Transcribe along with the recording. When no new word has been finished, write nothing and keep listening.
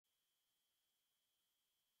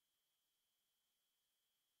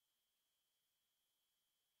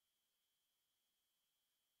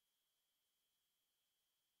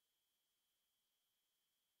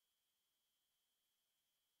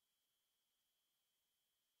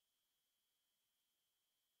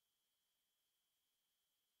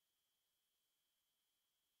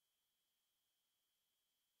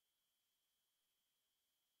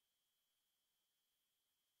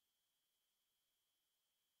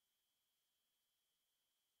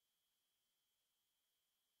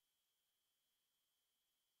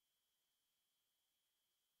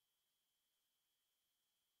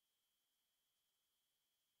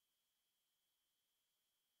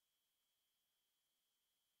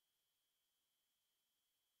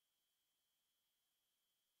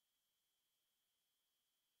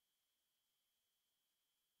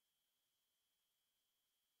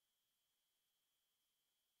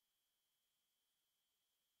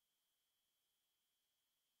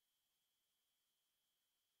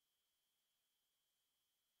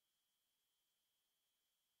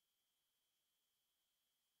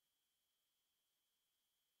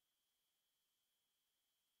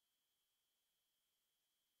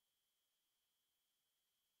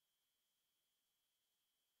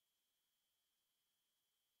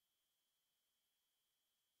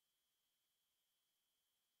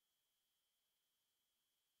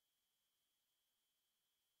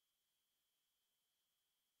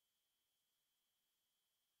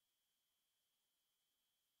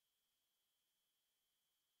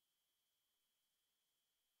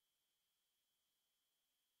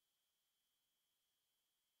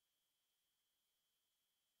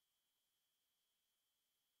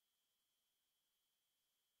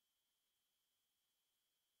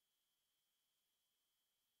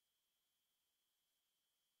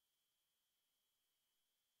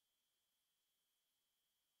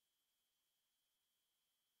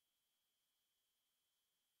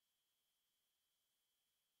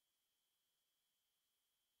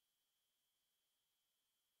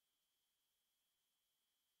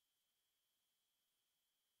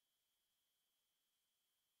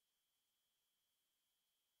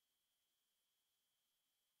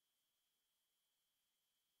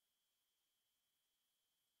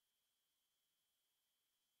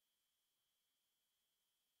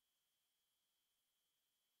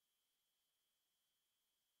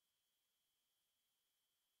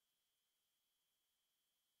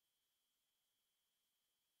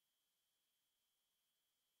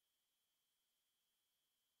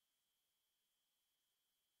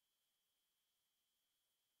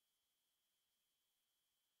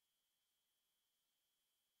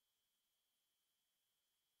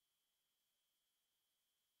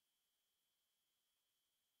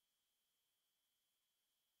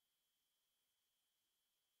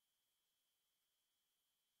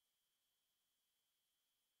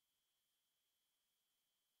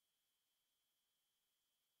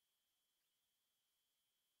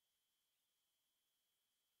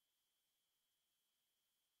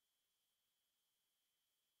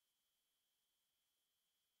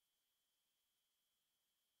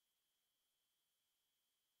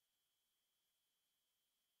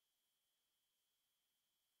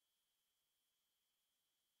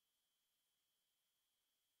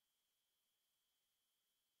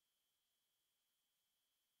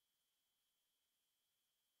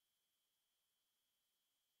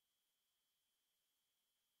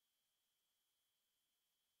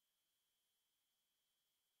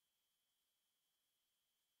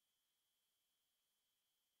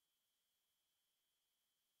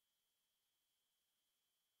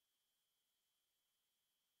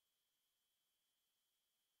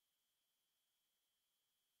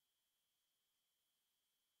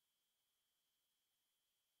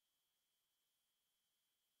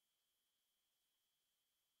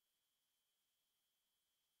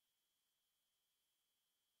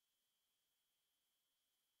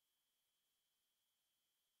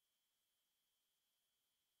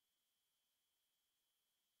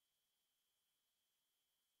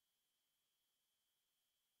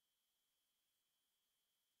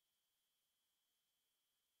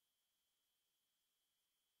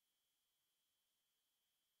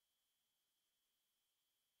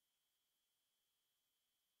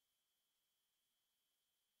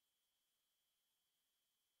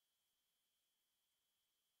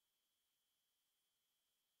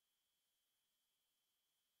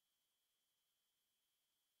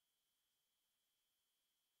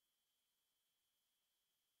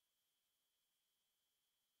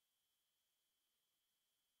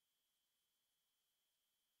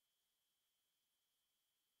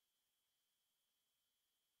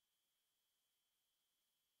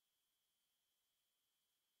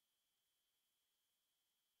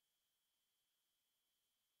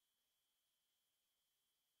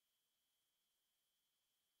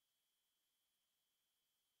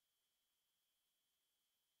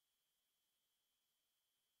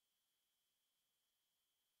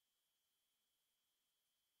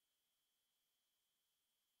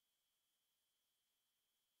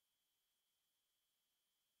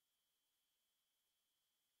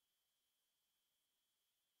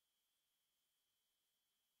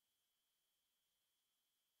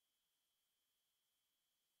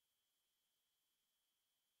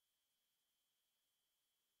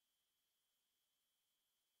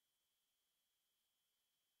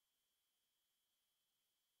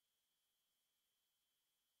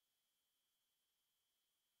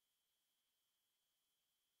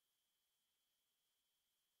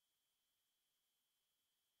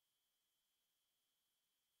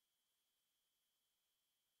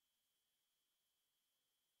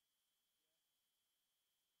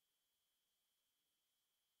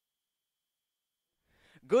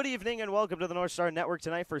Good evening and welcome to the North Star Network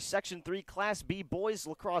tonight for Section 3 Class B Boys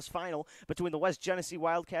Lacrosse Final between the West Genesee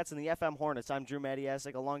Wildcats and the FM Hornets. I'm Drew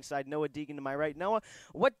Matiasek alongside Noah Deegan to my right. Noah,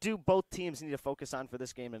 what do both teams need to focus on for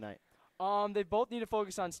this game tonight? They both need to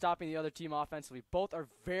focus on stopping the other team offensively. Both are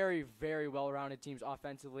very, very well-rounded teams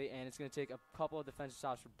offensively, and it's going to take a couple of defensive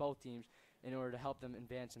stops for both teams in order to help them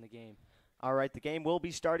advance in the game. All right, the game will be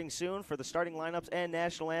starting soon for the starting lineups and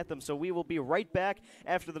national anthem, so we will be right back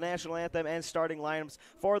after the national anthem and starting lineups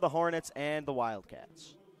for the Hornets and the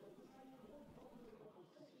Wildcats.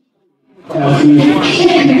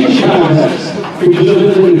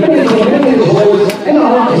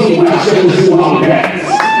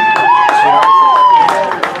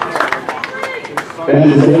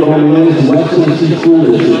 And the Manlius West Genesee School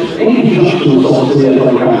District, 80 schools also the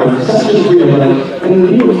Athletic Conference, Section 3 Athletic, and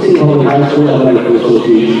the New York State Public High School Athletic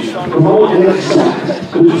Association promote and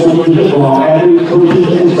expect good sportsmanship from all athletes, coaches,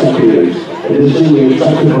 and spectators. Additionally, we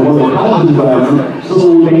expect to promote a positive environment so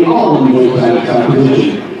we may all enjoy tonight's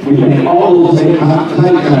competition. We thank all those who make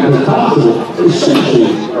tonight's contest possible, especially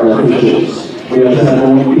our officials. We ask that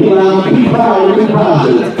everyone be loud, be proud, and be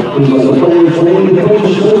positive. Please let the players play, the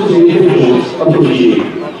coaches, coaches, and officials appreciate.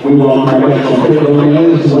 We welcome our guests from Fayetteville,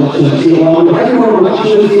 Manlius, to West Genesee, along with everyone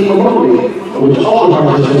watching this game remotely, which all the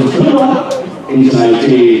participants good luck in tonight's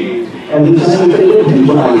game. At this time, if they would please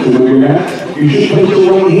rise to where you're at, you should place your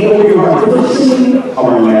right hand over your heart for the singing of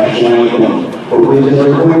our national anthem. Or please, as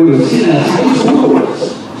we're going to sing as high school chorus,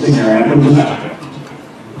 sing our anthem tonight.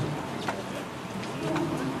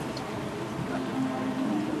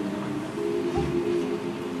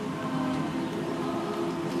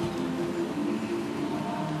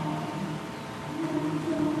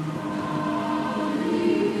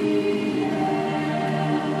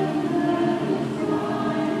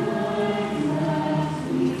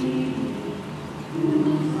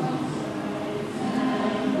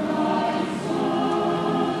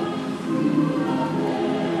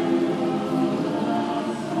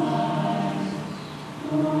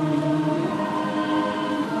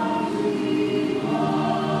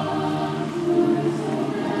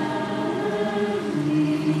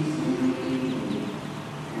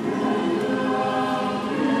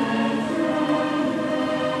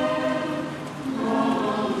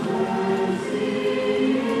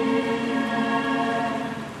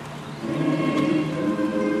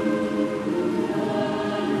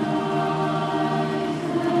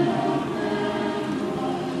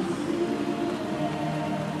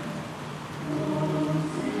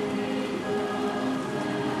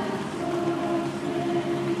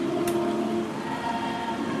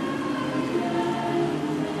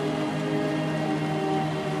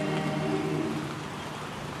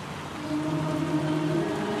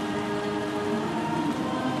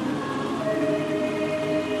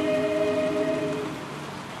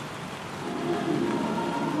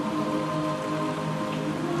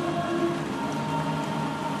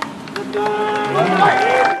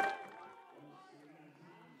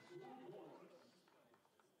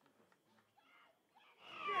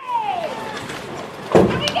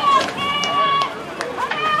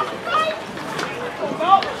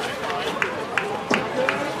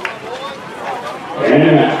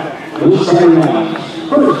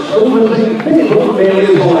 First, overlooking Fayetteville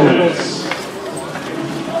Manlius Hornets.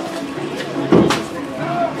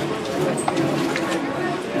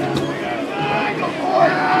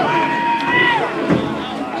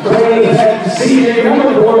 Playing at senior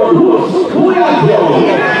number 4,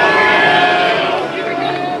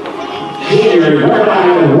 Senior number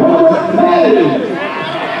 9, Robert Madden.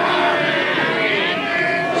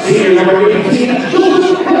 Senior number 18,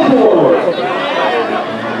 Joseph Hefford.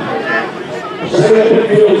 Second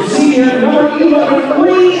midfield, senior number 11,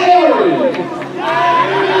 Lee Aaron.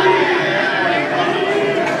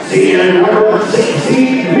 Senior number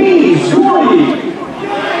 16, B. Storey.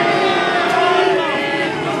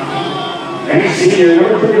 And senior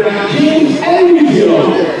number 39, James Angel.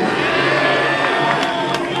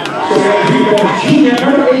 Second junior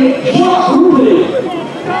number 8, Josh Rubin.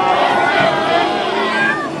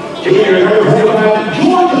 Junior number 25,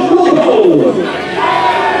 George Wilco.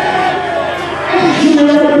 Junior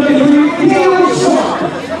number 53, Taylor Stark.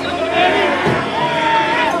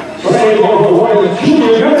 Playing over the Warriors,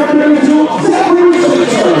 junior number 32, Zachary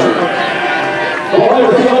Switzer. The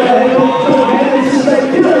Warriors go ahead and go to the Manlius is a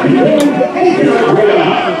Peter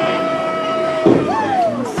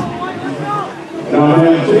Now,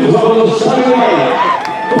 man, please welcome the starting lineup.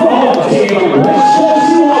 The home team of West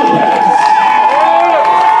Genesee Wildcats.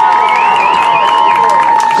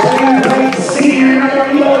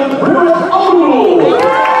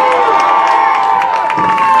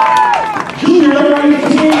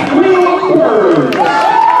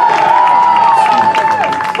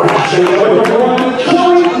 Senior number 1,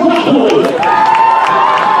 Joey Lockwood.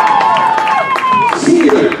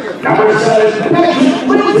 Senior number 7, Patrick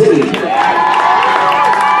Lindsay.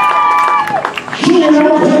 Junior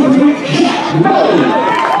number 23, Jack Mellon.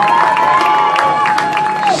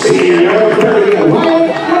 Senior number 30, Ryan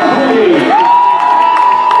Mahoney.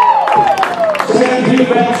 Second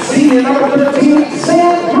defense, senior number 13,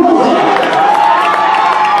 Sam Rosa.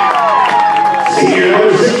 Senior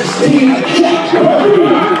number 16, Jack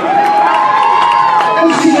Kirby. And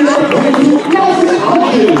senior number 22, Nelson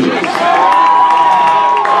Hodgins.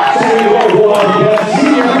 Senior number 1,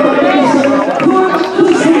 senior number 87, George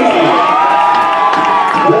Lucia.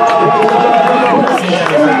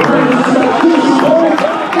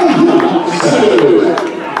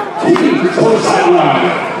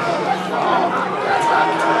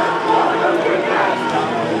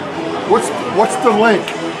 What's the link?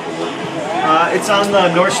 It's on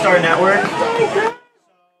the North Star Network.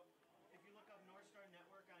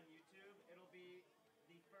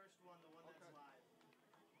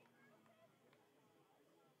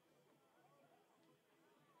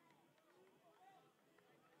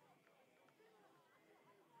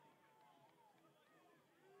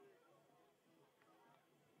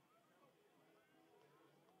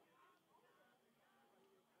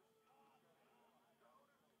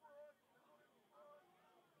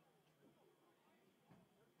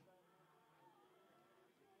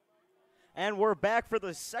 And we're back for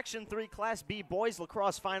the Section 3 Class B Boys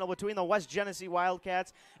Lacrosse Final between the West Genesee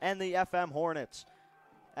Wildcats and the FM Hornets,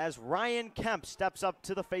 as Ryan Kemp steps up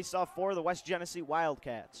to the faceoff for the West Genesee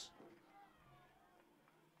Wildcats.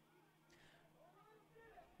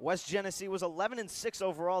 West Genesee was 11-6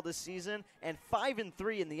 overall this season and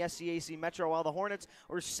 5-3 in the SCAC Metro, while the Hornets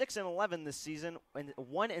were 6-11 this season and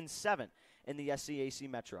 1-7 in the SCAC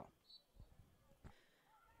Metro.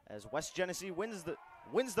 As West Genesee wins the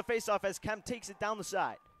faceoff as Kemp takes it down the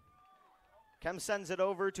side. Kemp sends it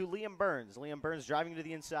over to Liam Burns. Liam Burns driving to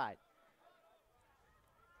the inside.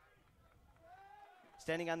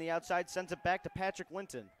 Standing on the outside, sends it back to Patrick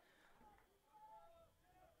Linton.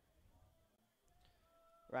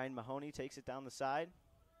 Ryan Mahoney takes it down the side,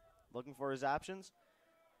 looking for his options.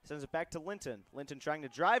 Sends it back to Linton. Linton trying to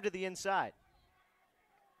drive to the inside.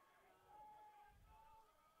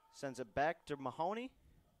 Sends it back to Mahoney.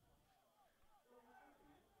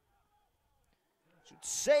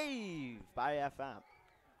 Save by FM.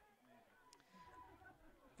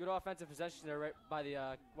 Good offensive possession there right by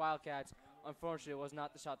the Wildcats. Unfortunately, it was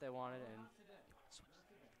not the shot they wanted. And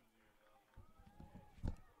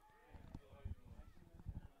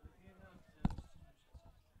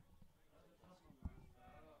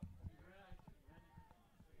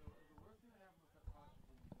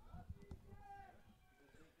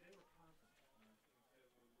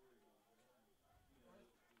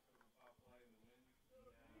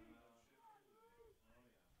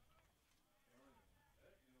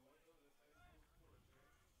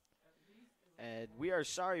And we are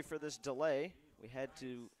sorry for this delay. We had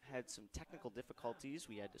some technical difficulties.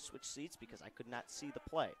 We had to switch seats because I could not see the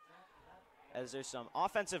play. As there's some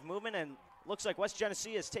offensive movement, and looks like West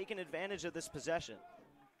Genesee has taken advantage of this possession.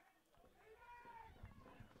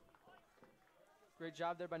 great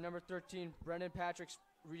job there by number 13, Brendan Patrick's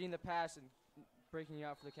reading the pass and breaking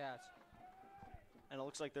out for the Cats. And it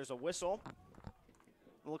looks like there's a whistle.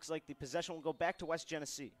 It looks like the possession will go back to West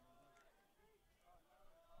Genesee.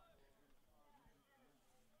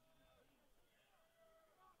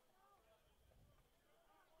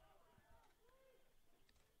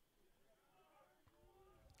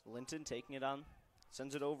 Linton taking it on,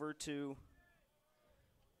 sends it over to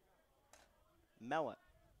Mellon.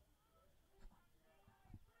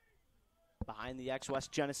 Behind the X,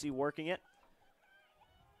 West Genesee working it.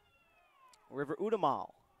 River Udamal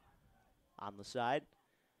on the side,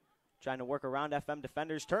 trying to work around FM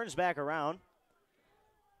defenders, turns back around,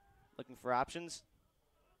 looking for options.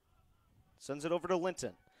 Sends it over to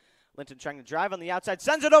Linton. Linton trying to drive on the outside,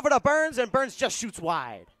 sends it over to Burns, and Burns just shoots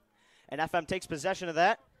wide. And FM takes possession of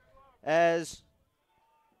that as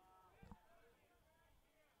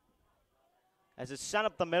it's sent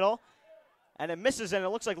up the middle, and it misses, and it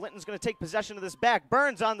looks like Linton's going to take possession of this back.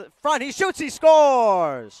 Burns on the front. He shoots. He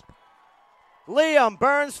scores. Liam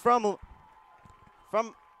Burns from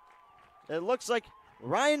it looks like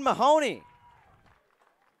Ryan Mahoney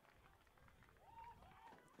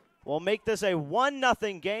will make this a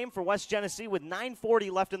 1-0 game for West Genesee with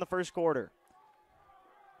 9:40 left in the first quarter.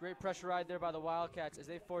 Great pressure ride there by the Wildcats as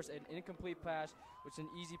they force an incomplete pass, which is an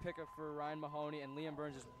easy pickup for Ryan Mahoney, and Liam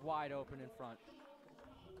Burns is wide open in front.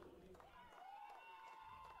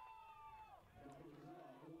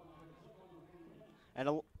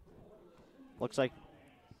 And Looks like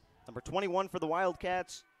number 21 for the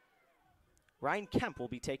Wildcats, Ryan Kemp, will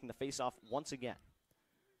be taking the faceoff once again.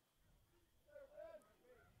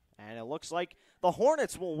 And it looks like the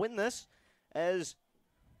Hornets will win this as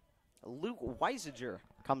Luke Weisiger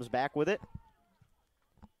comes back with it.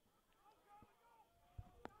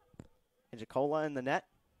 And Jacola in the net.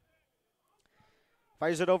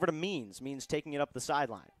 Fires it over to Means. Means taking it up the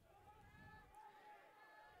sideline.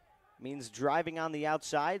 Means driving on the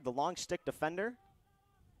outside. The long stick defender.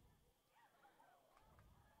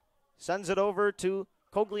 Sends it over to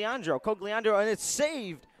Cogliandro. Cogliandro, and it's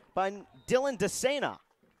saved by Dylan DeSena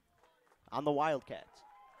on the Wildcats.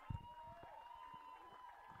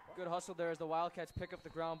 Good hustle there as the Wildcats pick up the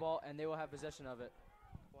ground ball, and they will have possession of it.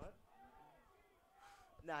 What?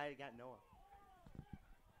 Nah, I got Noah.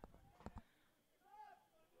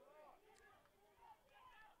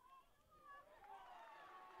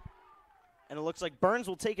 And it looks like Burns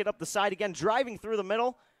will take it up the side again, driving through the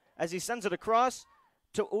middle as he sends it across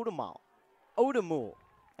to Odemul.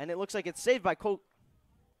 And it looks like it's saved by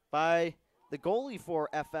the goalie for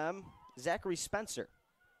FM, Zachary Spencer.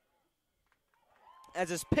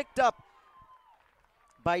 As it's picked up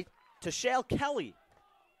by Tashale Kelly.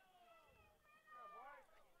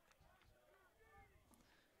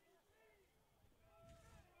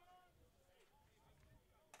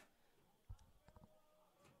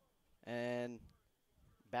 And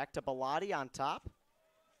back to Bellotti on top.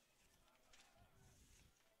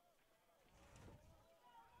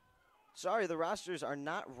 Sorry, the rosters are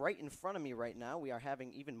not right in front of me right now. We are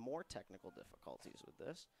having even more technical difficulties with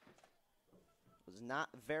this. It was not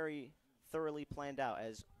very thoroughly planned out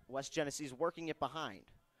as West Genesee's working it behind.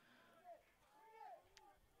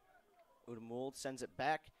 Udamul sends it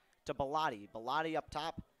back to Bellotti. Bellotti up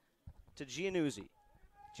top to Giannuzzi.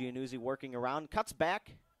 Giannuzzi working around, cuts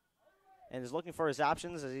back, and is looking for his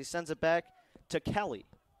options as he sends it back to Kelly.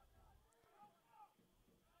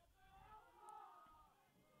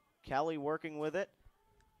 Kelly working with it,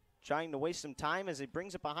 trying to waste some time as he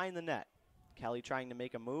brings it behind the net. Kelly trying to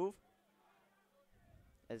make a move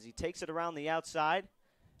as he takes it around the outside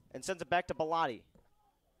and sends it back to Bellotti.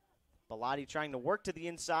 Bellotti trying to work to the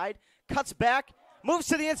inside, cuts back, moves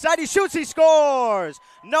to the inside, he shoots, he scores!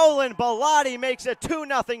 Nolan Bellotti makes it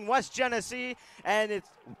 2-0 West Genesee, and it's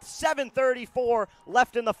 7:34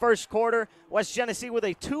 left in the first quarter. West Genesee with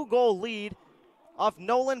a 2-goal lead off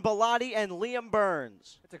Nolan Bellotti and Liam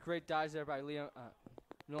Burns. It's a great dive there by Nolan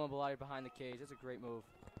Bellotti behind the cage. That's a great move.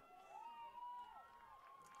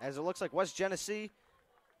 As it looks like West Genesee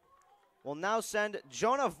will now send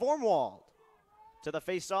Jonah Vormwald to the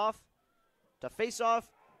face-off,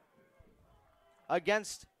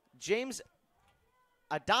 against James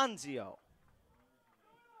Adanzio.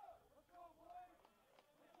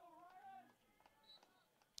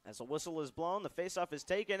 As the whistle is blown, the face-off is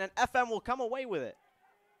taken, and FM will come away with it.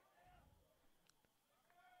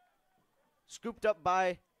 Scooped up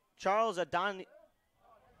by Charles Adanzio.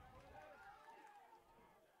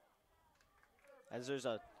 As there's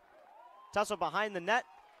a tussle behind the net,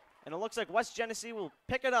 and it looks like West Genesee will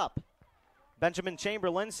pick it up. Benjamin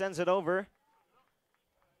Chamberlain sends it over.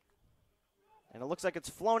 And it looks like it's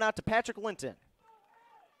flown out to Patrick Linton.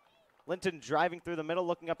 Linton driving through the middle,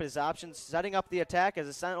 looking up his options, setting up the attack as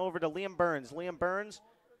it's sent over to Liam Burns. Liam Burns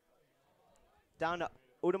down to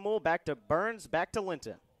Udamul, back to Burns, back to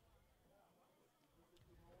Linton.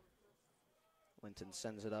 Linton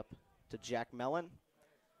sends it up to Jack Mellon.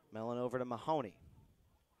 Mellon over to Mahoney.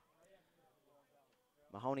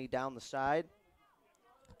 Mahoney down the side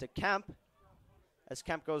to Kemp as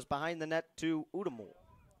Kemp goes behind the net to Udamul.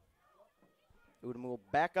 Udamul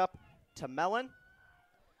back up to Mellon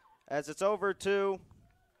as it's over to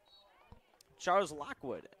Charles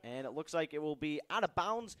Lockwood. And it looks like it will be out of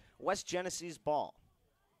bounds, West Genesee's ball.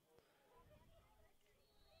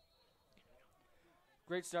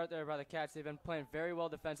 Great start there by the Cats. They've been playing very well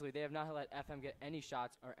defensively. They have not let FM get any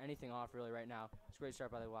shots or anything off really right now. It's a great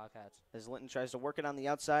start by the Wildcats. As Linton tries to work it on the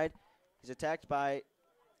outside, he's attacked by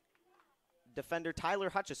defender Tyler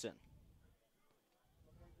Hutchison.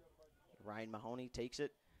 Ryan Mahoney takes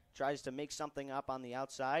it, tries to make something up on the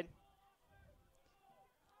outside,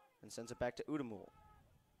 and sends it back to Udamul.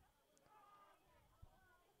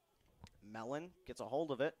 Mellon gets a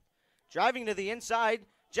hold of it. Driving to the inside,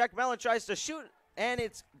 Jack Mellon tries to shoot, and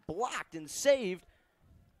it's blocked and saved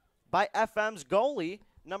by FM's goalie,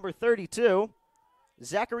 number 32,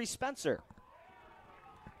 Zachary Spencer.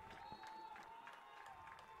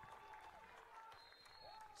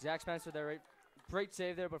 Zach Spencer there, great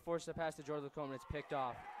save there, but forced to pass to Jordan Lacombe, and it's picked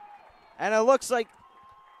off. And it looks like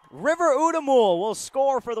River Udamul will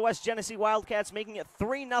score for the West Genesee Wildcats, making it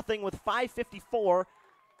 3-0 with 5:54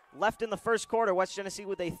 left in the first quarter. West Genesee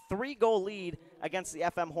with a 3-goal lead against the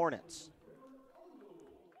FM Hornets.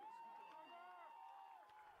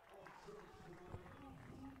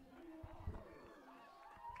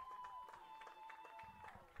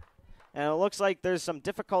 And it looks like there's some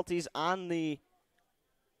difficulties on the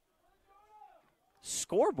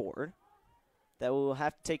scoreboard that we'll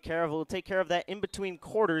have to take care of. We'll take care of that in between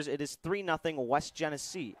quarters. It is 3-0 West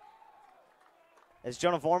Genesee. As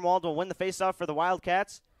Jonah Vormwald will win the faceoff for the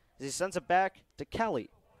Wildcats as he sends it back to Kelly.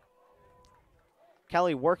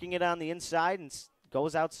 Kelly working it on the inside and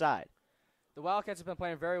goes outside. The Wildcats have been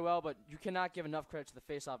playing very well, but you cannot give enough credit to the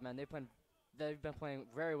faceoff men. They've been playing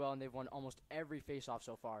very well, and they've won almost every faceoff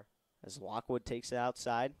so far. As Lockwood takes it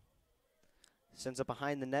outside, sends it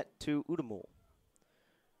behind the net to Udamul.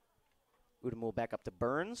 Udamul back up to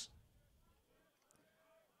Burns.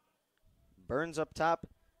 Burns up top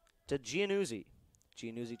to Giannuzzi.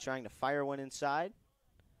 Giannuzzi trying to fire one inside,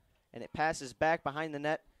 and it passes back behind the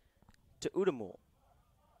net to Udamul.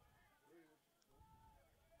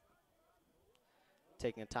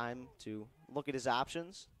 Taking a time to look at his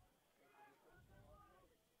options.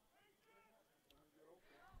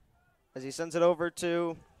 As he sends it over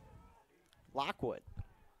to Lockwood.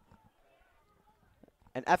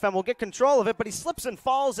 And FM will get control of it, but he slips and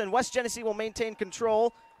falls, and West Genesee will maintain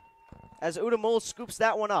control as Udamul scoops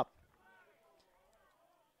that one up.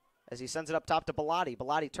 As he sends it up top to Bellotti.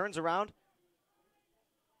 Bellotti turns around,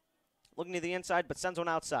 looking to the inside, but sends one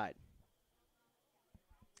outside.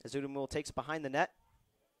 As Udamul takes it behind the net.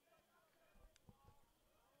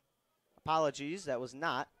 Apologies, that was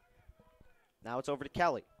not. Now it's over to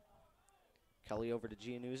Kelly. Kelly over to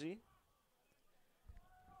Giannuzzi.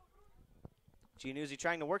 Giannuzzi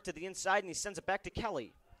trying to work to the inside, and he sends it back to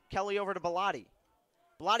Kelly. Kelly over to Bellotti.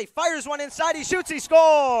 Bellotti fires one inside. He shoots. He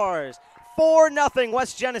scores. 4-0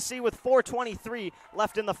 West Genesee with 4:23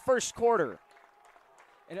 left in the first quarter.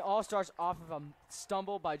 And it all starts off of a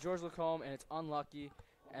stumble by George Lacombe, and it's unlucky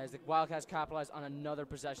as the Wildcats capitalize on another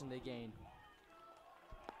possession they gain.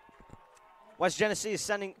 West Genesee is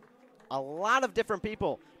sending a lot of different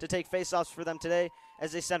people to take faceoffs for them today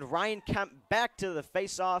as they send Ryan Kemp back to the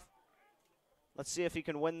faceoff. Let's see if he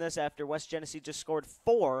can win this after West Genesee just scored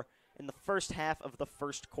 4 in the first half of the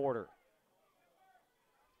first quarter.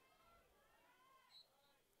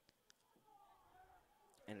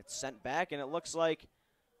 And it's sent back, and it looks like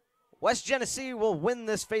West Genesee will win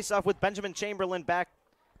this faceoff with Benjamin Chamberlain back.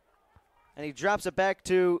 And he drops it back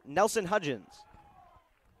to Nelson Hudgens.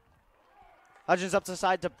 Hudgens up to the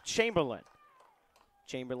side to Chamberlain.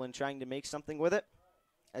 Chamberlain trying to make something with it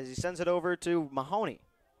as he sends it over to Mahoney.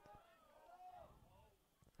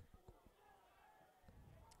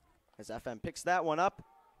 As FM picks that one up.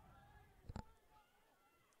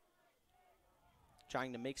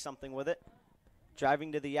 Trying to make something with it.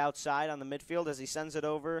 Driving to the outside on the midfield as he sends it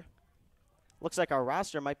over. Looks like our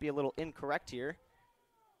roster might be a little incorrect here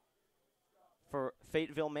for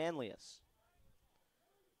Fayetteville Manlius.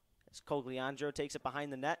 As Cogliandro takes it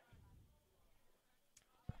behind the net.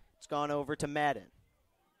 It's gone over to Madden.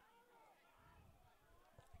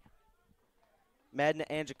 Madden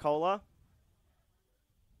to Angicola.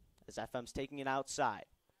 As FM's taking it outside.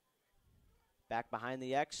 Back behind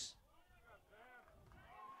the X.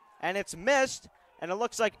 And it's missed. And it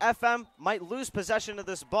looks like FM might lose possession of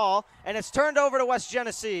this ball. And it's turned over to West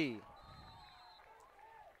Genesee.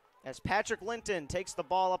 As Patrick Linton takes the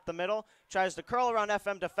ball up the middle, tries to curl around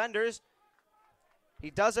FM defenders.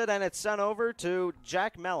 He does it, and it's sent over to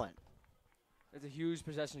Jack Mellon. There's a huge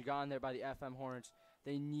possession gone there by the FM Hornets.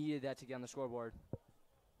 They needed that to get on the scoreboard.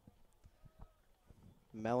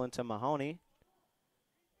 Mellon to Mahoney.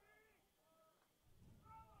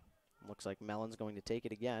 Looks like Mellon's going to take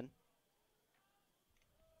it again.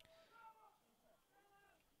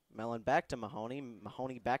 Mellon back to Mahoney.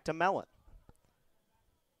 Mahoney back to Mellon.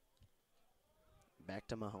 Back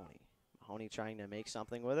to Mahoney. Mahoney trying to make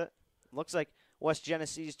something with it. Looks like West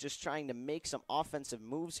Genesee's just trying to make some offensive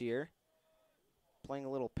moves here. Playing a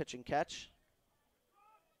little pitch and catch.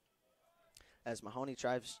 As Mahoney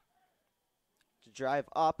tries to drive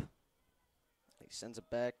up. He sends it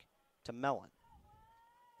back to Mellon.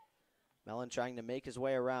 Mellon trying to make his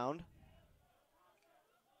way around.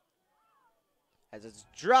 As it's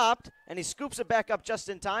dropped, and he scoops it back up just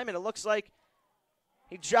in time, and it looks like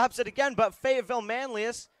he drops it again, but Fayetteville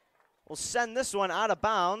Manlius will send this one out of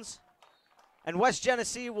bounds, and West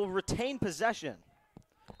Genesee will retain possession.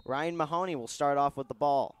 Ryan Mahoney will start off with the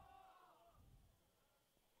ball.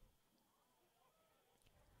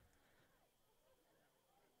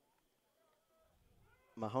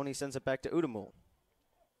 Mahoney sends it back to Udamul.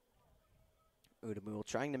 Udamul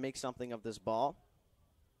trying to make something of this ball.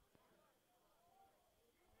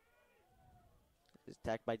 Is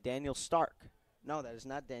attacked by Daniel Stark. No, that is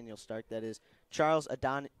not Daniel Stark. That is Charles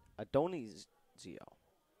Adonizio.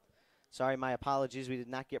 Sorry, my apologies. We did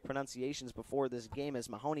not get pronunciations before this game as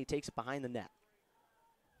Mahoney takes it behind the net.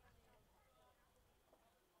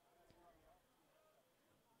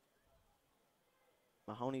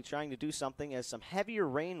 Mahoney trying to do something as some heavier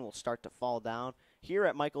rain will start to fall down here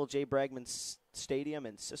at Michael J. Bragman Stadium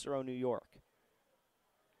in Cicero, New York.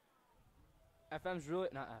 FM's really,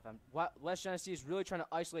 not FM, West Genesee is really trying to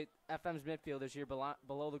isolate FM's midfielders here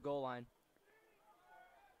below the goal line.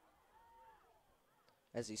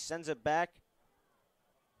 As he sends it back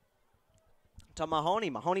to Mahoney.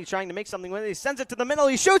 Mahoney trying to make something with it. He sends it to the middle.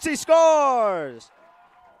 He shoots. He scores.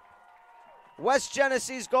 West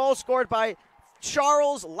Genesee's goal scored by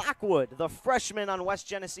Charles Lockwood, the freshman on West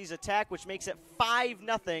Genesee's attack, which makes it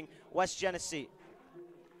 5-0 West Genesee.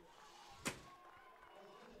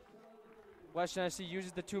 West Genesee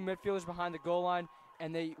uses the two midfielders behind the goal line,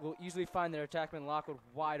 and they will easily find their attackman Lockwood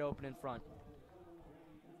wide open in front.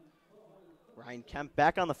 Ryan Kemp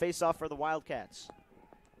back on the faceoff for the Wildcats.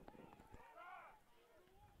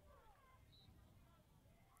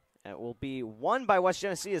 It will be won by West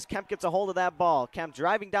Genesee as Kemp gets a hold of that ball. Kemp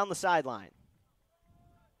driving down the sideline.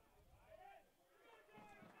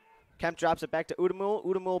 Kemp drops it back to Udamul.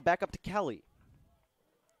 Udamul back up to Kelly.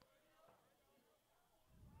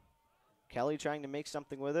 Kelly trying to make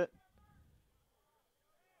something with it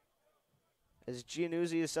as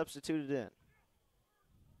Giannuzzi is substituted in.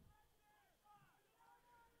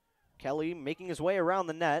 Kelly making his way around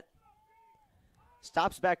the net.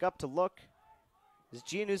 Stops back up to look as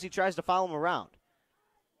Giannuzzi tries to follow him around.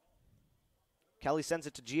 Kelly sends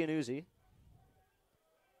it to Giannuzzi.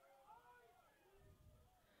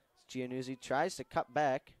 Giannuzzi tries to cut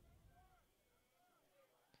back.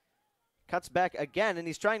 Cuts back again, and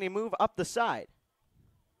he's trying to move up the side.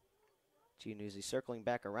 Giannuzzi circling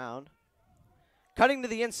back around. Cutting to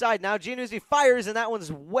the inside now. Giannuzzi fires, and that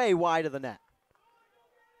one's way wide of the net.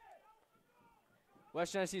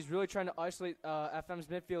 West Genesee is really trying to isolate FM's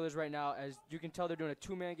midfielders right now. As you can tell, they're doing a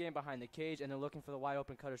two-man game behind the cage, and they're looking for the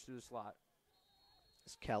wide-open cutters through the slot.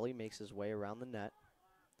 As Kelly makes his way around the net.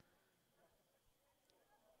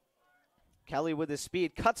 Kelly with his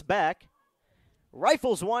speed cuts back.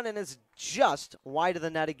 Rifles one, and is just wide of the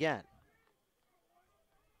net again.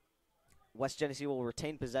 West Genesee will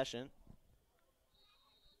retain possession.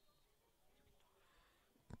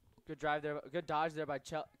 Good drive there, good dodge there by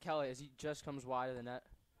Kelly as he just comes wide of the net.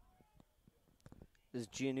 As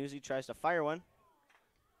Giannuzzi tries to fire one.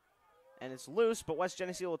 And it's loose, but West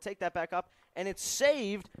Genesee will take that back up. And it's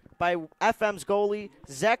saved by FM's goalie,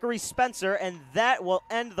 Zachary Spencer, and that will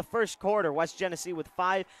end the first quarter. West Genesee with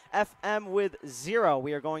 5, FM with 0.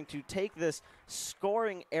 We are going to take this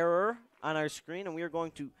scoring error on our screen, and we are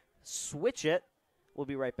going to switch it. We'll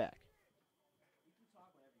be right back.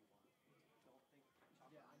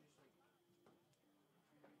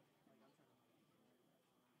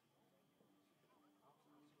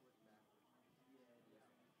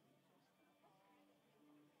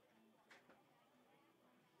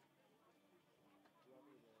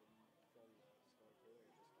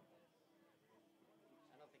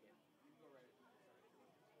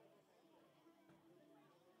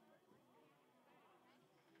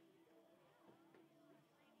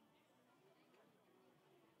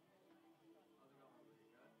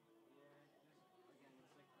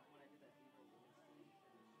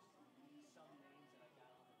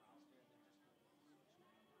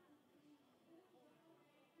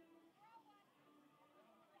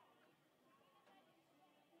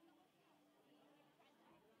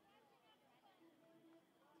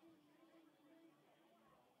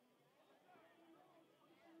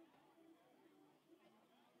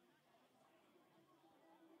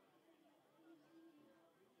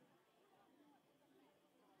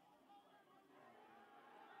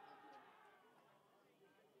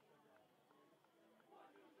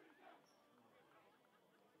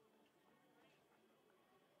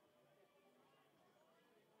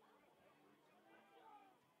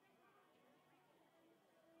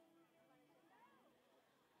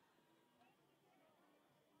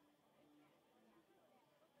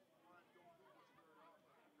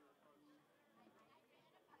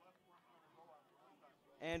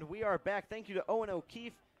 And we are back. Thank you to Owen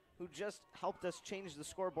O'Keefe, who just helped us change the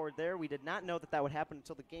scoreboard there. We did not know that that would happen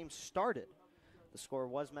until the game started. The score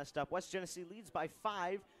was messed up. West Genesee leads by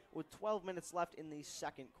 5 with 12 minutes left in the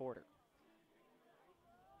second quarter.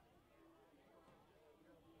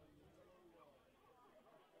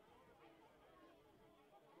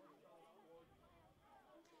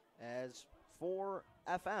 As for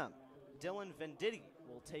FM, Dylan Venditti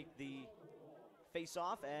will take the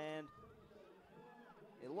face-off, and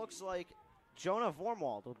it looks like Jonah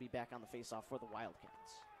Vormwald will be back on the face-off for the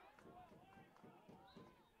Wildcats.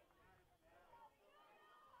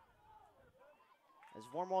 As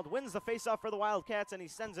Vormwald wins the face-off for the Wildcats, and he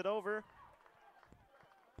sends it over.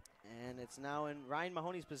 And it's now in Ryan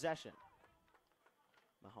Mahoney's possession.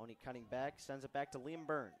 Mahoney cutting back, sends it back to Liam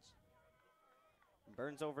Burns.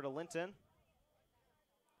 Burns over to Linton.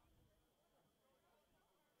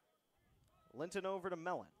 Linton over to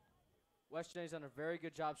Mellon. West Genesee's done a very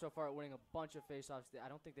good job so far at winning a bunch of faceoffs. I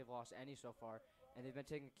don't think they've lost any so far. And they've been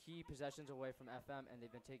taking key possessions away from FM, and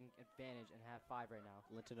they've been taking advantage and have 5 right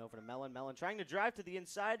now. Linton over to Mellon. Mellon trying to drive to the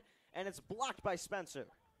inside, and it's blocked by Spencer.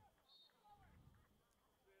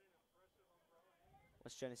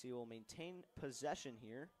 West Genesee will maintain possession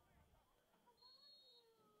here.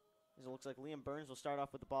 As it looks like Liam Burns will start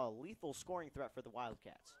off with the ball. A lethal scoring threat for the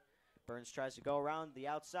Wildcats. Burns tries to go around the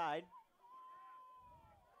outside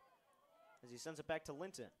as he sends it back to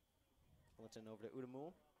Linton. Linton over to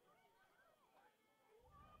Udamul.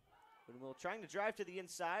 Udamul trying to drive to the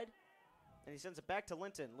inside, and he sends it back to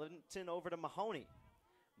Linton. Linton over to Mahoney.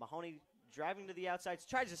 Mahoney driving to the outside,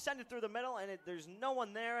 tries to send it through the middle, and there's no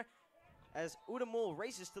one there. As Udamul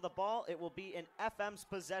races to the ball, it will be in FM's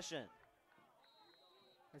possession.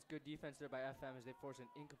 That's good defense there by FM as they force an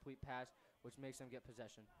incomplete pass, which makes them get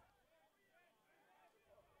possession.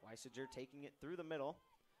 Weisiger taking it through the middle.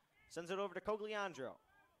 Sends it over to Cogliandro.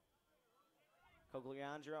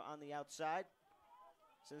 Cogliandro on the outside.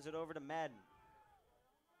 Sends it over to Madden.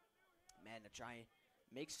 Madden to try and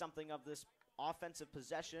make something of this offensive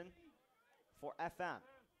possession for FM.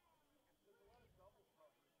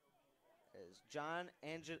 As John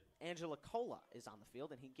Angelicola is on the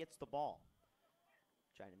field, and he gets the ball.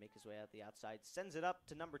 Trying to make his way out the outside. Sends it up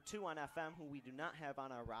to number 2 on FM, who we do not have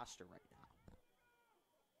on our roster right now.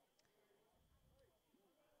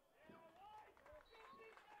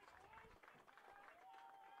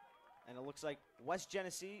 And it looks like West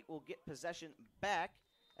Genesee will get possession back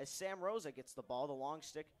as Sam Rosa gets the ball, the long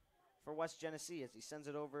stick for West Genesee, as he sends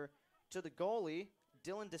it over to the goalie,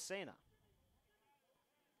 Dylan DeSena.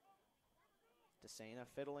 DeSena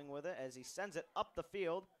fiddling with it as he sends it up the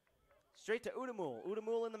field, straight to Udamul.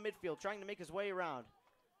 Udamul in the midfield, trying to make his way around.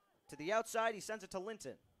 To the outside, he sends it to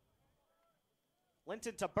Linton.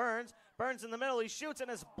 Linton to Burns. Burns in the middle, he shoots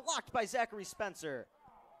and is blocked by Zachary Spencer.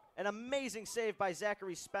 An amazing save by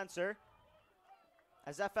Zachary Spencer,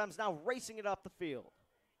 as FM's now racing it up the field.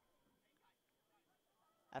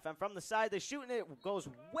 FM from the side, they shoot, and it goes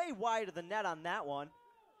way wide of the net on that one,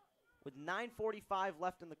 with 9:45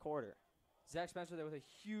 left in the quarter. Zach Spencer there with a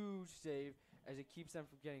huge save as it keeps them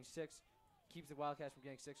from getting 6, keeps the Wildcats from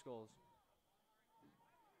getting 6 goals.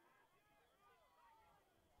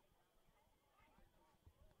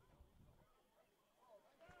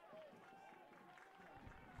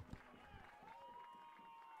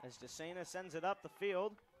 As DeSena sends it up the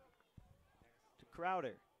field to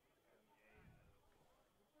Crowder.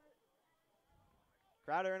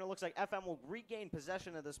 Crowder, and it looks like FM will regain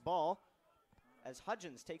possession of this ball as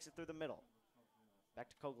Hudgens takes it through the middle. Back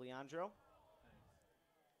to Cogliandro.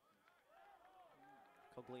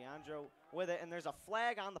 Cogliandro with it, and there's a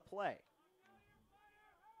flag on the play.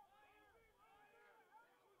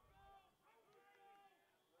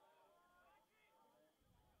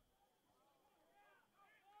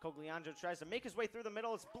 Cogliandro tries to make his way through the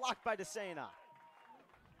middle. It's blocked by DeSena.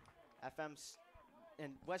 FM's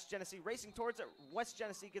and West Genesee racing towards it. West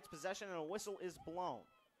Genesee gets possession, and a whistle is blown.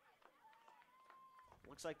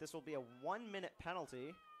 Looks like this will be a 1-minute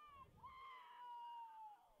penalty.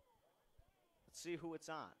 Let's see who it's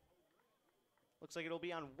on. Looks like it'll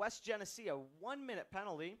be on West Genesee, a 1-minute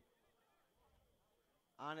penalty.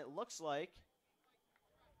 On it looks like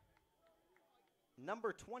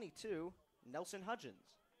number 22, Nelson Hudgens.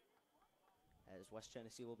 As West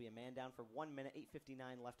Genesee will be a man down for 1 minute,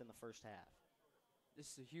 8:59 left in the first half. This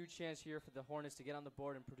is a huge chance here for the Hornets to get on the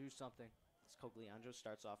board and produce something. As Cogliandro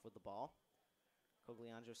starts off with the ball.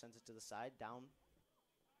 Cogliandro sends it to the side, down.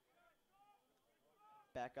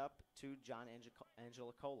 Back up to John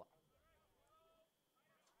Angelicola.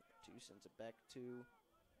 2 sends it back to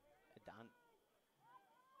Adon.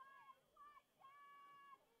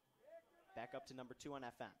 Back up to number 2 on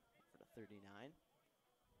FM for the 39.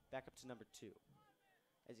 Back up to number 2.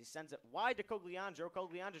 As he sends it wide to Cogliandro.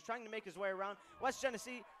 Cogliandro trying to make his way around. West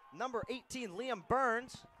Genesee, number 18, Liam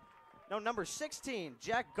Burns. No, number 16,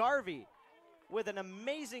 Jack Garvey, with an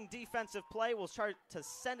amazing defensive play will start to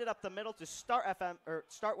send it up the middle to start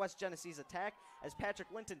West Genesee's attack as Patrick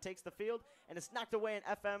Linton takes the field, and it's knocked away in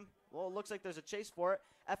FM. Well, it looks like there's a chase for it.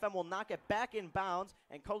 FM will knock it back in bounds,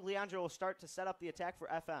 and Cogliandro will start to set up the attack for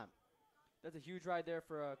FM. That's a huge ride there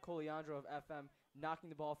for Cogliandro of FM, knocking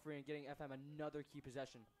the ball free and getting FM another key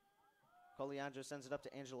possession. Cogliandro sends it up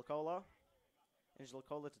to Angela Cola. Angela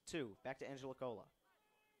Cola to 2. Back to Angela Cola.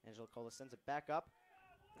 Angela Cola sends it back up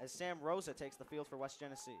as Sam Rosa takes the field for West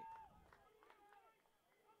Genesee.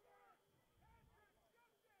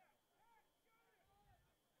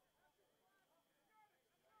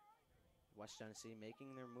 West Genesee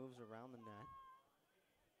making their moves around the net.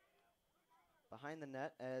 Behind the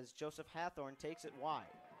net as Joseph Hathorn takes it wide.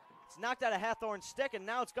 It's knocked out of Hathorn's stick, and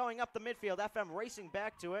now it's going up the midfield. FM racing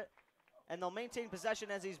back to it, and they'll maintain possession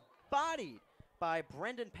as he's bodied by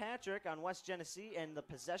Brendan Patrick on West Genesee, and the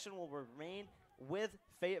possession will remain with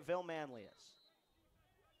Fayetteville Manlius.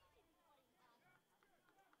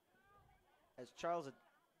 As Charles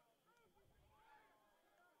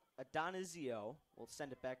Adonizio will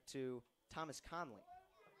send it back to Thomas Conley.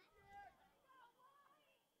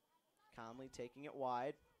 Conley taking it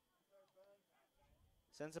wide.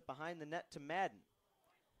 Sends it behind the net to Madden.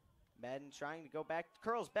 Madden trying to go back,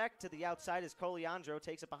 curls back to the outside as Cogliandro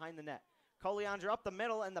takes it behind the net. Cogliandro up the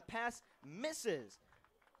middle, and the pass misses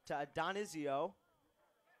to Adonizio,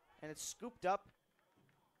 and it's scooped up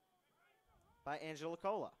by Angela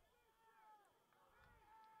Cola.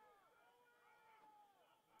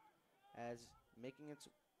 As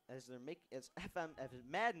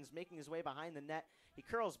Madden's making his way behind the net, he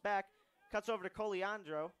curls back, cuts over to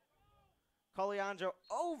Cogliandro. Cogliandro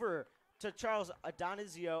over to Charles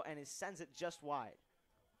Adonizio, and he sends it just wide.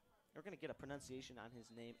 We're going to get a pronunciation on his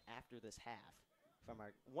name after this half from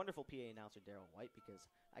our wonderful PA announcer, Daryl White, because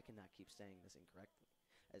I cannot keep saying this incorrectly.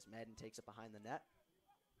 As Madden takes it behind the net.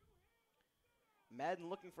 Madden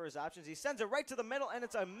looking for his options. He sends it right to the middle, and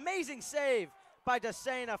it's an amazing save by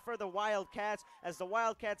DeSena for the Wildcats as the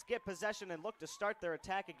Wildcats get possession and look to start their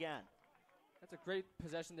attack again. That's a great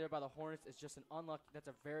possession there by the Hornets. It's just an unlucky. That's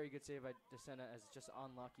a very good save by DeSena, as it's just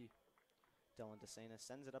unlucky. Dylan DeSena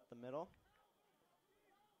sends it up the middle.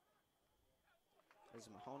 As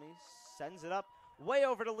Mahoney sends it up way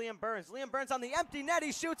over to Liam Burns. Liam Burns on the empty net.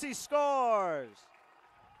 He shoots. He scores.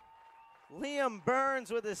 Liam Burns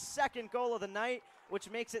with his second goal of the night, which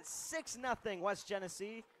makes it 6-0 West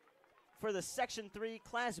Genesee for the Section 3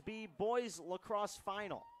 Class B Boys Lacrosse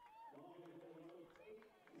Final.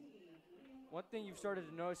 One thing you've started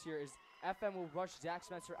to notice here is FM will rush Zach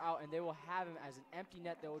Spencer out, and they will have him as an empty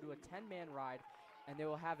net. They will do a 10-man ride, and they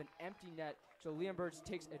will have an empty net. So Liam Burns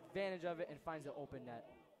takes advantage of it and finds the open net.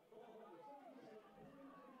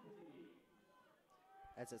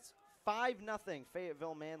 As it's 5-0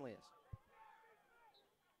 Fayetteville Manlius.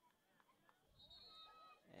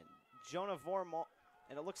 And Jonah Vormal,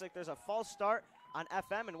 and it looks like there's a false start on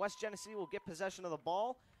FM, and West Genesee will get possession of the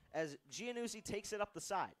ball as Giannuzzi takes it up the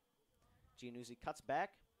side. Giannuzzi cuts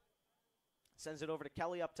back, sends it over to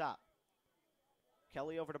Kelly up top.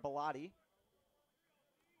 Kelly over to Bellotti.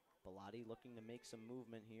 Bellotti looking to make some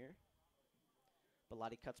movement here.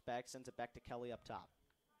 Bellotti cuts back, sends it back to Kelly up top.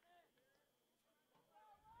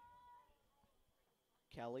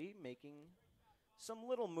 Kelly making some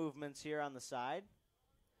little movements here on the side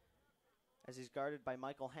as he's guarded by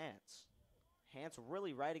Michael Hantz. Hantz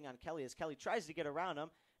really riding on Kelly as Kelly tries to get around him,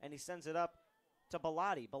 and he sends it up to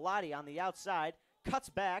Bellotti. Bellotti on the outside, cuts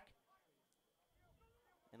back,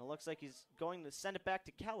 and it looks like he's going to send it back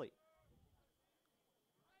to Kelly.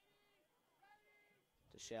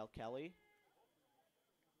 To Shale Kelly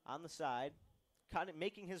on the side,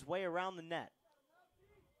 making his way around the net.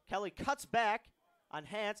 Kelly cuts back on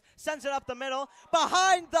Hantz, sends it up the middle,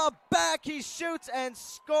 behind the back, he shoots and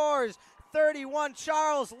scores. 31,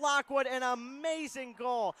 Charles Lockwood, an amazing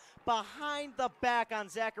goal behind the back on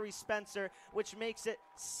Zachary Spencer, which makes it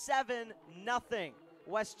 7-0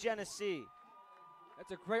 West Genesee.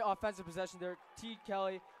 That's a great offensive possession there. T.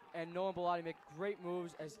 Kelly and Nolan Bellotti make great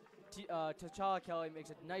moves as T'Challa Kelly makes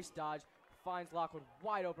a nice dodge, finds Lockwood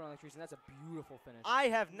wide open on the crease, and that's a beautiful finish. I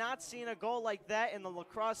have not seen a goal like that in the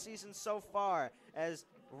lacrosse season so far, as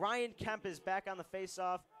Ryan Kemp is back on the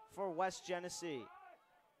faceoff for West Genesee.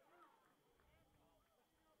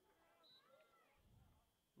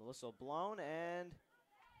 The whistle blown, and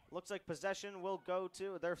looks like possession will go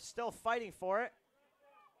to, they're still fighting for it,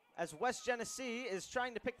 as West Genesee is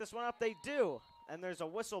trying to pick this one up. They do, and there's a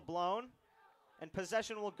whistle blown, and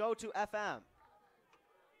possession will go to FM.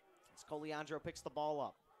 As Cogliandro picks the ball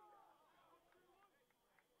up.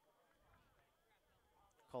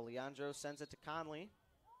 Cogliandro sends it to Conley.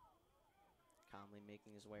 Conley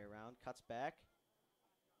making his way around, cuts back.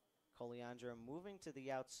 Coliandro moving to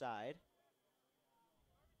the outside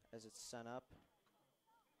as it's sent up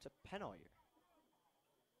to Penoyer.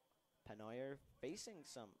 Penoyer facing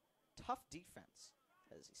some tough defense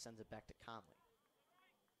as he sends it back to Conley.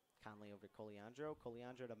 Conley over to Coliandro.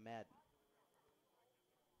 Coliandro to Madden.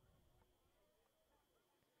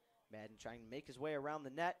 Madden trying to make his way around the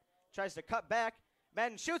net. Tries to cut back.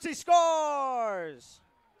 Madden shoots. He scores!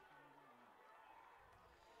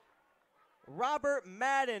 Robert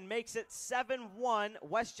Madden makes it 7-1.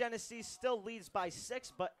 West Genesee still leads by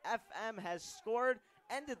 6, but FM has scored,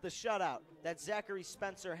 ended the shutout that Zachary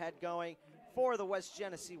Spencer had going for the West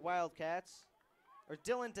Genesee Wildcats. Or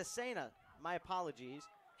Dylan DeSena, my apologies,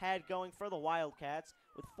 had going for the Wildcats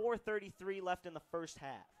with 4:33 left in the first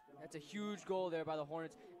half. That's a huge goal there by the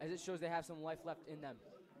Hornets, as it shows they have some life left in them.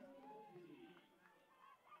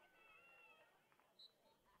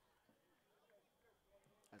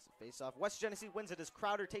 That's a face-off. West Genesee wins it as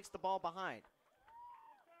Crowder takes the ball behind.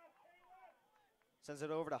 Sends it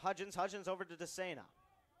over to Hudgens. Hudgens over to DeSena.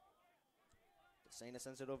 DeSena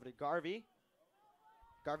sends it over to Garvey.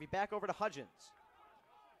 Garvey back over to Hudgens.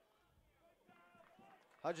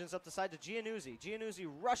 Hudgens up the side to Giannuzzi. Giannuzzi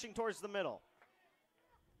rushing towards the middle.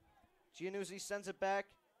 Giannuzzi sends it back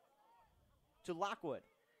to Lockwood.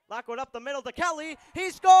 Lockwood up the middle to Kelly.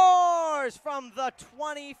 He scores from the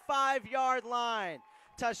 25-yard line.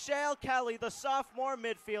 Tashale Kelly, the sophomore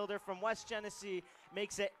midfielder from West Genesee,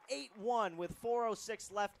 makes it 8-1 with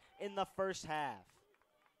 4:06 left in the first half.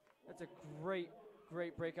 That's a great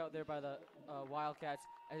breakout there by the Wildcats,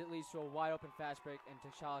 as it leads to a wide open fast break, and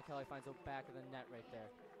Tashale Kelly finds the back of the net right there.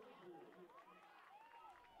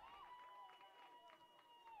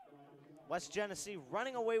 West Genesee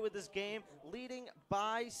running away with this game, leading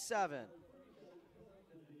by 7. And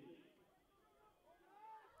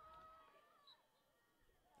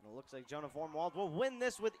it looks like Jonah Vormwald will win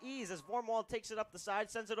this with ease as Vormwald takes it up the side,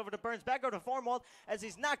 sends it over to Burns, back over to Vormwald as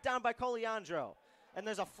he's knocked down by Coliandro. And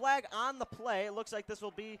there's a flag on the play. It looks like this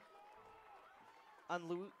will be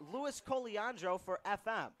on Luis Coliandro for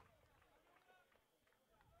FM.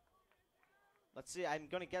 Let's see, I'm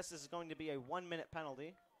going to guess this is going to be a 1-minute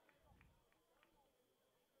penalty.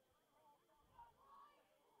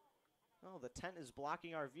 Oh, the tent is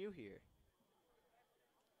blocking our view here.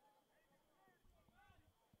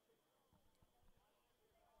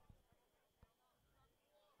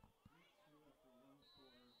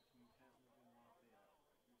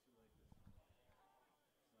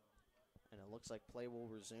 And it looks like play will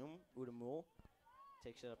resume. Udamul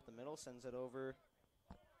takes it up the middle, sends it over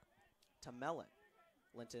to Mellon.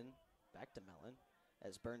 Linton back to Mellon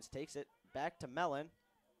as Burns takes it back to Mellon.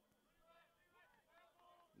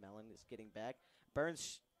 Mellon is getting back.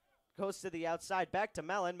 Burns goes to the outside, back to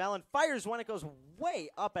Mellon. Mellon fires one. It goes way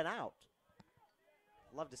up and out.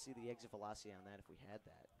 Love to see the exit velocity on that if we had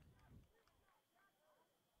that.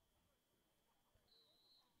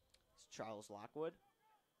 It's Charles Lockwood.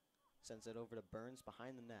 Sends it over to Burns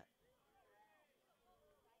behind the net.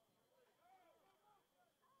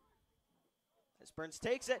 As Burns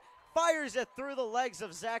takes it, fires it through the legs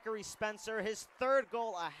of Zachary Spencer. His third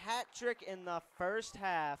goal, a hat trick in the first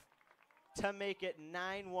half to make it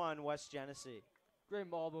 9-1 West Genesee. Great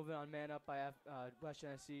ball movement on man up by West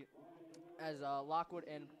Genesee as Lockwood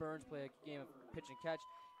and Burns play a game of pitch and catch,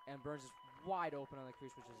 and Burns is wide open on the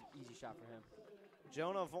crease, which is an easy shot for him.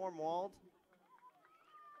 Jonah Vormwald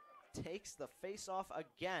takes the face-off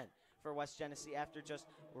again for West Genesee after just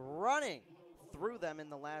running through them in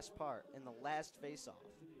the last face-off.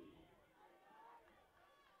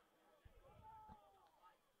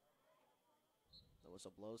 The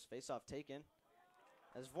whistle blows, face-off taken.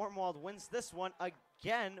 As Vormwald wins this one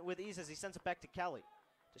again with ease as he sends it back to Kelly.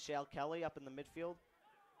 To Shale Kelly up in the midfield.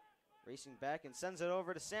 Racing back and sends it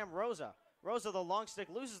over to Sam Rosa. Rosa, the long stick,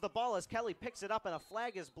 loses the ball as Kelly picks it up and a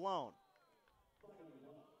flag is blown.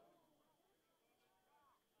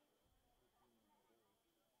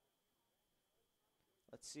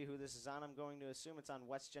 Let's see who this is on. I'm going to assume it's on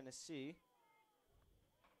West Genesee.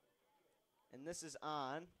 And this is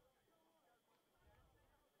on,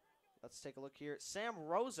 let's take a look here, Sam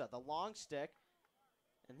Rosa, the long stick.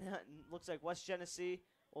 And that looks like West Genesee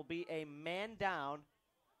will be a man down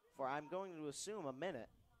for, I'm going to assume, a minute.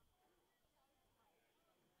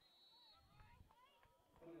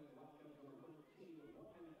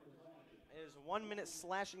 It is 1 minute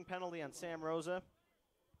slashing penalty on Sam Rosa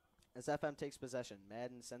as FM takes possession.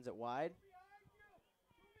 Madden sends it wide.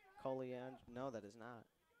 Coliand, no, that is not.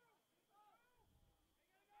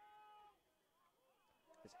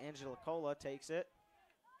 As Angela Cola takes it.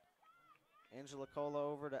 Angela Cola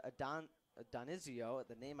over to Donizio,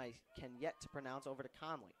 the name I can yet to pronounce, over to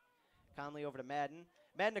Conley. Conley over to Madden.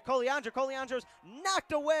 Madden to Coliandro. Coliandro's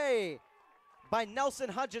knocked away by Nelson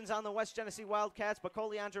Hudgens on the West Genesee Wildcats, but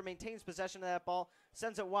Coliandro maintains possession of that ball,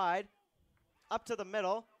 sends it wide, up to the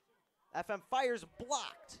middle. FM fires,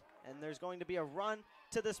 blocked, and there's going to be a run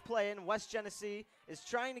to this play, and West Genesee is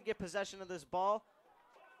trying to get possession of this ball,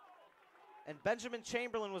 and Benjamin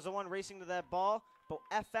Chamberlain was the one racing to that ball, but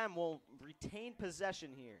FM will retain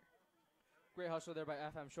possession here. Great hustle there by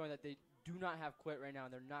FM, showing that they do not have quit right now,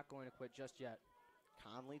 and they're not going to quit just yet.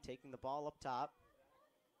 Conley taking the ball up top.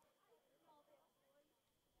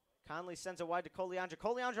 Conley sends it wide to Coliandro.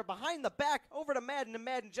 Coliandro behind the back, over to Madden, and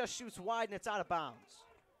Madden just shoots wide, and it's out of bounds.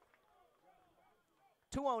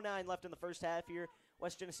 2:09 left in the first half here.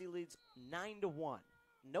 West Genesee leads 9-1.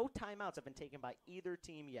 No timeouts have been taken by either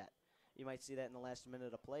team yet. You might see that in the last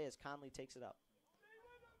minute of play as Conley takes it up.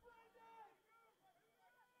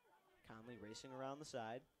 Conley racing around the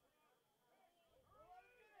side.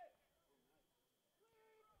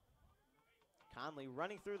 Conley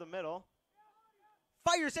running through the middle.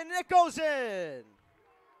 Fires in, and it goes in!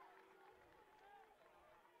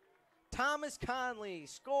 Thomas Conley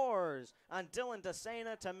scores on Dylan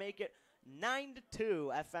DeSena to make it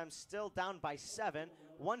 9-2. FM still down by 7.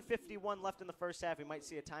 1:51 left in the first half. We might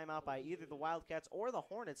see a timeout by either the Wildcats or the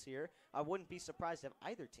Hornets here. I wouldn't be surprised if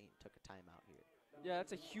either team took a timeout here. Yeah,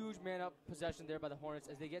 that's a huge man-up possession there by the Hornets.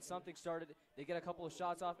 As they get something started, they get a couple of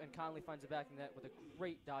shots off, and Conley finds the back of the net with a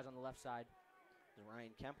great dodge on the left side. And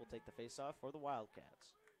Ryan Kemp will take the face-off for the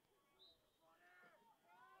Wildcats.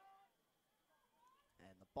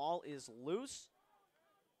 And the ball is loose.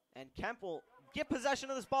 And Kemp will get possession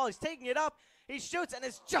of this ball. He's taking it up. He shoots, and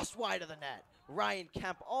it's just wide of the net. Ryan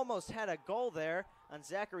Kemp almost had a goal there on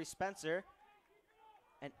Zachary Spencer.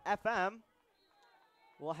 And FM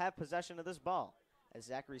will have possession of this ball, as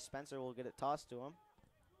Zachary Spencer will get it tossed to him.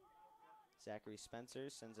 Zachary Spencer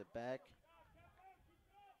sends it back.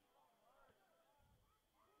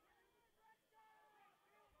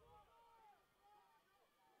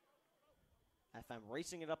 FM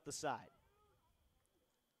racing it up the side.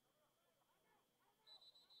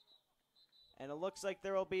 And it looks like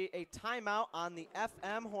there will be a timeout on the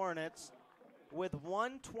FM Hornets with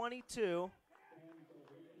 1:22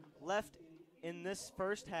 left in this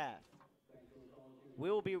first half. We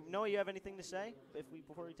will be. Noah, you have anything to say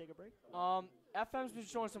before we take a break? FM's been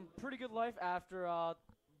showing some pretty good life after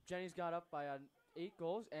Jenny's got up by 8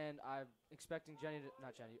 goals, and I'm expecting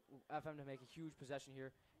FM to make a huge possession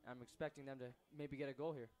here. I'm expecting them to maybe get a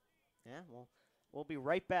goal here. Yeah, well, we'll be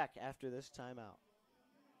right back after this timeout.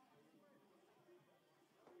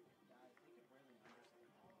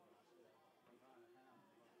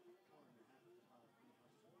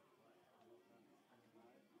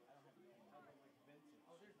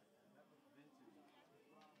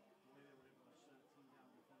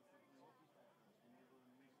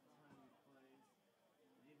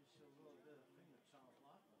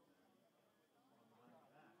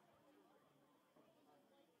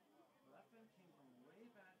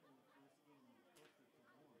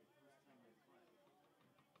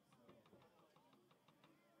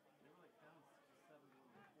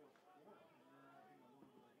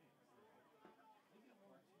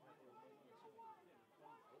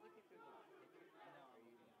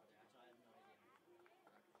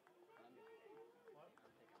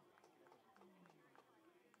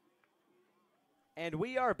 And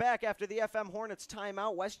we are back after the FM Hornets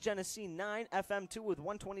timeout. West Genesee 9, FM 2 with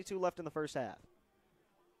 1:22 left in the first half.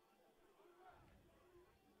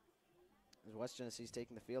 As West Genesee's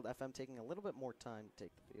taking the field, FM taking a little bit more time to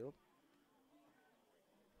take the field.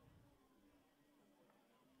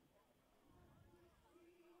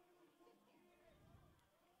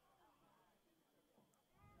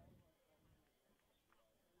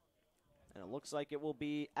 And it looks like it will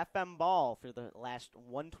be FM ball for the last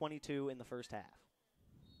 1:22 in the first half.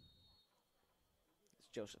 As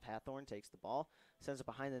Joseph Hathorn takes the ball, sends it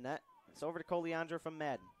behind the net. It's over to Coliandro from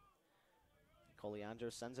Madden.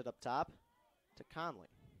 Coliandro sends it up top to Conley.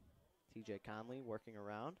 TJ Conley working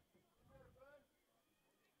around.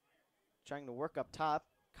 Trying to work up top.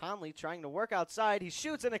 Conley trying to work outside. He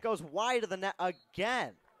shoots, and it goes wide of the net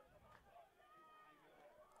again.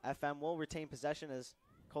 FM will retain possession as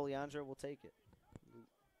Coliandro will take it.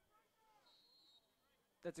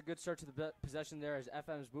 That's a good start to the possession there as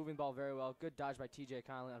FM is moving ball very well. Good dodge by TJ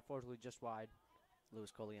Conley, unfortunately just wide.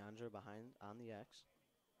 Louis Coliandro behind on the X.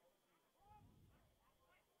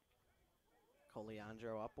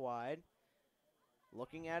 Coliandro up wide.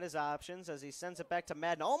 Looking at his options as he sends it back to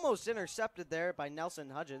Madden. Almost intercepted there by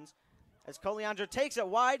Nelson Hudgens. As Coliandro takes it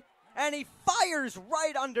wide. And he fires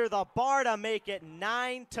right under the bar to make it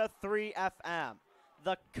 9-3 FM.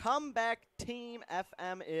 The comeback team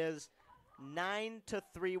FM is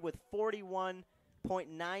 9-3 with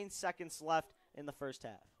 41.9 seconds left in the first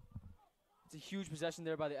half. It's a huge possession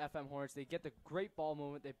there by the FM Hornets. They get the great ball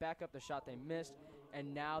movement. They back up the shot they missed,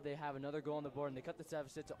 and now they have another goal on the board, and they cut the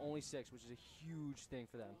deficit to only 6, which is a huge thing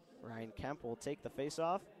for them. Ryan Kemp will take the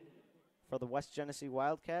faceoff for the West Genesee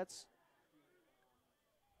Wildcats,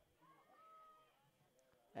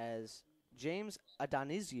 as James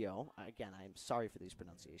Adonizio, again, I'm sorry for these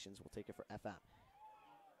pronunciations, will take it for FM.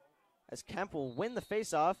 As Kemp will win the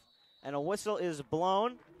faceoff, and a whistle is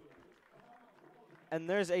blown. And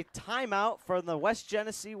there's a timeout for the West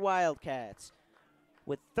Genesee Wildcats.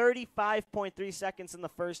 With 35.3 seconds in the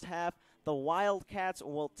first half, the Wildcats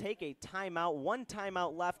will take a timeout. One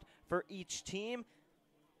timeout left for each team.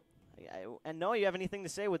 And Noah, you have anything to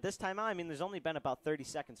say with this timeout? I mean, there's only been about 30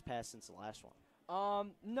 seconds passed since the last one.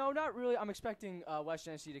 No, not really. I'm expecting West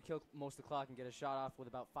Genesee to kill most of the clock and get a shot off with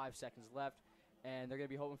about 5 seconds left. And they're going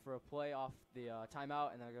to be hoping for a play off the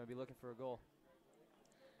timeout, and they're going to be looking for a goal.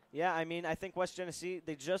 Yeah, I mean, I think West Genesee,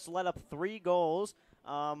 they just let up 3 goals.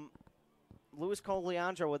 Luis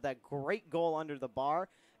Coleandro with that great goal under the bar.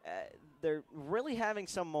 They're really having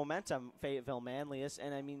some momentum, Fayetteville Manlius,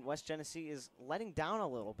 and I mean, West Genesee is letting down a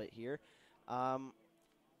little bit here. You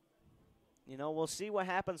know, we'll see what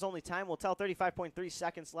happens. Only time will tell. 35.3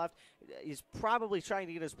 seconds left. He's probably trying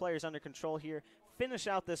to get his players under control here, finish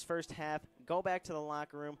out this first half, go back to the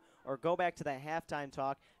locker room, or go back to that halftime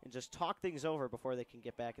talk and just talk things over before they can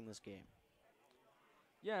get back in this game.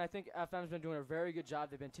 Yeah, and I think FM's been doing a very good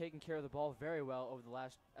job. They've been taking care of the ball very well over the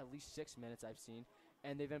last at least 6 minutes I've seen,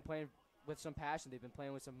 and they've been playing with some passion. They've been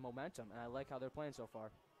playing with some momentum, and I like how they're playing so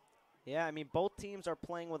far. Yeah, I mean, both teams are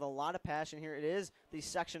playing with a lot of passion here. It is the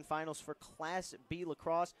section finals for Class B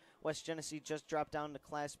lacrosse. West Genesee just dropped down to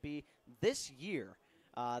Class B this year.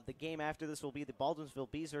 The game after this will be the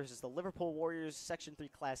Baldwinsville Bees versus the Liverpool Warriors, Section 3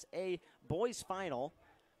 Class A boys final.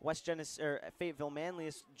 West Genesee, or Fayetteville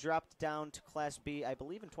Manlius dropped down to Class B, I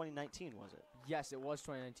believe in 2019, was it? Yes, it was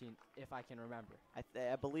 2019, if I can remember.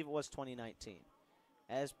 I believe it was 2019.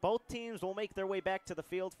 As both teams will make their way back to the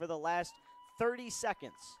field for the last 30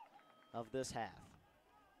 seconds of this half.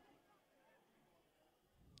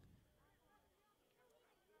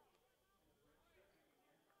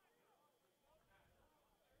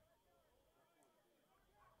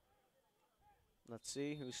 Let's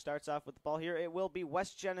see who starts off with the ball here. It will be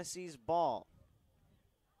West Genesee's ball.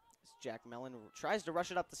 As Jack Mellon tries to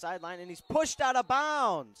rush it up the sideline, and he's pushed out of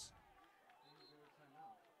bounds.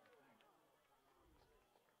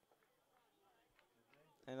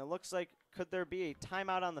 And it looks like, could there be a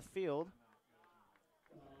timeout on the field?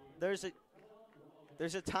 There's a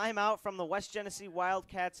timeout from the West Genesee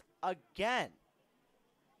Wildcats again.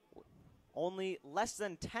 Only less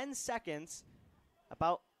than 10 seconds,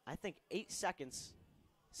 about, I think, 8 seconds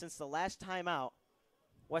since the last timeout.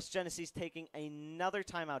 West Genesee's taking another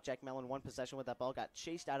timeout. Jack Mellon, one possession with that ball, got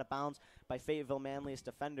chased out of bounds by Fayetteville Manlius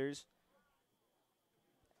defenders.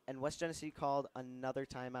 And West Genesee called another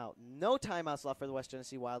timeout. No timeouts left for the West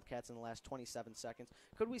Genesee Wildcats in the last 27 seconds.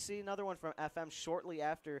 Could we see another one from FM shortly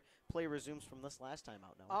after play resumes from this last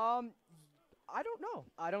timeout? No. I don't know.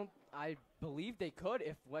 I believe they could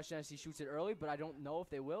if West Genesee shoots it early, but I don't know if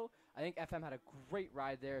they will. I think FM had a great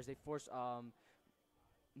ride there as they forced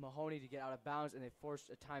Mahoney to get out of bounds, and they forced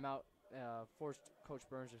a timeout, forced Coach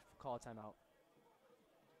Burns to call a timeout.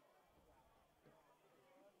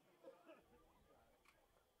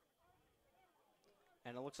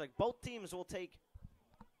 And it looks like both teams will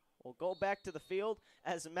go back to the field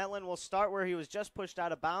as Mellon will start where he was just pushed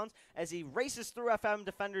out of bounds as he races through FM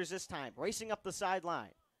defenders this time, racing up the sideline.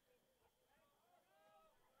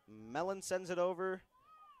 Mellon sends it over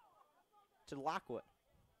to Lockwood.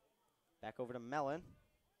 Back over to Mellon.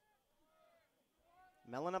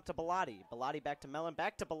 Mellon up to Bellotti. Bellotti back to Mellon.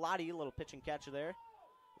 Back to Bellotti. A little pitch and catch there.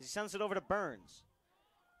 He sends it over to Burns.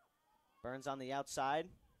 Burns on the outside.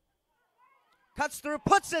 Cuts through,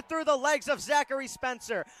 puts it through the legs of Zachary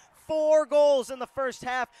Spencer. 4 goals in the first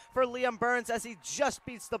half for Liam Burns as he just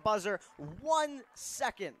beats the buzzer. 1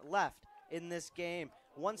 second left in this game.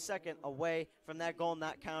 1 second away from that goal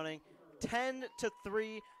not counting.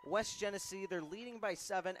 10-3 West Genesee. They're leading by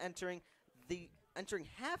 7 entering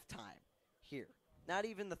halftime here. Not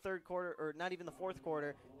even the third quarter, or not even the fourth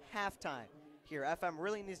quarter, halftime here. FM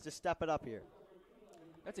really needs to step it up here.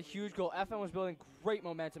 That's a huge goal. FM was building great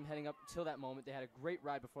momentum heading up until that moment. They had a great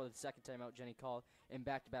ride before the second timeout Jenny called and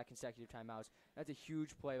back-to-back consecutive timeouts. That's a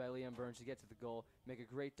huge play by Liam Burns to get to the goal, make a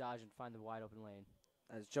great dodge, and find the wide-open lane.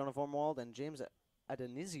 As Jonah Vormwald and James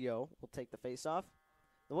Adenizio will take the face-off.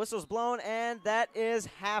 The whistle's blown, and that is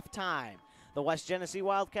halftime. The West Genesee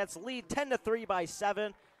Wildcats lead 10-3 by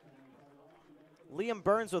 7. Liam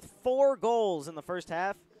Burns with 4 goals in the first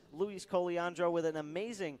half. Luis Coliandro with an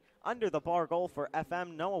amazing under-the-bar goal for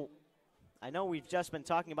FM. No, I know we've just been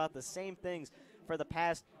talking about the same things for the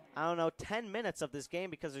past, 10 minutes of this game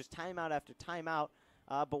because there's timeout after timeout.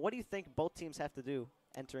 But what do you think both teams have to do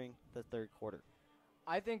entering the third quarter?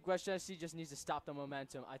 I think West Genesee just needs to stop the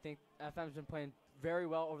momentum. I think FM's been playing very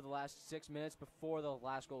well over the last 6 minutes before the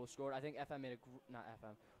last goal was scored. I think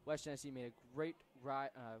West Genesee made a great ride,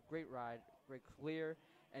 great clear,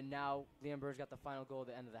 and now Liam Burns got the final goal at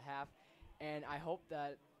the end of the half. And I hope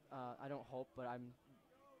that, but I'm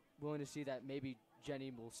willing to see that maybe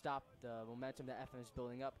Jenny will stop the momentum that FM is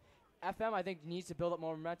building up. FM, I think, needs to build up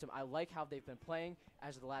more momentum. I like how they've been playing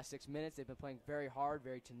as of the last 6 minutes. They've been playing very hard,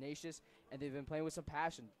 very tenacious, and they've been playing with some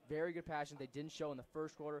passion, very good passion they didn't show in the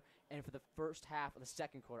first quarter and for the first half of the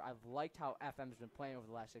second quarter. I've liked how FM has been playing over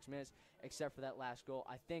the last 6 minutes, except for that last goal.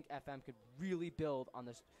 I think FM could really build on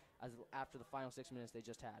this after the final 6 minutes they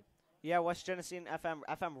just had. Yeah, West Genesee and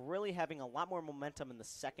FM really having a lot more momentum in the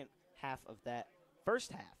second half of that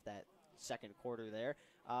first half, that second quarter there.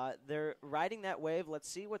 They're riding that wave. Let's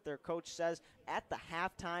see what their coach says at the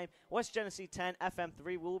halftime. West Genesee 10, FM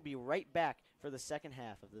 3. We'll be right back for the second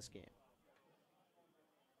half of this game.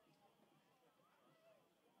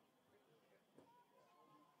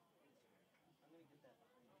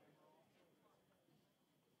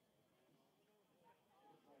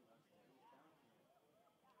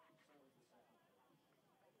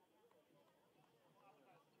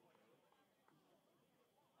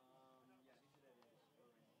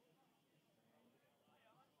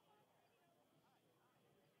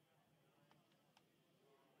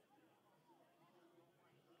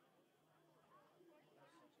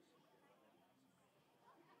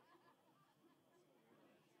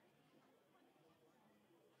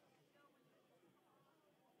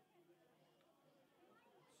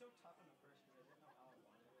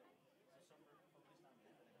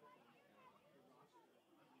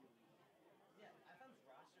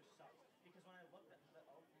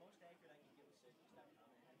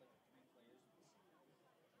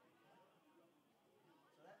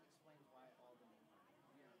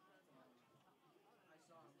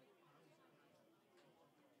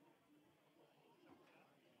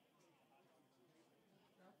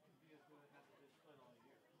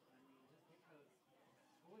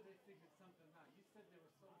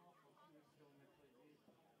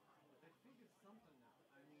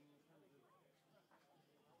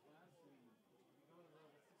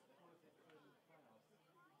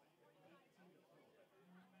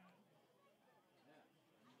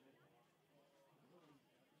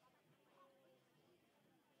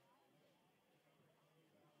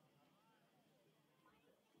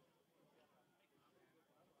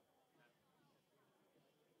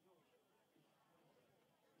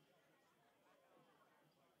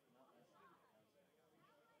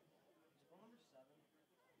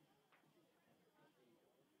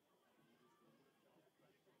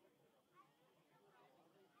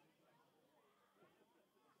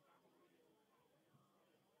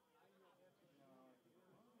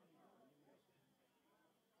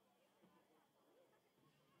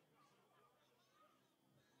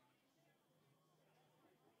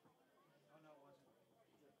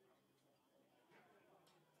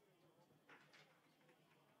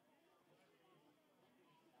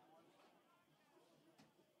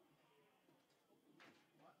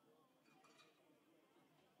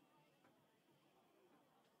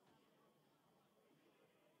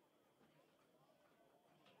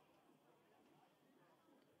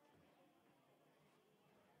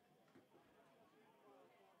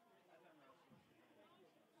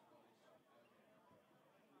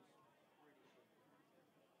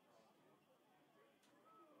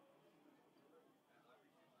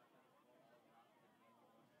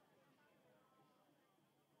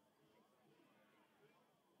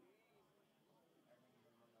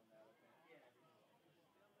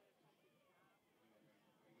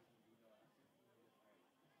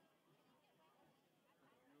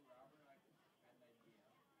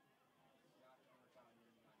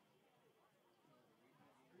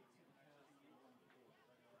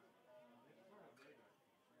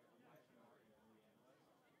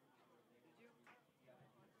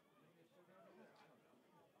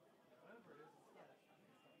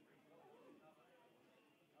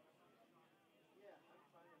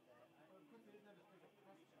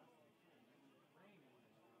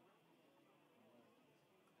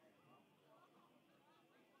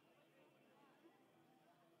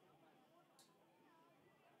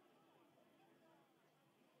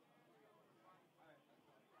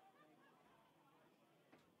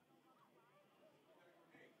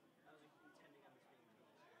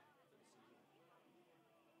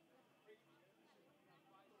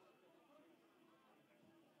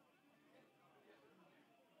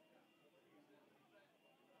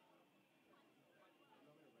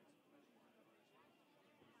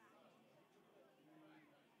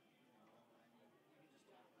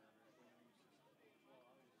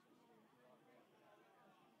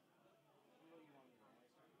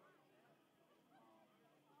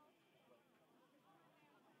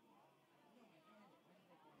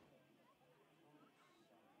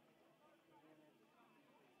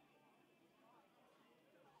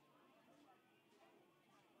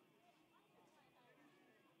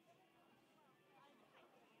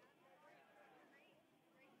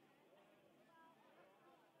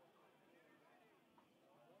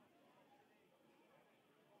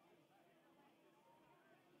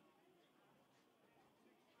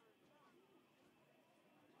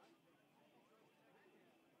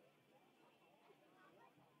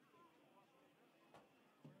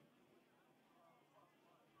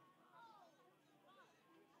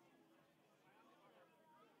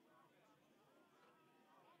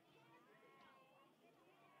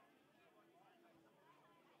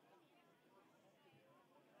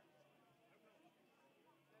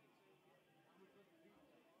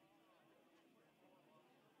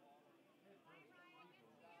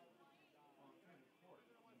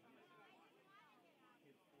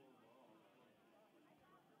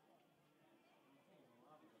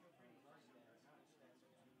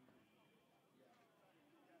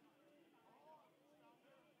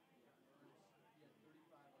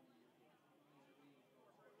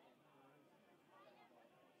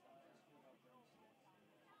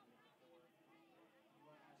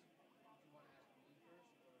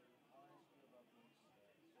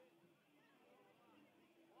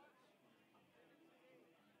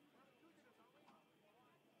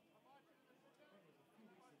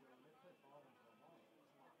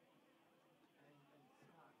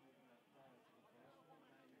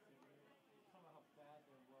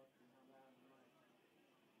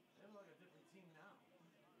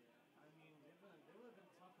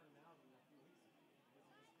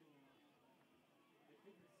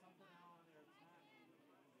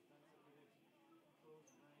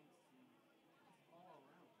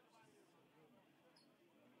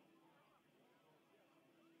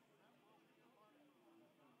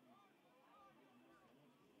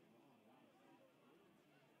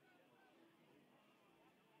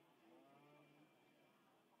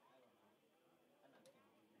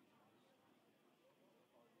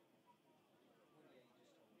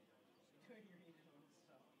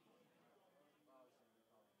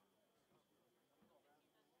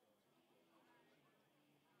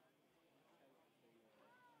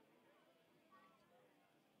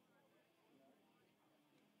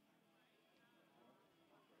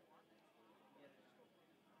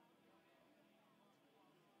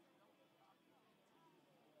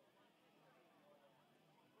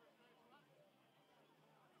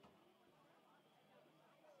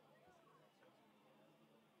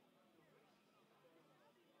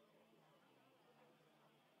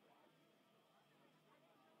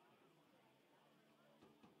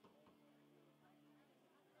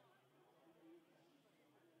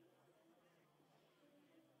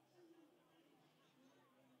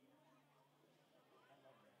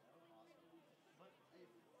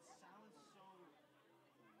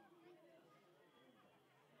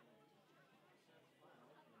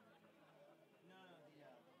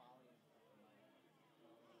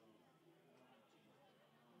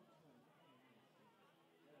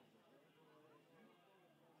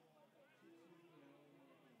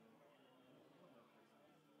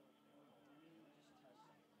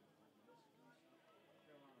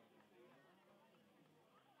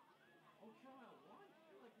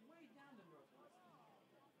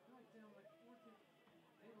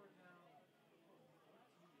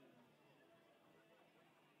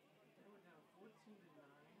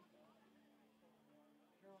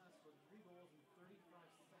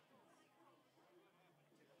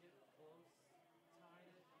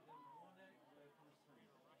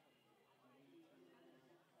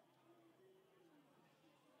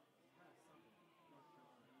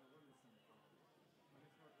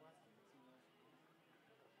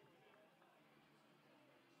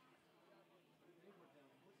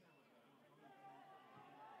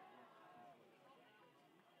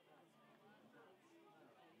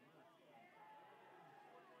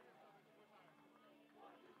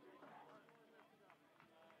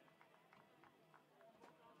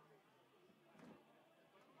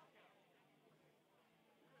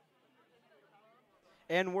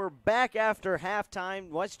 And we're back after halftime.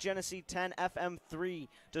 West Genesee 10, FM 3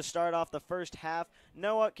 to start off the first half.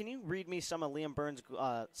 Noah, can you read me some of Liam Burns'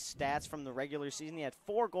 stats from the regular season? He had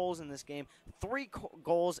 4 goals in this game, 3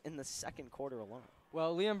 goals in the second quarter alone.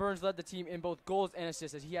 Well, Liam Burns led the team in both goals and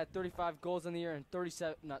assists, as he had 35 goals in the year and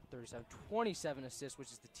 27 assists,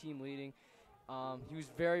 which is the team leading. He was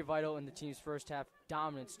very vital in the team's first half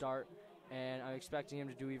dominant start, and I'm expecting him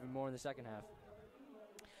to do even more in the second half.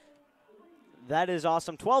 That is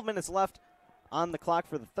awesome. 12 minutes left on the clock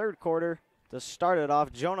for the third quarter. To start it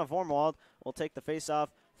off, Jonah Vormwald will take the faceoff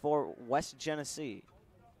for West Genesee.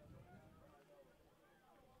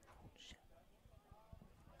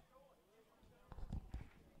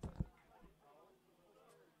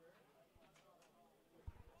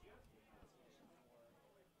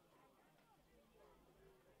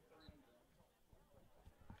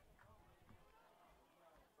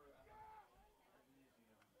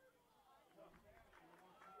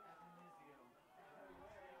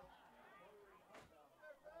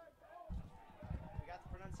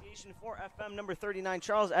 For FM number 39,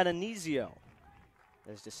 Charles Adonisio.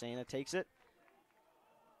 As DeSena takes it,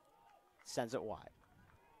 sends it wide.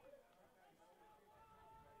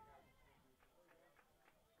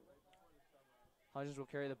 Hudgens will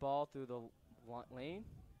carry the ball through the lane.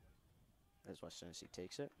 As West Genesee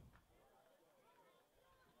takes it.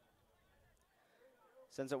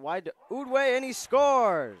 Sends it wide to Udwe, and he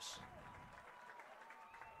scores!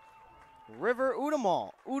 River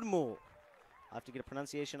Udmul. I'll have to get a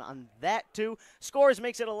pronunciation on that, too. Scores,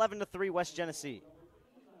 makes it 11-3, West Genesee.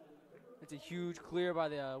 It's a huge clear by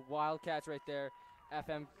the Wildcats right there.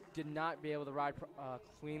 FM did not be able to ride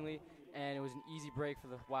cleanly, and it was an easy break for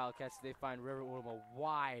the Wildcats. They find River Udmul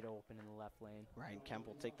wide open in the left lane. Ryan Kemp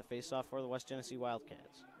will take the faceoff for the West Genesee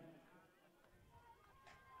Wildcats.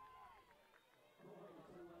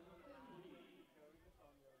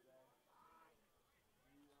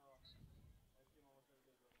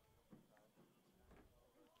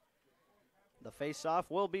 The faceoff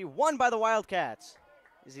will be won by the Wildcats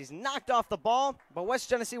as he's knocked off the ball, but West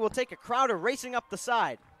Genesee will take a Crowder racing up the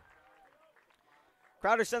side.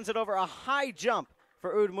 Crowder sends it over a high jump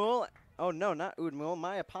for Udmul. Oh, no, not Udmul.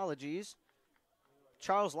 My apologies.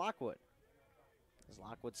 Charles Lockwood. As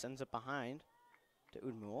Lockwood sends it behind to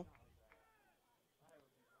Udmul.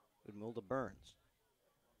 Udmul to Burns.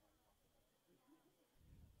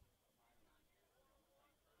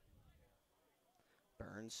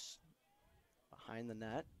 Burns behind the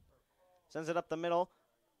net. Sends it up the middle.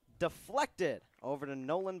 Deflected over to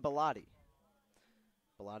Nolan Bellotti.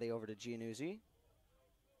 Bellotti over to Giannuzzi.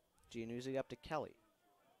 Giannuzzi up to Kelly.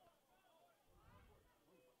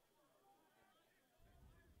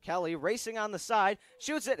 Kelly racing on the side.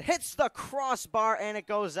 Shoots it. Hits the crossbar and it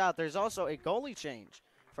goes out. There's also a goalie change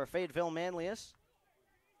for Fayetteville Manlius.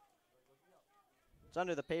 It's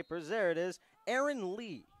under the papers. There it is. Aaron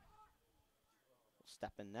Lee will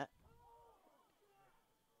step in net.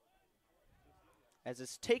 As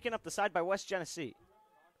it's taken up the side by West Genesee.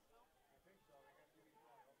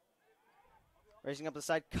 Racing up the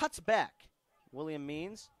side, cuts back. William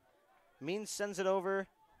Means. Means sends it over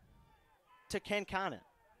to Kincannon.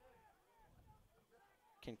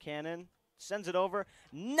 Kincannon sends it over.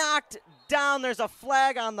 Knocked down. There's a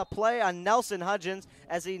flag on the play on Nelson Hudgens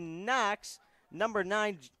as he knocks number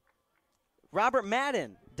 9, Robert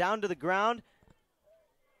Madden, down to the ground.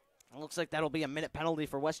 It looks like that'll be a minute penalty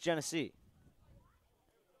for West Genesee.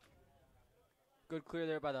 Good clear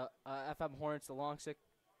there by the FM Hornets. The long stick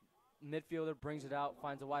midfielder brings it out,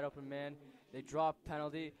 finds a wide open man. They draw a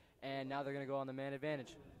penalty, and now they're going to go on the man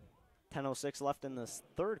advantage. 10:06 left in this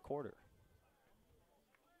third quarter.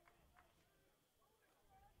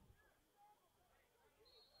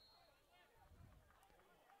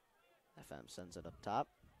 FM sends it up top.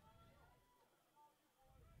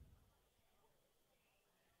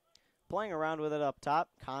 Playing around with it up top.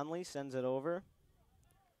 Conley sends it over.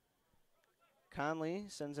 Conley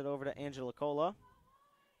sends it over to Angela Cola.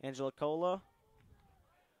 Angela Cola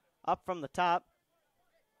up from the top.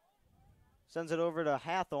 Sends it over to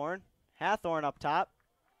Hathorn. Hathorn up top.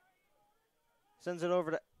 Sends it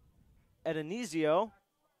over to Adonisio.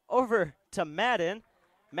 Over to Madden.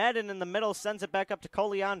 Madden in the middle sends it back up to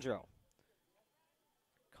Coliandro.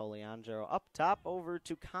 Coliandro up top over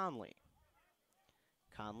to Conley.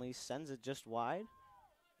 Conley sends it just wide.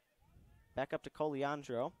 Back up to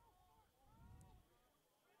Coliandro.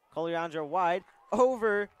 Coliandro wide.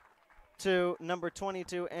 Over to number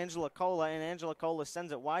 22, Angela Cola. And Angela Cola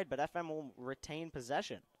sends it wide, but FM will retain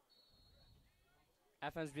possession.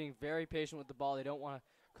 FM's being very patient with the ball. They don't want to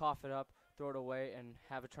cough it up, throw it away, and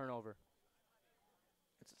have a turnover.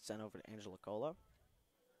 It's sent over to Angela Cola.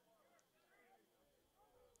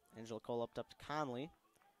 Angela Cole up to Conley.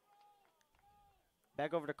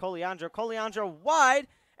 Back over to Coliandro. Coliandro wide,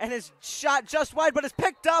 and his shot just wide, but is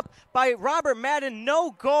picked up by Robert Madden.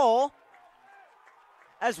 No goal.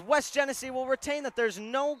 As West Genesee will retain that there's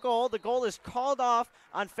no goal. The goal is called off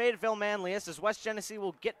on Fayetteville Manlius, as West Genesee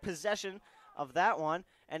will get possession of that one,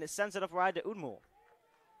 and it sends it up wide to Udmul.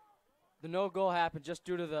 The no goal happened just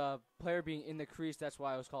due to the player being in the crease. That's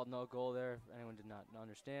why it was called no goal there, if anyone did not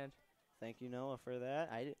understand. Thank you, Noah, for that.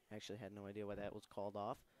 I actually had no idea why that was called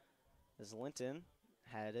off, as Linton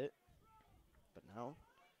had it, but now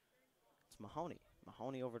it's Mahoney.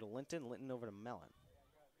 Mahoney over to Linton, Linton over to Mellon.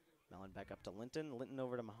 Mellon back up to Linton, Linton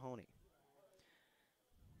over to Mahoney.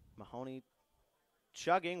 Mahoney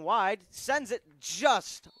chugging wide, sends it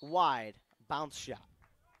just wide. Bounce shot.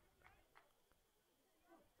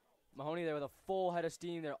 Mahoney there with a full head of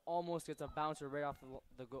steam there, almost gets a bouncer right off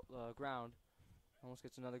the ground. Almost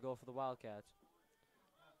gets another goal for the Wildcats.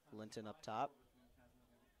 Linton up top.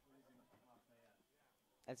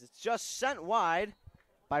 As it's just sent wide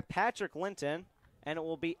by Patrick Linton, and it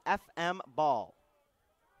will be FM ball.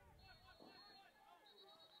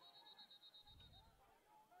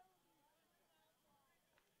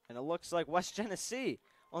 And it looks like West Genesee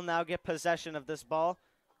will now get possession of this ball.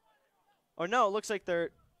 Or no, it looks like they're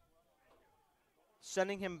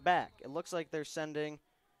sending him back. It looks like they're sending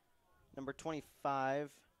number 25,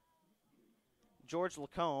 George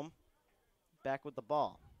Lacombe, back with the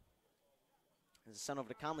ball. It's sent over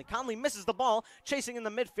to Conley. Conley misses the ball, chasing in the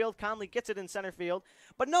midfield. Conley gets it in center field.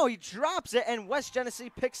 But no, he drops it, and West Genesee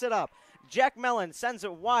picks it up. Jack Mellon sends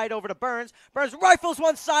it wide over to Burns. Burns rifles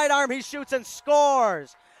one sidearm. He shoots and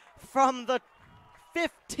scores. From the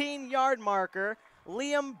 15-yard marker,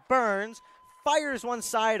 Liam Burns fires one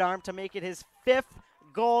sidearm to make it his 5th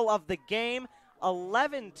goal of the game.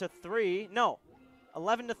 11-3. No,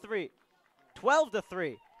 11-3.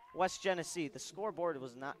 12-3. West Genesee. The scoreboard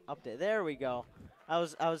was not updated. There we go. I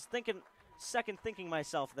was thinking, second guessing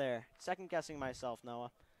myself,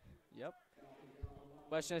 Noah. Yep.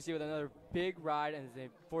 West Genesee with another big ride, and they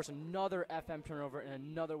force another FM turnover and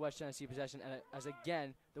another West Genesee possession. And as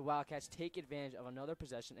again, the Wildcats take advantage of another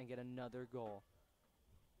possession and get another goal.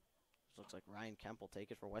 Looks like Ryan Kemp will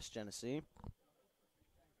take it for West Genesee.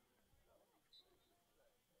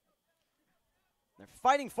 They're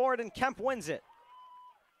fighting for it, and Kemp wins it.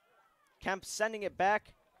 Kemp sending it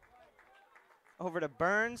back over to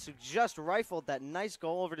Burns, who just rifled that nice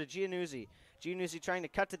goal over to Giannuzzi. Giannuzzi trying to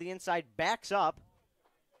cut to the inside, backs up.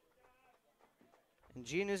 And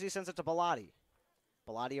Giannuzzi sends it to Bellotti.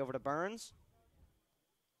 Bellotti over to Burns.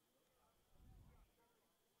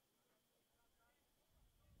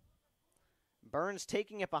 Burns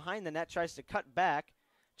taking it behind the net, tries to cut back.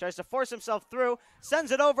 Tries to force himself through, sends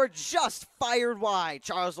it over, just fired wide.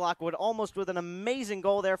 Charles Lockwood almost with an amazing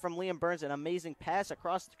goal there from Liam Burns, an amazing pass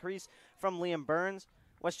across the crease from Liam Burns.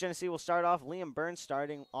 West Genesee will start off, Liam Burns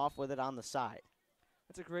starting off with it on the side.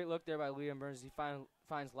 That's a great look there by Liam Burns. He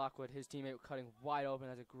finds Lockwood, his teammate, cutting wide open.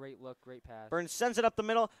 That's a great look, great pass. Burns sends it up the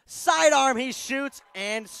middle, sidearm, he shoots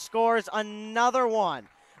and scores another one.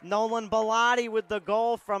 Nolan Bellotti with the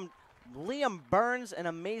goal from Liam Burns, an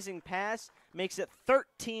amazing pass, makes it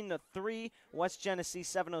 13-3. West Genesee,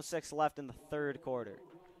 7:06 left in the third quarter.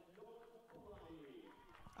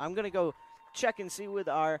 I'm going to go check and see with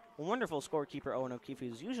our wonderful scorekeeper, Owen O'Keefe,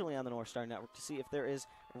 who's usually on the North Star Network, to see if there is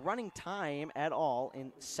running time at all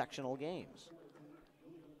in sectional games.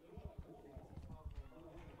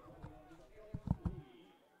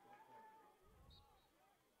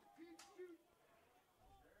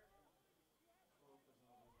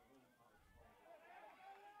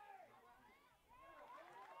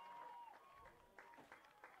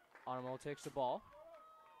 Automol takes the ball.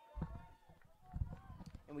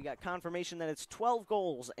 And we got confirmation that it's 12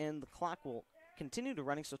 goals, and the clock will continue to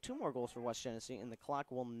running, so 2 more goals for West Genesee, and the clock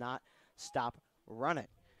will not stop running.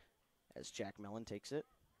 As Jack Mellon takes it,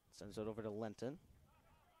 sends it over to Linton.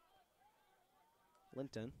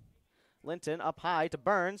 Linton up high to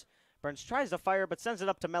Burns. Burns tries to fire, but sends it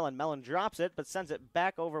up to Mellon. Mellon drops it, but sends it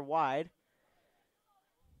back over wide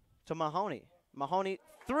to Mahoney. Mahoney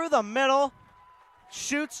through the middle.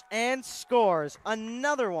 Shoots and scores.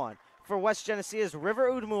 Another one for West Genesee as River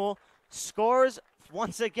Udmul scores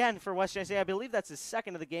once again for West Genesee. I believe that's his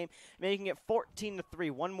second of the game, making it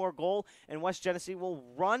 14-3. 1 more goal, and West Genesee will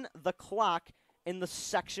run the clock in the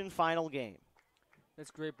section final game. That's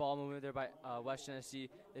great ball movement there by West Genesee.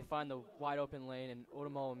 They find the wide open lane, and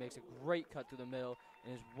Otomo makes a great cut through the middle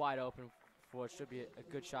and is wide open for what should be a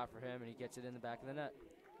good shot for him, and he gets it in the back of the net.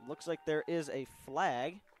 Looks like there is a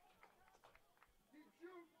flag.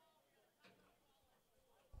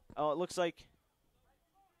 Oh, it looks like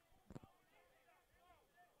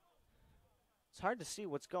hard to see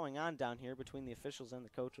what's going on down here between the officials and the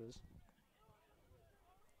coaches.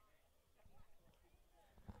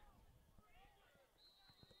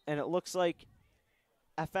 And it looks like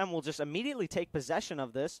FM will just immediately take possession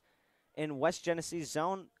of this in West Genesee's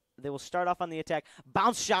zone. They will start off on the attack.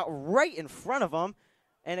 Bounce shot right in front of them,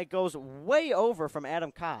 and it goes way over from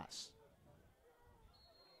Adam Koss.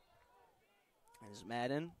 As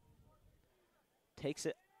Madden takes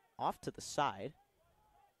it off to the side.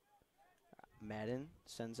 Madden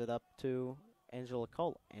sends it up to Angela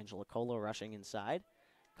Cola. Angela Cola rushing inside.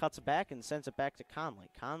 Cuts it back and sends it back to Conley.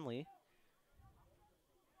 Conley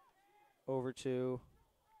over to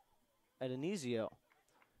Adonisio.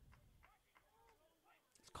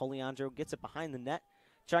 Coliandro gets it behind the net,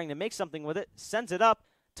 trying to make something with it. Sends it up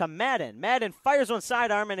to Madden. Madden fires one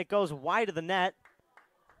sidearm, and it goes wide of the net.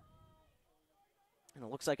 And it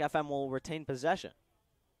looks like FM will retain possession.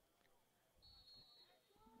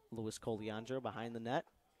 Luis Coliandro behind the net.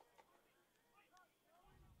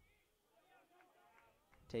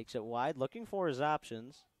 Takes it wide, looking for his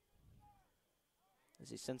options. As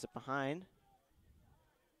he sends it behind.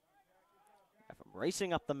 FM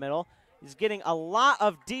racing up the middle. He's getting a lot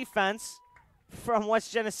of defense from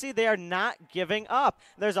West Genesee. They are not giving up.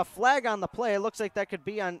 There's a flag on the play. It looks like that could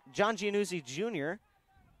be on John Giannuzzi Jr.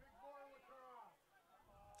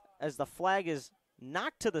 as the flag is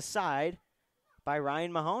knocked to the side by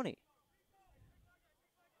Ryan Mahoney.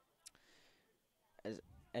 As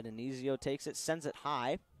Adonisio takes it, sends it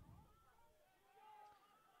high.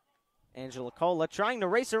 Angela Cola trying to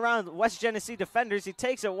race around West Genesee defenders. He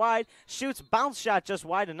takes it wide, shoots, bounce shot just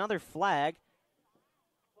wide, another flag.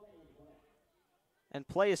 And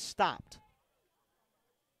play is stopped.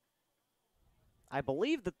 I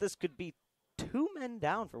believe that this could be 2 men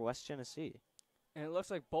down for West Genesee. And it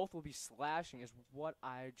looks like both will be slashing is what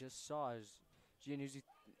I just saw. As Giannuzzi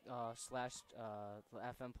slashed the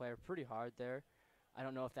FM player pretty hard there. I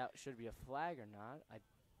don't know if that should be a flag or not. I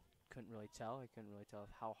couldn't really tell. I couldn't really tell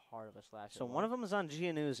how hard of a slash So it was. one of them is on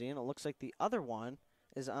Giannuzzi, and it looks like the other one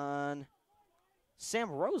is on Sam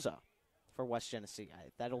Rosa for West Genesee.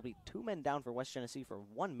 That'll be 2 men down for West Genesee for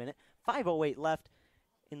 1 minute. 5:08 left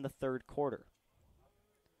in the third quarter.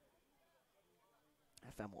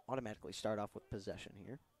 FM will automatically start off with possession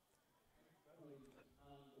here.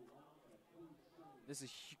 This is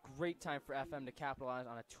a great time for FM to capitalize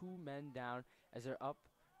on a 2 men down as they're up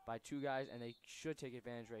by 2 guys, and they should take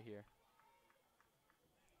advantage right here.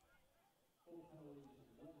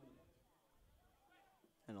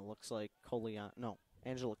 And it looks like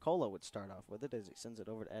Angela Cola would start off with it as he sends it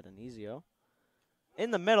over to Adonisio.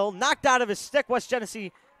 In the middle, knocked out of his stick. West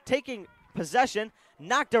Genesee taking possession,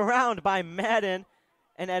 knocked around by Madden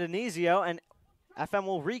and Adonisio, and FM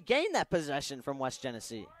will regain that possession from West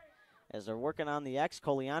Genesee. As they're working on the X,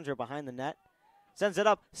 Coliandro behind the net. Sends it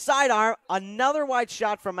up, sidearm, another wide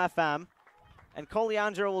shot from FM. And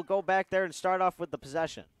Coliandro will go back there and start off with the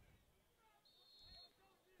possession.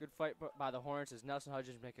 Good fight by the Hornets as Nelson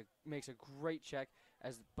Hudgens makes a great check,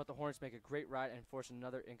 but the Hornets make a great ride and force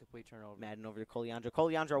another incomplete turnover. Madden over to Coliandro.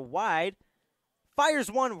 Coliandro wide.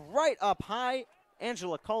 Fires one right up high.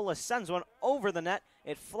 Angela Cola sends one over the net.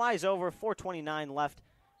 It flies over. 4:29 left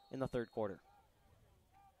in the third quarter.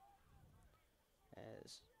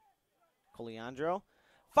 As Coliandro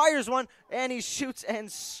fires one, and he shoots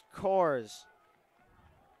and scores.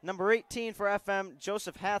 Number 18 for FM,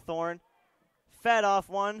 Joseph Hathorn, fed off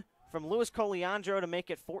one from Luis Coliandro to make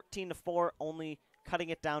it 14-4, only cutting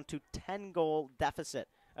it down to 10-goal deficit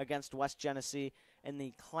against West Genesee in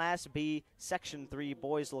the Class B Section 3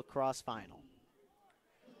 Boys Lacrosse Final.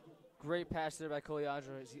 Great pass there by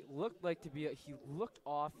Coliandro. He looked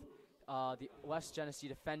off the West Genesee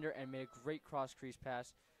defender and made a great cross-crease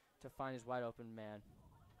pass to find his wide-open man.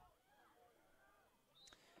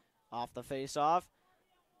 Off the face-off.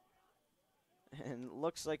 And it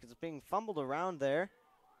looks like it's being fumbled around there.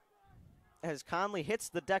 As Conley hits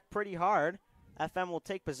the deck pretty hard, FM will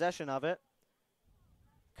take possession of it.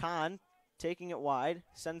 Con taking it wide,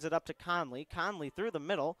 sends it up to Conley. Conley through the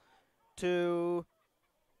middle to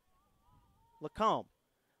Lacombe.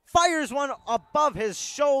 Fires one above his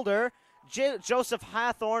shoulder. Joseph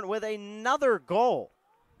Hathorn with another goal.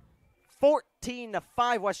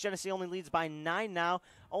 14-5. West Genesee only leads by 9 now.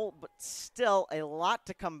 Oh, but still a lot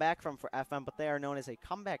to come back from for FM, but they are known as a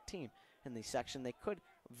comeback team in the section. They could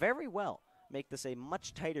very well make this a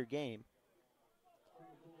much tighter game.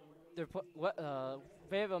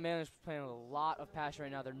 Fayetteville Manlius is playing with a lot of passion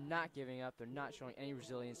right now. They're not giving up. They're not showing any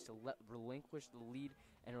resilience to relinquish the lead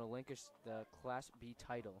and relinquish the Class B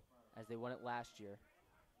title as they won it last year.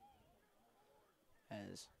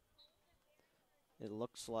 As it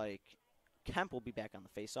looks like Kemp will be back on the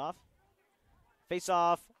face-off.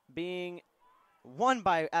 Face-off being won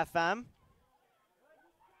by FM.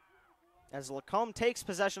 As Lacombe takes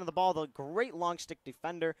possession of the ball, the great long stick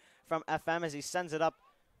defender from FM as he sends it up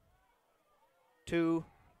to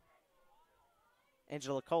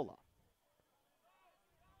Angela Cola.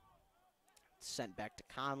 Sent back to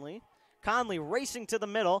Conley. Conley racing to the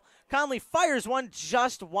middle. Conley fires one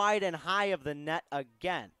just wide and high of the net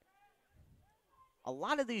again. A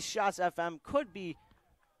lot of these shots, FM, could be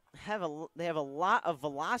they have a lot of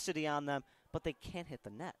velocity on them, but they can't hit the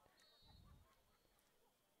net.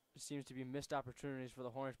 It seems to be missed opportunities for the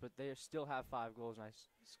Hornets, but they still have 5 goals. Nice.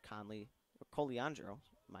 It's Conley, or Coliandro,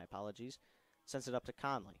 my apologies, sends it up to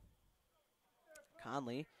Conley.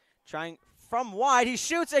 Conley trying from wide. He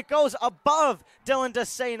shoots. It goes above Dylan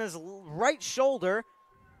DeSena's right shoulder.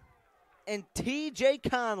 And T.J.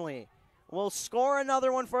 Conley will score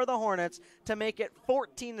another one for the Hornets to make it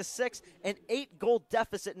 14-6, an 8-goal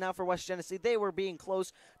deficit now for West Genesee. They were being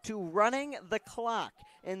close to running the clock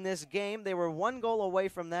in this game. They were 1 goal away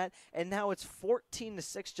from that, and now it's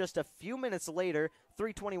 14-6 just a few minutes later,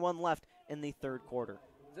 3:21 left in the third quarter.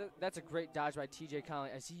 That's a great dodge by T.J.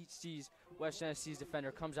 Conley as he sees West Genesee's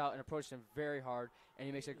defender comes out and approaches him very hard, and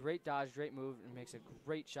he makes a great dodge, great move, and makes a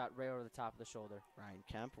great shot right over the top of the shoulder. Ryan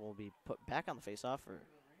Kemp will be put back on the faceoff for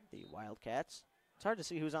the Wildcats. It's hard to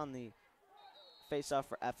see who's on the faceoff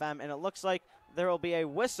for FM, and it looks like there will be a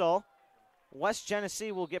whistle. West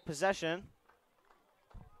Genesee will get possession.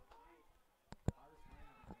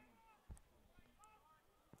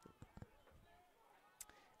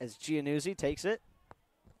 As Giannuzzi takes it.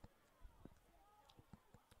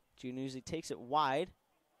 Giannuzzi takes it wide.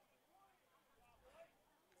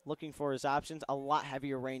 Looking for his options. A lot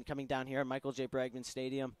heavier rain coming down here at Michael J. Bragman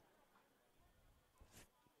Stadium.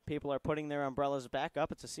 People are putting their umbrellas back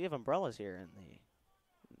up. It's a sea of umbrellas here in the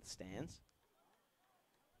stands.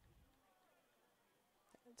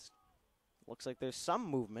 Looks like there's some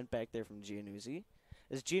movement back there from Giannuzzi.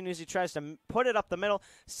 As Giannuzzi tries to put it up the middle,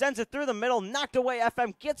 sends it through the middle, knocked away.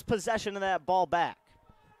 FM gets possession of that ball back.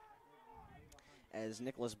 As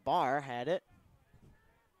Nicholas Barr had it.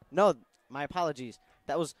 No, my apologies.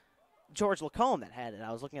 That was George Lacombe that had it.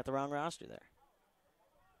 I was looking at the wrong roster there.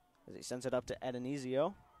 As he sends it up to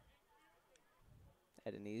Edinizio.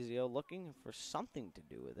 Edinizio looking for something to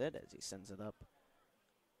do with it as he sends it up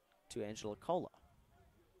to Angela Cola.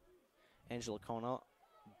 Angela Cola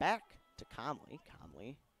back to Conley.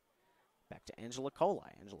 Conley back to Angela Cola.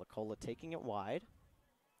 Angela Cola taking it wide.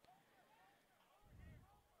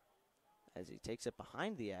 As he takes it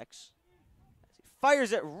behind the X. As he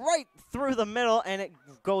fires it right through the middle, and it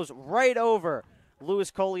goes right over Louis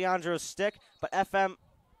Coliandro's stick. But FM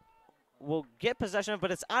will get possession of it,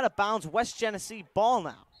 but it's out of bounds. West Genesee ball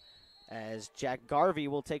now. As Jack Garvey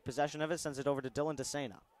will take possession of it, sends it over to Dylan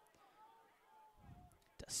DeSena.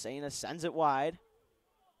 DeSena sends it wide.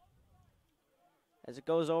 As it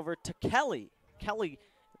goes over to Kelly. Kelly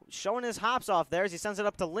showing his hops off there as he sends it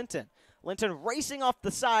up to Linton. Linton racing off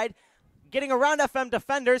the side, getting around FM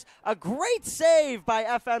defenders. A great save by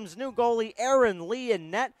FM's new goalie, Aaron Lee,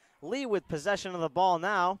 in net. Lee with possession of the ball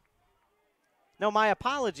now. No, my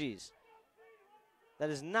apologies. That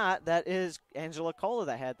is not. That is Angela Cola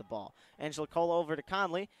that had the ball. Angela Cola over to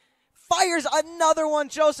Conley. Fires another one.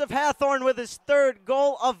 Joseph Hathorn with his 3rd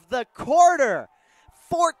goal of the quarter.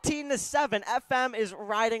 14-7. FM is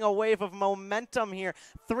riding a wave of momentum here.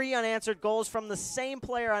 3 unanswered goals from the same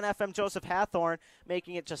player on FM, Joseph Hathorn,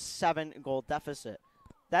 making it just 7-goal deficit.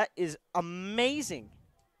 That is amazing.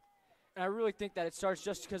 And I really think that it starts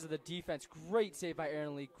just because of the defense. Great save by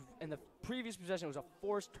Aaron Lee. And the previous possession was a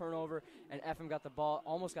forced turnover, and FM got the ball,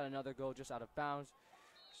 almost got another goal just out of bounds.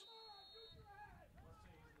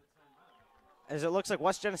 As it looks like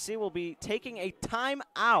West Genesee will be taking a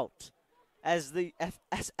timeout as the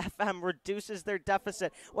FM reduces their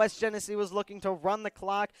deficit. West Genesee was looking to run the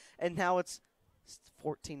clock, and now it's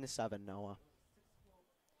 14-7, Noah.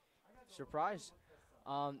 Surprise.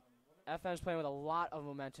 FM's playing with a lot of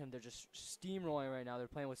momentum. They're just steamrolling right now. They're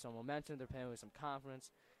playing with some momentum. They're playing with some confidence.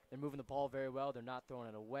 They're moving the ball very well. They're not throwing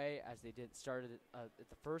it away as they did started at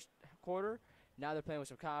the first quarter. Now they're playing with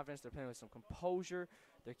some confidence. They're playing with some composure.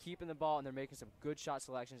 They're keeping the ball, and they're making some good shot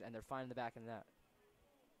selections, and they're finding the back of the net.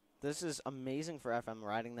 This is amazing for FM,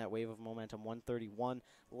 riding that wave of momentum. 1:31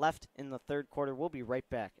 left in the third quarter. We'll be right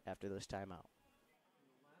back after this timeout.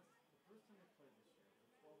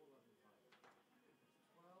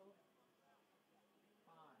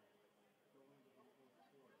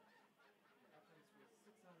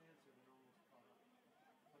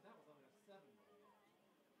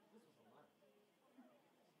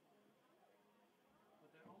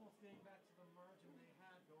 Getting back to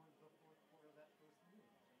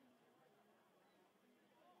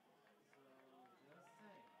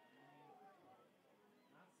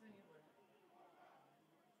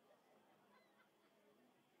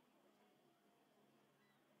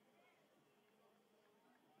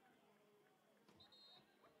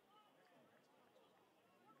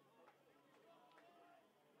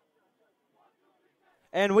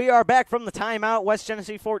And we are back from the timeout. West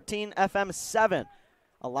Genesee 14, FM 7.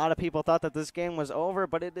 A lot of people thought that this game was over,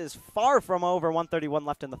 but it is far from over. 1:31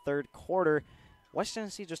 left in the third quarter. West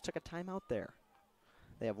Genesee just took a timeout there.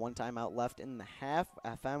 They have one timeout left in the half.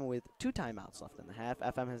 FM with 2 timeouts left in the half.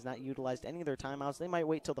 FM has not utilized any of their timeouts. They might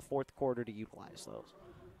wait till the fourth quarter to utilize those.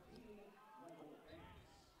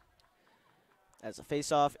 As the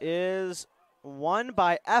faceoff is won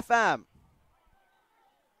by FM.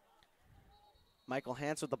 Michael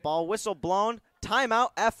Hance with the ball. Whistle blown.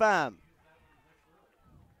 Timeout, FM.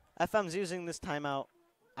 FM's using this timeout.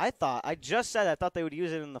 I just said I thought they would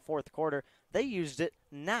use it in the fourth quarter. They used it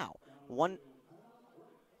now. One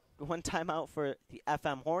timeout for the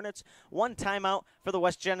FM Hornets. One timeout for the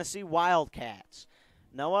West Genesee Wildcats.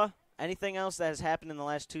 Noah, anything else that has happened in the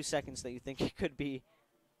last 2 seconds that you think could be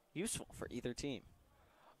useful for either team?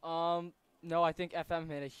 No, I think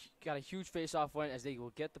FM got a huge face-off win as they will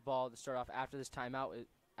get the ball to start off after this timeout.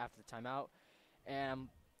 And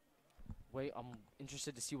I'm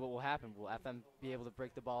interested to see what will happen. Will FM be able to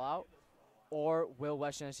break the ball out, or will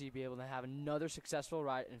West Genesee be able to have another successful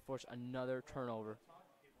ride and force another turnover?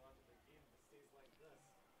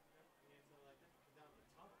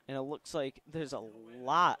 And it looks like there's a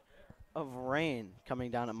lot of rain coming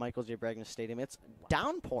down at Michael J. Bragner Stadium. It's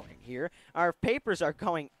downpouring here. Our papers are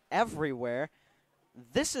going everywhere.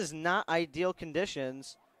 This is not ideal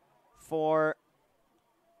conditions for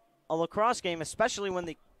a lacrosse game, especially when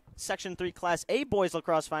the Section 3 Class A boys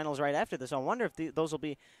lacrosse finals right after this. I wonder if those will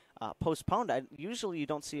be postponed. Usually you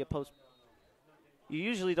don't see a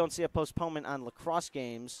postponement on lacrosse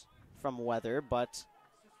games from weather, but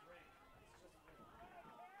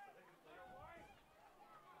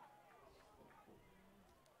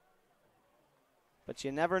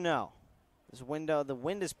you never know. The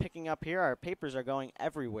wind is picking up here. Our papers are going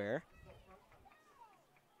everywhere.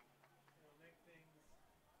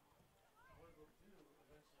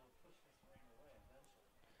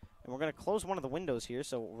 And we're going to close one of the windows here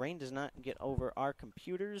so rain does not get over our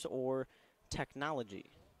computers or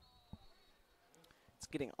technology. It's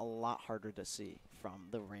getting a lot harder to see from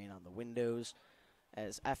the rain on the windows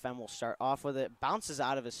as FM will start off with it. Bounces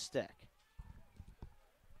out of his stick.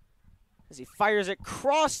 As he fires it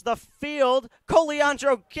across the field,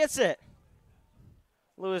 Coliandro gets it.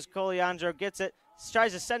 Louis Coliandro gets it,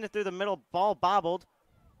 tries to send it through the middle, ball bobbled,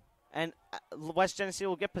 and West Genesee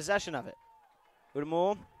will get possession of it.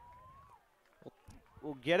 Udamul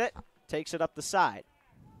will get it, takes it up the side.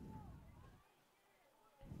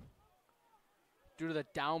 Due to the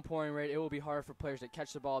downpouring rate, it will be hard for players to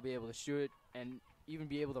catch the ball, be able to shoot it, and even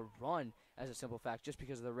be able to run as a simple fact, just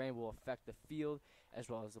because of the rain will affect the field as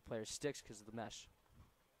well as the player's sticks because of the mesh.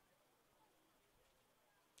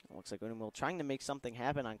 It looks like Udamul trying to make something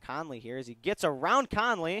happen on Conley here as he gets around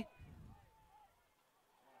Conley.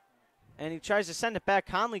 And he tries to send it back.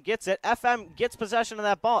 Conley gets it. FM gets possession of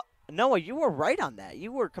that ball. Noah, you were right on that.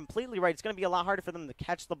 You were completely right. It's going to be a lot harder for them to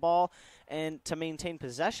catch the ball and to maintain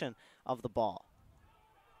possession of the ball.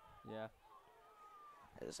 Yeah.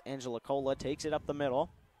 As Angela Cola takes it up the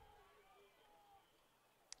middle.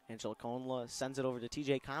 Angela Cola sends it over to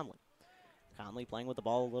TJ Conley. Conley playing with the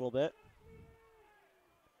ball a little bit.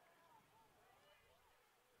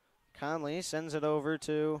 Conley sends it over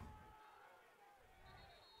to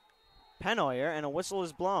Penoyer, and a whistle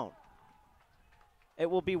is blown. It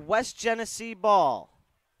will be West Genesee ball.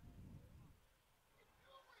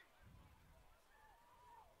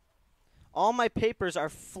 All my papers are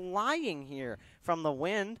flying here from the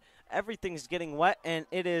wind. Everything's getting wet, and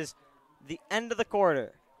it is the end of the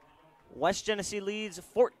quarter. West Genesee leads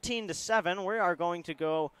 14-7. We are going to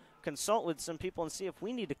go consult with some people and see if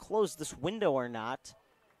we need to close this window or not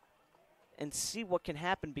and see what can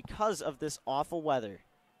happen because of this awful weather.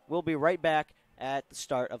 We'll be right back at the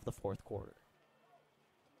start of the fourth quarter.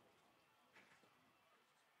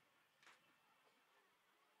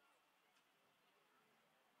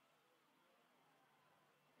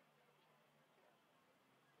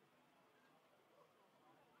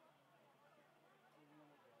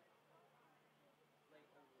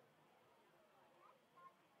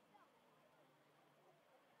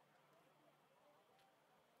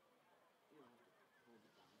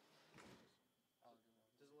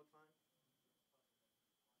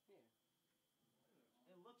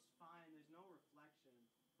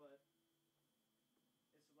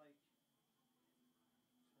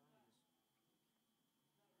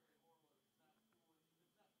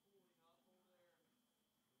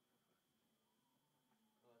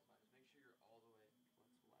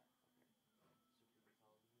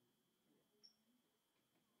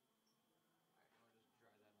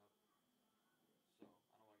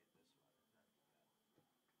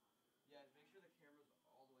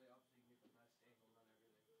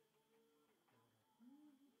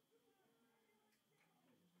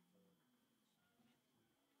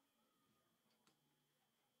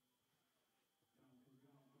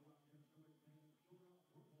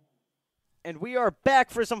 And we are back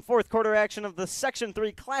for some fourth quarter action of the Section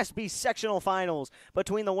 3 Class B sectional finals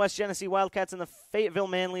between the West Genesee Wildcats and the Fayetteville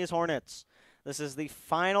Manlius Hornets. This is the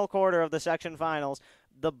final quarter of the section finals.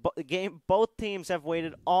 The game both teams have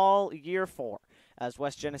waited all year for, as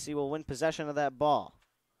West Genesee will win possession of that ball.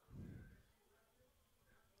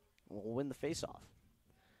 Will win the faceoff.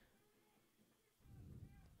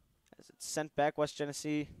 As it's sent back, West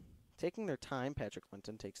Genesee taking their time. Patrick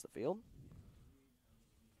Linton takes the field.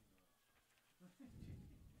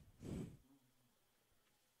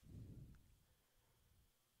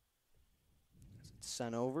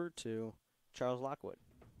 Sent over to Charles Lockwood.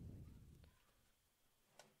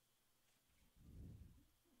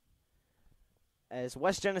 As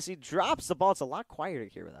West Genesee drops the ball, it's a lot quieter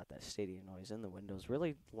here without that stadium noise in the windows,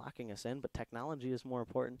 really locking us in, but technology is more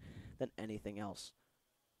important than anything else.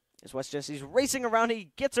 As West Genesee's racing around,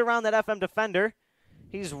 he gets around that FM defender.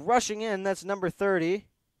 He's rushing in, that's number 30,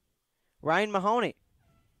 Ryan Mahoney.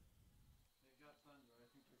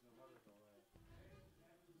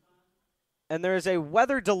 And there is a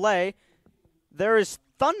weather delay. There is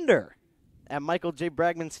thunder at Michael J.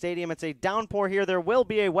 Bragman Stadium. It's a downpour here. There will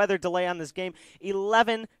be a weather delay on this game.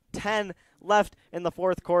 11:10 left in the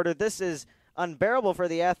fourth quarter. This is unbearable for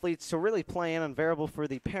the athletes to really play in, unbearable for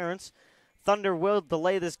the parents. Thunder will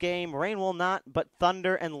delay this game. Rain will not, but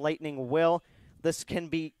thunder and lightning will. This can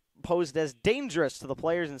be posed as dangerous to the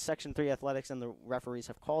players in Section 3 athletics, and the referees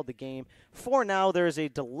have called the game. For now, there is a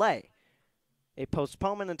delay. A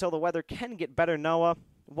postponement until the weather can get better. Noah,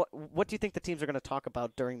 what do you think the teams are going to talk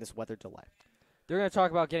about during this weather delay? They're going to talk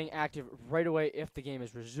about getting active right away if the game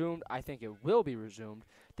is resumed. I think it will be resumed.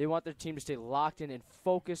 They want their team to stay locked in and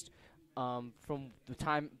focused from the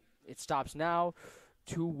time it stops now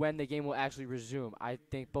to when the game will actually resume. I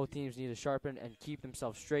think both teams need to sharpen and keep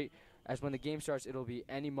themselves straight, as when the game starts, it'll be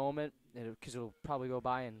any moment, because it'll probably go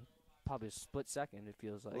by in probably a split second, it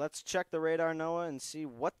feels like. Let's check the radar, Noah, and see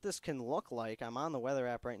what this can look like. I'm on the weather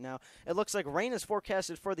app right now. It looks like rain is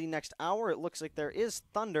forecasted for the next hour. It looks like there is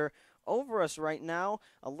thunder over us right now.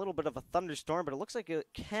 A little bit of a thunderstorm, but it looks like it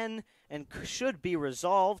can and should be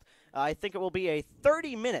resolved. I think it will be a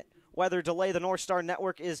 30-minute weather delay. The North Star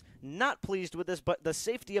Network is not pleased with this, but the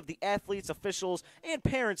safety of the athletes, officials, and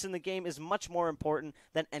parents in the game is much more important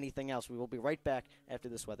than anything else. We will be right back after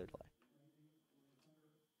this weather delay.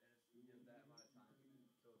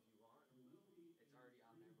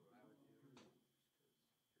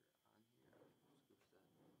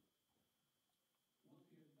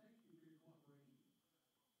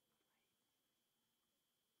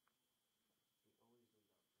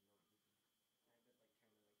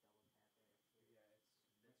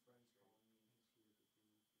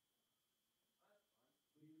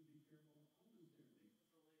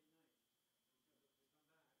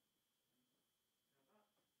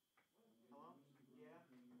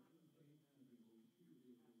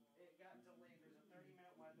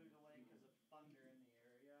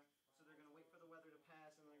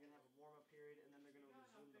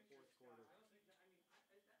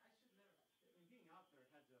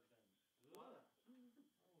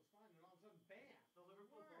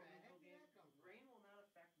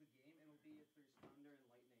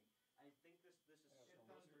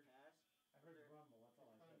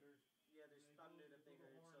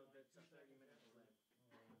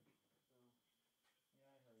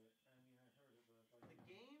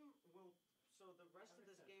 So the rest of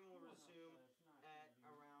this game will resume at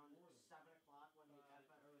around 7 o'clock when the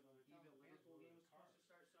Beeville-Liverpool game is supposed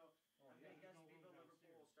to start. So I'm going to guess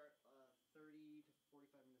Beeville-Liverpool will start 30 to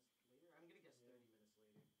 45 minutes later. I'm going to guess 30 minutes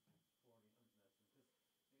later.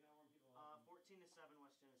 14 to 7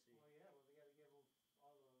 West Genesee. Oh, yeah. Well, they got to give them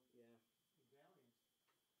all the medallions.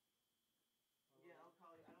 Yeah, I'll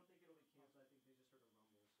call you. I don't think it'll be canceled. I think they just heard a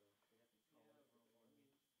rumble, so they have to call it.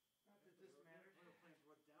 Not that this matters. We're playing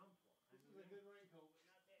for what downpour. This is a good raincoat, but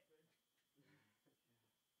not that good.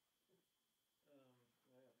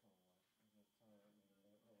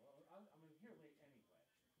 I'm here late anyway,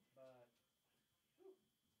 but.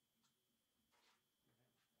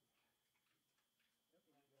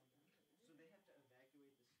 So they have to evacuate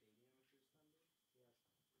the stadium if there's thunder?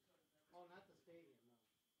 Yes. Oh, not the stadium, no.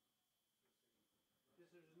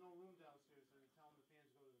 Just there's no room downstairs, so they're telling the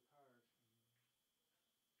fans to go to the cars. There's not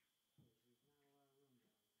a lot of room down there.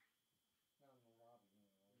 Not in the lobby,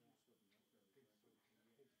 anyway. No. Pigs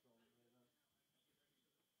fill it right up.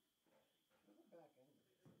 There's a back end of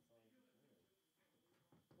this. It's like weird.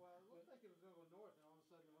 Well, it looked like it was going to go north, and all of a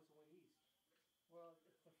sudden it must have went east. Well,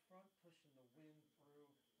 it's the front pushing the wind through,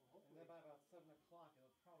 and then by about 7 o'clock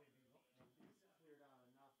it'll probably be cleared out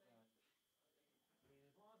enough that, I mean,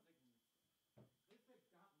 as long as they can, at least they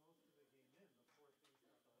got most of the game in.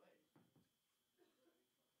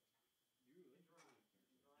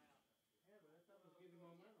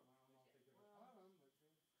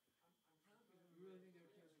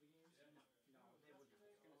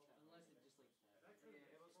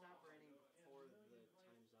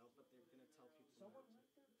 Someone left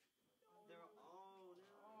their. They're oh no.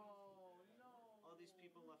 Oh no! All these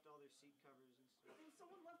people left all their seat covers and stuff. Oh,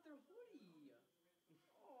 someone left their hoodie.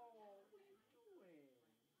 Oh, what are you doing?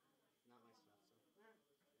 Not my stuff, so.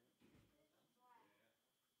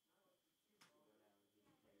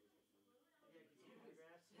 Yeah, because you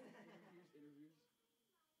congrats. Interviews.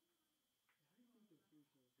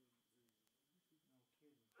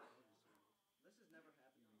 No kidding. This has never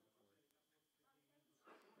happened to me before. I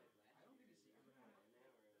don't think it's ever happened.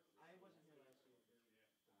 I wasn't here last year.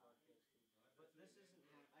 But this isn't.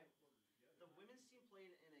 The women's team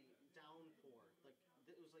played in a downpour. Like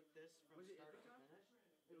it was like this from start to finish.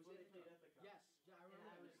 It was when they played Ithaca. Yes, yeah, I And remember.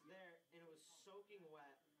 I was there, and it was soaking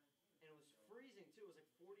wet, and it was freezing too. It was like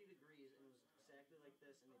 40 degrees, and it was exactly like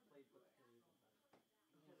this. And they played with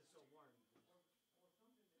because it's so warm.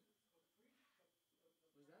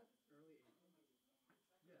 Was that early April?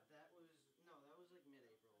 Yeah. That was like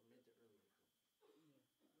mid-April, mid to early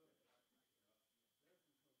April.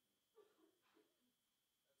 Take a breeze.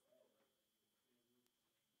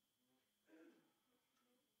 Yeah,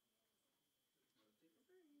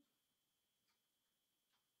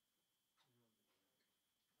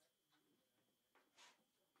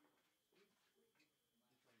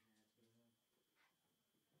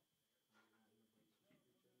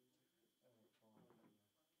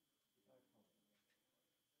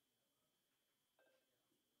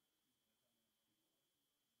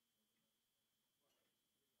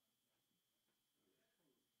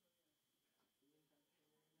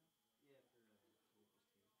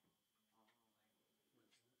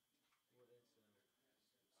 for Lucas too.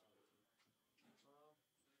 Oh, well, it's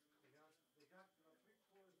sorry too. Well, they got 3/4 of the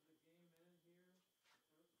game in here, first one, and then right at the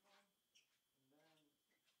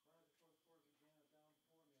fourth quarter the game is down 4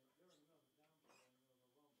 minutes. They were in the middle of the downpour in the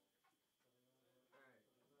middle of the rumble. So they were Alright.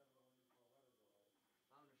 for a weather delay.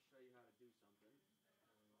 I'm going to show you how to do something.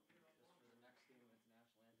 Just for the next game when it's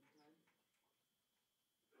national anthem time.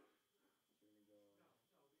 So we're going to go this here.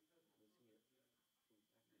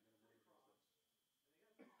 Ooh, I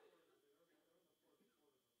can get a minute for this.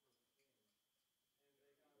 So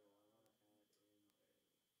I want to add in a... And they're supposed to be clearing out within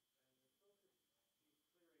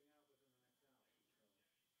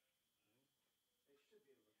the next hour, so they should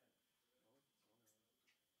be able to finish.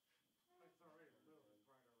 Oh, it's alright. It's already a little bit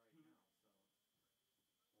brighter right now, so.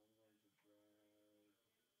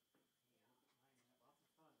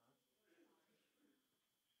 So I'm going to drag... Lots of fun, huh?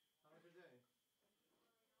 How was your day? Never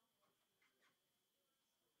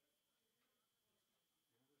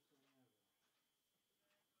say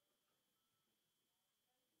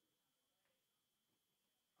never.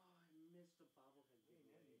 Oh, I missed a bobblehead Hey,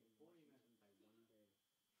 giveaway Andy, in 40 Washington by 1 day.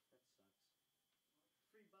 That sucks.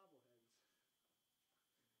 Free bobbleheads.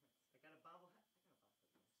 I got a bobblehead. I got a bobblehead next time.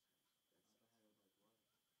 That sucks.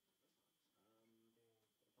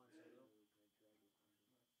 Fun solo. Can I drag it under?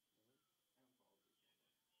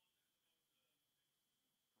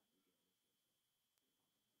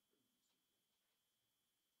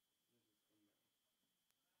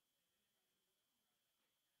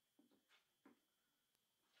 No. I don't follow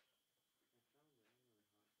this one. This is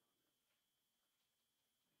in there. I found it. I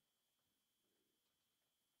don't know how I found it.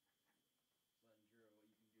 So then, Drew, what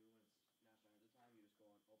you can do when it's national anthem time, you just go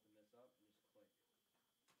on, open this up, and just click that.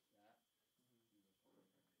 You just hold it right in the fly. Okay.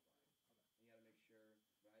 And you gotta make sure,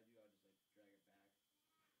 what I do, I'll just like drag it back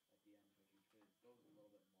at the end, because it goes a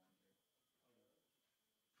little bit longer.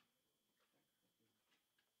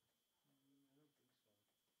 I don't think so.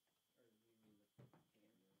 Or do you mean the camera?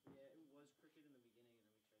 Yeah, it was crooked in the beginning, and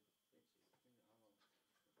then we tried to fix it.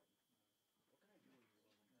 I don't know.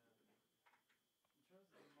 What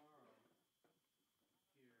can I do in here? In terms of tomorrow,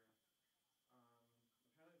 here,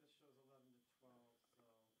 apparently this show's 11 to 12,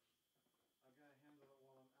 so I've got to handle it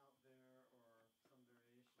while I'm out there or some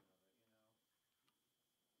variation of it, you know.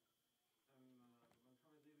 I'm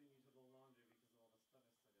probably leaving you to the laundry because of all the stuff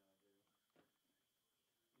I still gotta do.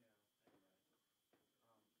 Yeah, anyway.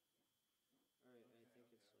 Alright, Okay, I think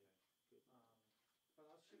okay, it's okay. like good. But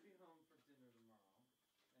I should be home for dinner tomorrow.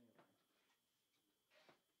 Anyway.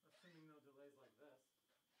 Assuming no delays like this.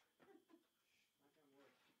 Not gonna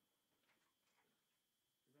work.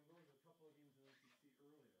 Because I'm going to a couple of games in OCC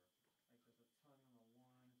earlier. Like there's a ton on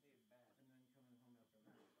the one, and then coming home after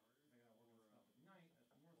that. I gotta work on stuff at night,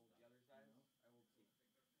 that's more stuff. The other side, you know? I will see.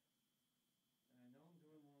 And I know I'm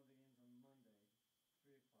doing one of the games on Monday,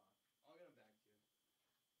 3 o'clock. I'll get them back to you. You're starting.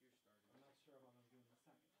 I'm not sure about I'm doing the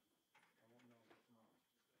second. I won't know until tomorrow.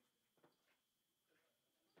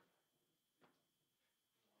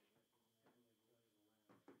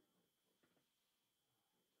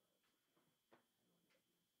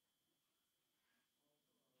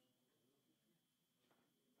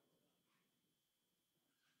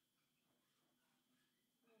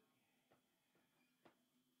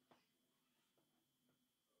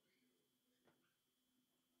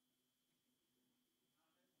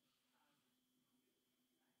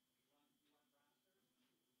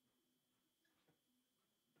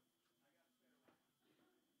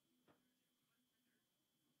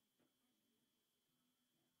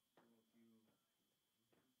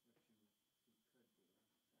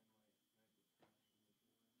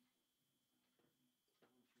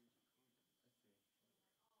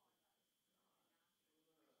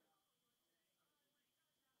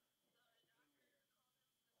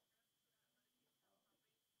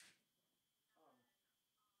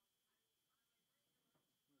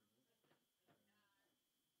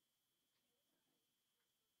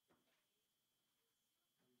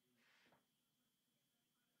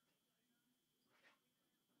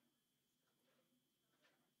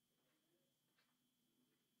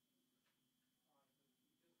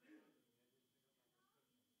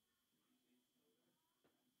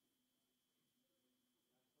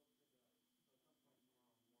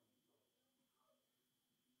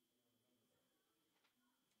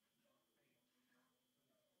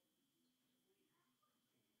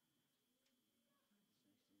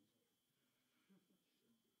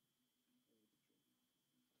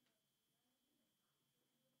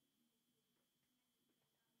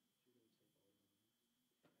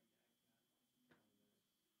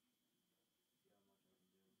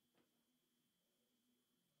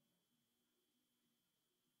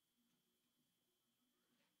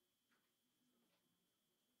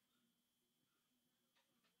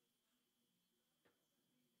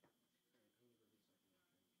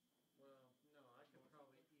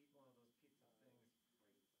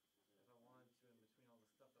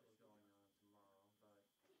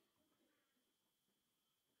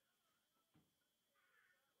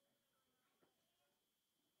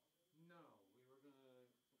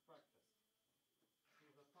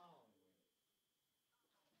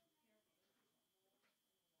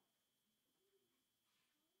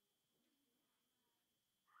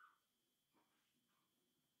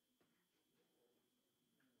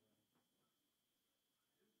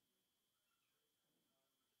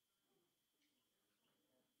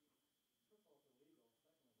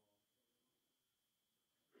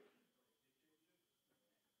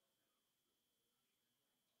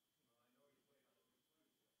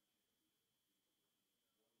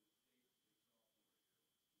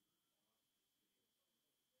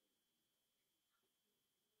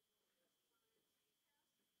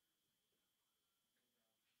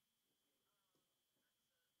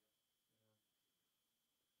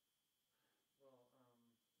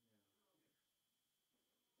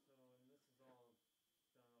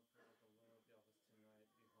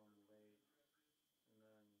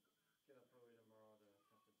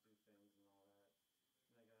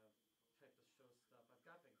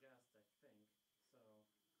 I've got the guest, I think. So,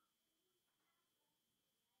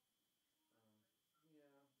 yeah,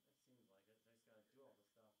 it seems like it. I just gotta do all the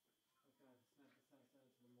stuff. I was gonna send it to the morning. I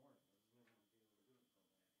was never gonna be able to do it until then.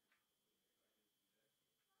 The nature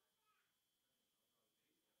of this week, this time of year, and it's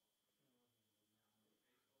not supposed to be like this for the next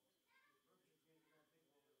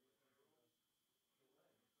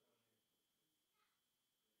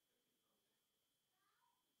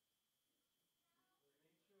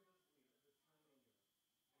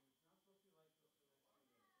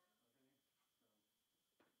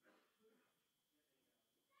few years, okay? So. Okay.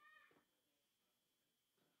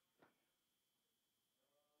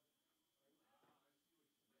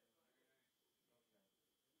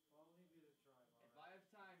 Well, I'll leave you to drive, all If right? I have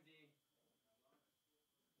time, D.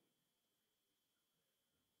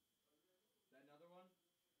 Is that another one?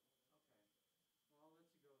 Okay. Well, I'll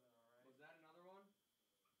let you go then, all right? Was that another one?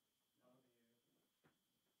 No, you.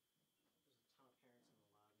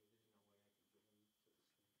 There's a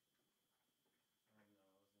ton of parents in the lobby. There's no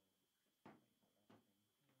way I could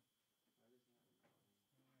get them to the station.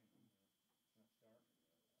 I know, I was in. Why does he have a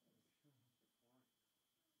phone? It's not dark.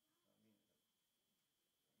 Why?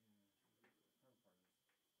 I mean, her part is looking at that.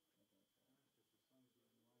 Because the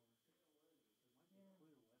sun's getting lower. It might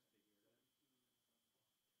be clear west of here.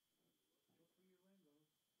 Go for your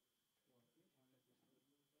rainbows.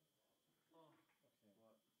 Oh, Okay. What?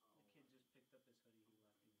 the kid just picked up his hoodie he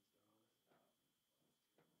left in his house.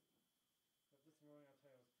 But this morning, I'll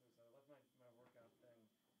tell you what's crazy. I left my workout thing.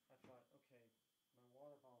 I thought, okay, my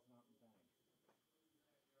water bottle's not in the bag.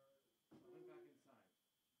 So I went back inside.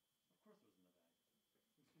 Of course it was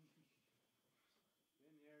in the bag.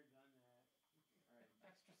 Been there, done that. Alright.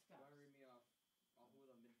 Extra You want steps. to read me off who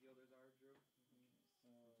the midfielders are, Drew? Okay,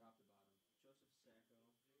 From so top to bottom. Joseph Sacco.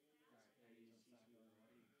 Alright. A Joseph CC. Sacco,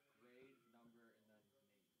 right. Grade, number, and then name.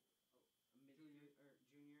 A midfield or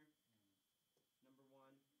junior. Number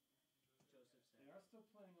 1, Joseph Sacco. they are still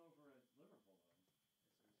playing over at Liverpool though.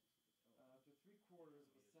 After 3 quarters,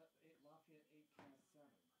 it was Lafayette 8, Cass 7.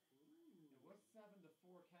 Ooh. It was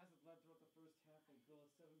 7-4. Cass had led throughout the first half. They built a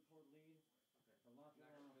 7-point lead. Okay. The Lafayette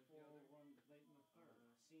Next on a 4 midfielder. run late in the third.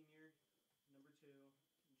 Senior. Number 2,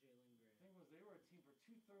 Jalen The Grant. thing was, they were a team for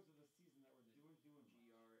 2/3 of the season that were doing much.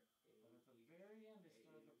 But at the very end, they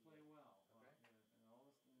started to play well. Okay. And all of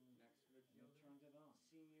a sudden, Next they midfielder. turned it on.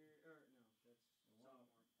 Senior, or no,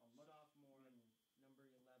 that's It won sophomore. Sophomore, number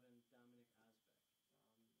 11, Dominic Osbeck.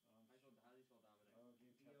 How do you spell Dominic?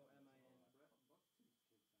 D-O-M-I-N. Brett Buxton's kid sounds.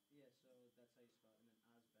 Yeah, so that's how you spell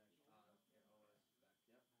it, and then Osbeck. Yeah, O-S back. Yep.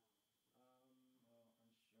 Well, I'm sure that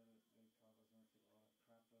they probably was going to take a lot of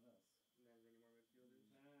crap for this. And then any more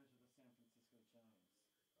midfielders? Manager of the San Francisco Giants.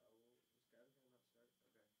 Well, this guy was about to start. Okay.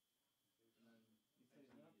 And then He said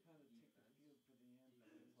he's not planning to take the defense. field for the end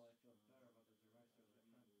until I feel better about the direction of the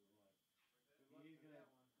country. Like, Good luck he's with gonna.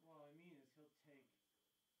 that one. Well, I mean, is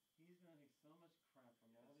he's gonna take so much crap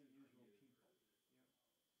from all the usual people.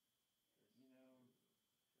 You know,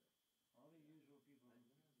 all the usual people who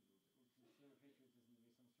consider patriotism to be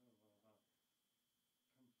some sort of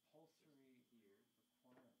compulsory Here. requirement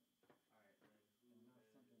Alright, and then who and not is-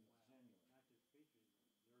 something that's genuine. Not just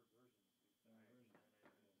patriotism, their version of it. Their Alright, version.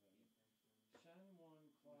 and then Defense. Shannon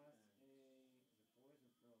won Class Defense. A. Is it boys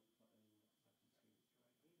or girls in Section 2?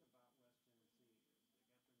 What I hate about West Tennessee is they got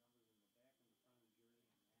their numbers in the back and the front of the jersey,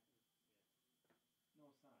 and that is it. No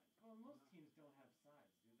side.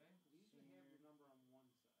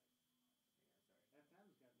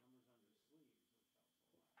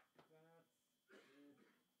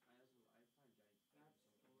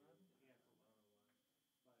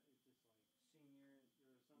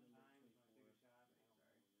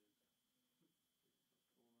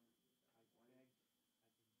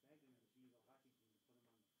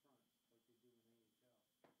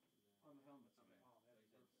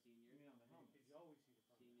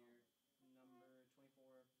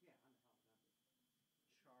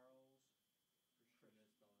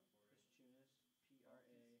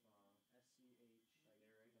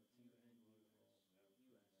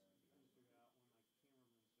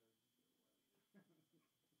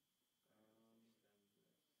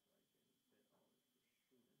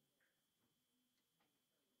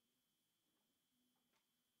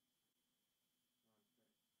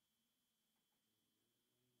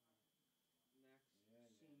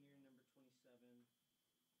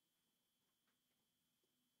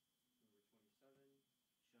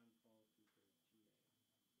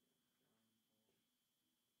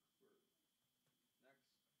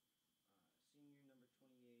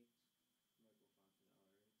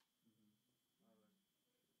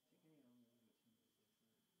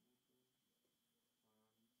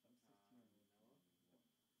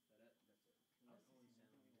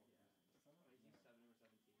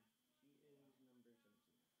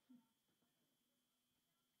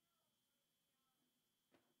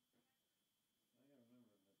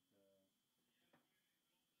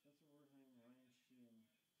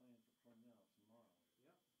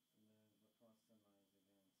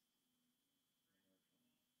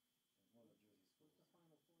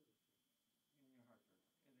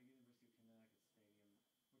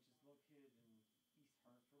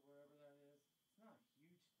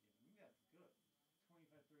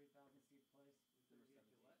 1,000-seat place. There were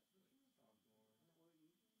Gillette 17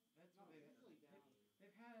 this like year? sophomore.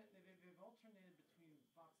 That's No, what it's usually down. they've alternated between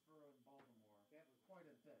Foxborough and Baltimore Yeah. quite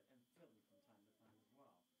a bit, and Philly from time to time as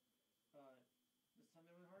well. But this time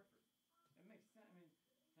they were in Hartford. It makes sense. I mean,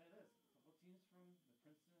 tell you this: a couple teams from the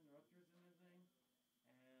Princeton and Rutgers in the thing,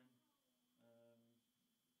 and Maryland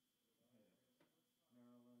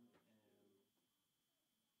and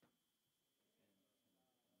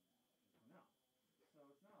Cornell. So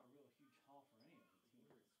it's not a real huge haul for any of the teams,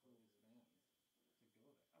 schools, fans to go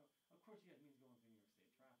there. Oh, of course, yeah, it means going through New York State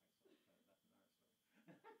traffic, so that's another story.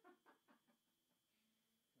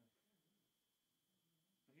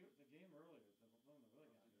 But here, the game earlier, the one that really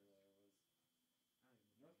got me earlier was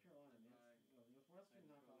North Carolina. Northwestern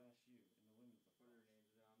knocked out SU in the women's Put their lacrosse. names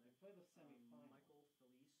down They there. played the semifinal Michael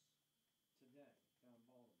Felice. today down in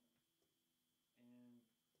Baltimore, and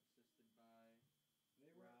Assisted by they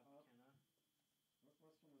were Rob up. Kenna.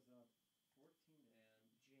 Northwestern was up 14 to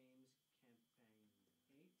and James Campaign.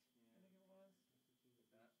 8, I think it was.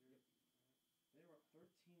 that. Yep. They were up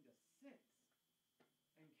 13 to 6,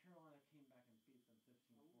 and Carolina came back and beat them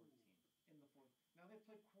 15-14 in the fourth. Now they've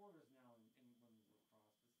played quarters now in women's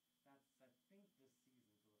lacrosse. That's I think this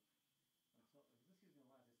season. So until this season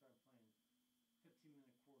last, they started playing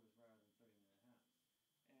 15-minute quarters rather than 30-minute halves,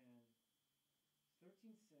 and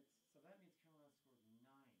 13-6. So that means Carolina scored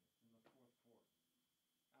 9 in the fourth quarter.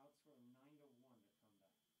 Outscored them 9-1 to come back.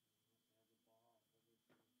 They had the ball every face up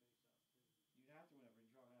too. You'd have to win every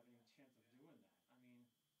draw to have any chance of doing that. I mean,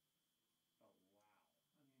 oh wow.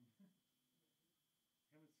 I mean,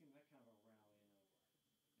 I haven't seen that kind of a rally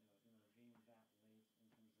in a game that late in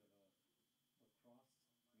terms of lacrosse. That's.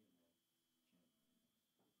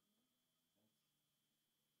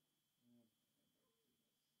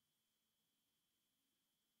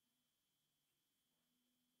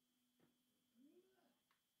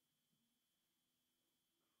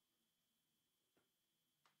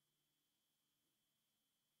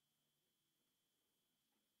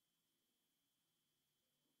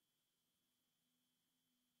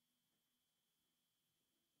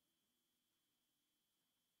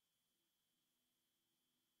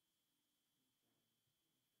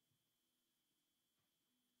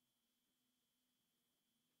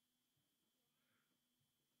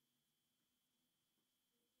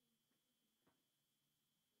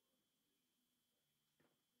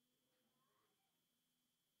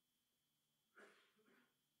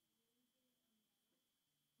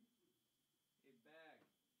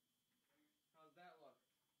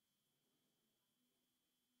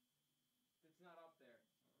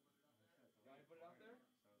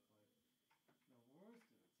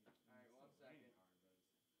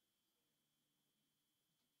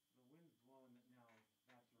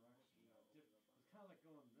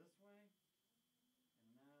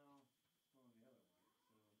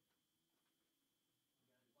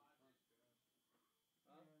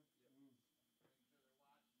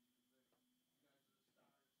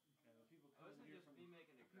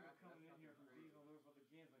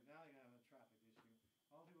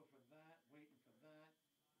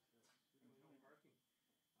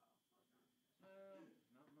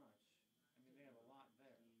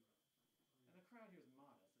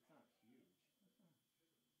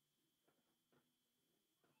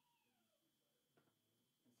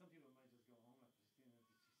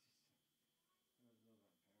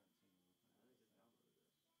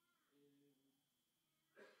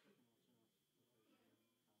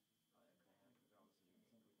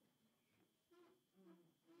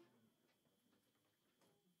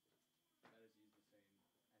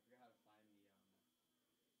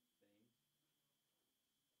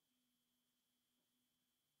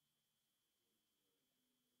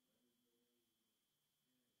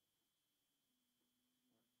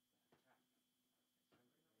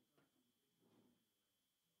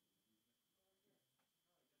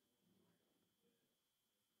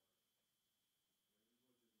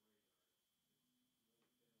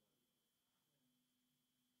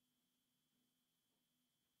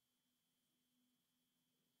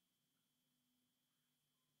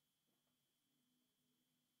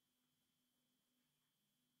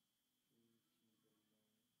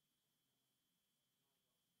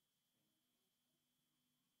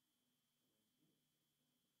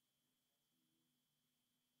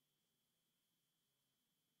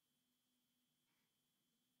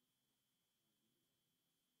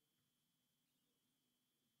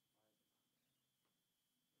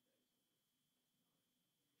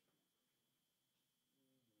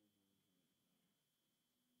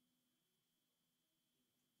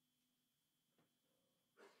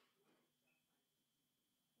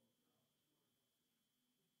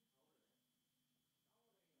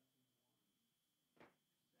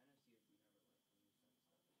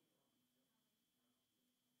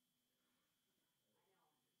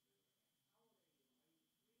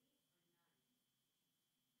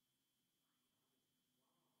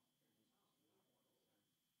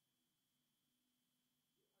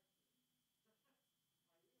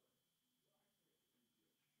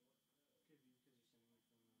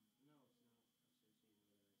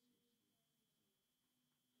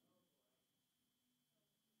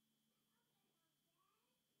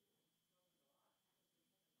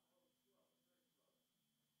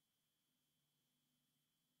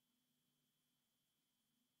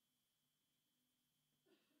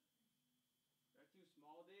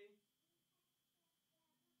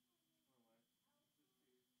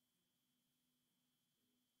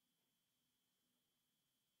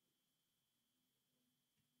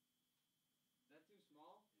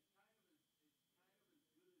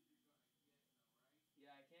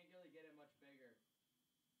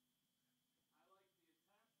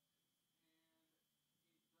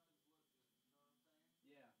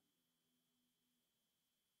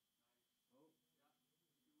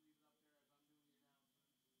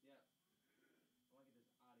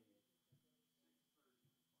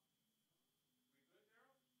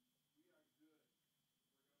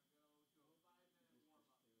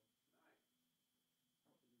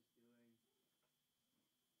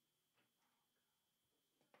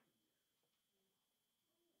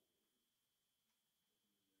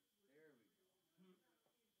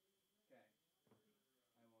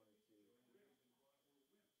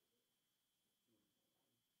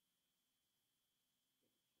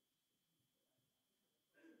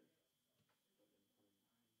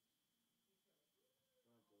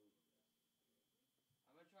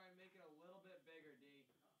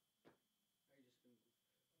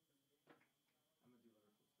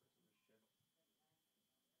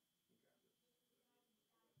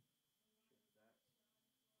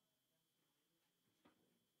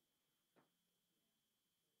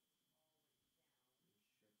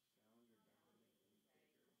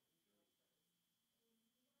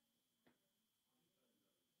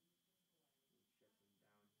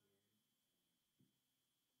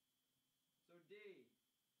 D.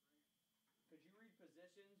 Could you read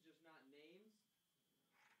positions, just not names?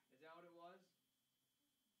 Is that what it was?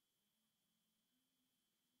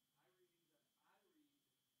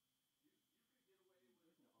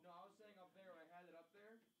 No, I was saying up there. I had it up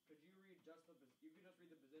there. Could you read just the? You could just read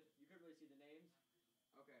the position. You could really see the names.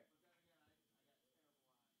 Okay. But then again, I got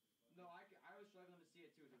terrible eyes. No, I was struggling to see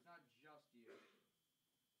it too. So it's not just you.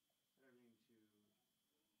 Set everything to 50. Shoot.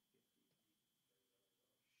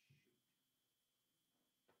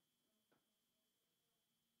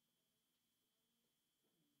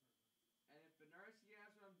 And if Benarski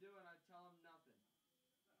asks what I'm doing, I tell him nothing.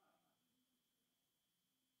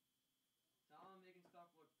 Tell him I'm making stuff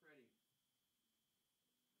look pretty. I'm gonna shrink these down to like 80.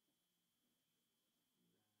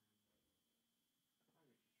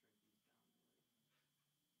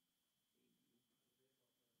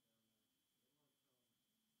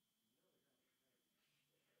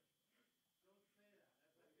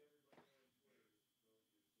 Don't say that. That's like everybody on Twitter is going to say. Oh yeah, if you look in the car.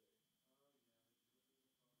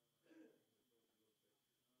 Oh yeah. And at the same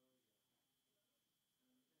point, so they're going to run,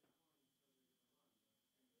 but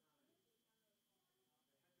at the same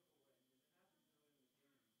time, it's a heck of a way.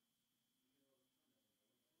 If it happens early in the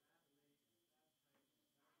game,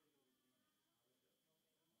 you can overcome that. But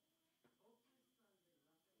when it's that late and it's that tight and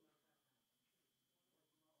it's that big of a game, how it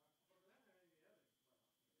goes. Hopefully Sunday,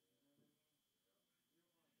 nothing like that happens. Or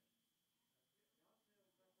tomorrow. Or for that matter,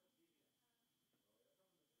 any other playoff game. You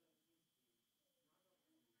know what I mean? You don't want that. Y'all say it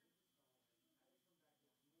was up at BS.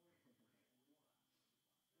 Some of the 17 seed, knock off Indy, win the star,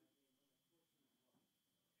 had to come back this morning and won.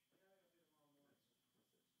 That game from like 14 plus. I gotta go see tomorrow morning.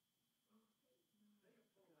 What's this? They can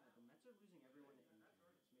pull God, out. the Mets are losing everyone to injury.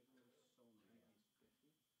 It's making me so mad.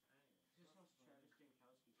 He's 50. Just lost Travis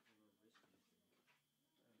Jankowski for a wrist injury.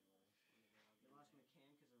 They lost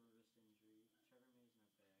McCann because of a wrist injury. Trevor May's not back.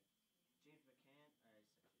 James McCann. I said James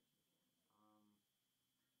McCann.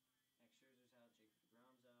 Max Scherzer's out. Jacob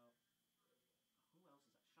DeGrom's out. Who else is out?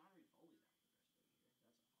 Sean Reed Foley's out for the rest of the year.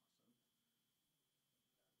 That's awesome.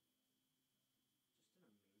 Just an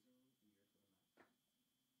amazing year for the Mets.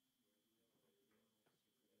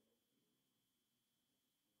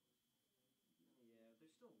 Yeah, they're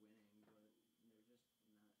still winning, but they're just not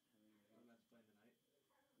having a The Mets playing tonight.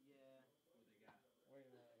 Yeah. What they got? Wait a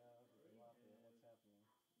minute, Lafayette, what's happening?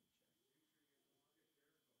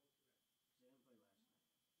 Let me check.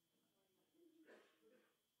 They didn't play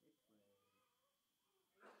last night. They play.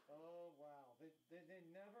 Oh wow, they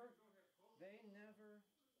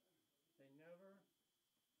never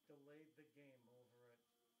delayed the game over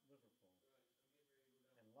at Liverpool.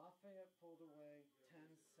 And Lafayette pulled away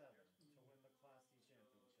 10-7 to win the Class C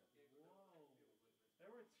championship. Whoa. They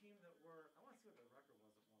were a team that were, I want to see what the record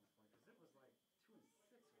was at one point, because it was like 2-6.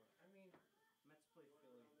 I mean, Mets play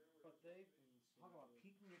Philly. but they in talk about St.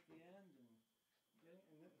 peaking at the end and getting,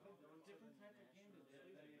 and they played a different type of game than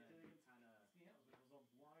they did against Seattle. It was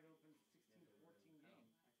a wide open 16-14 game.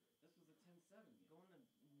 This was a 10-7 game.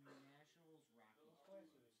 Going to Nationals Rockies.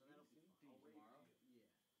 So that'll be fun. Tomorrow? Yeah.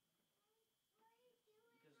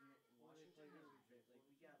 Because Washington has like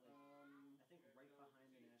we got like I think right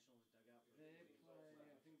behind the Nationals dugout. They play,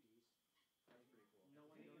 I think, That's pretty cool. No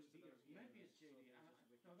one I think goes it to those games. might be a JD. So they're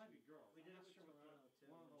just No, it might be girls. We did I'm it not with sure what Toronto too.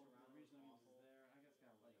 one of Toronto the was reasonings is awful. there. I guess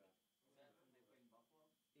gotta look it up. Is that when they played in Buffalo?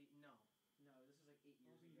 No, this is like 8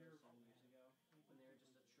 years ago, 7 years ago, when they were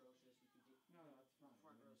just atrocious. You could get No, that's fine.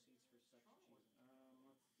 front row seats for such cheap.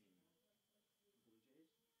 Let's see. Blue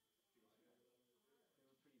Jays? They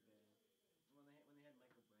were pretty bad. When they had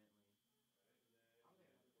Michael Brantley.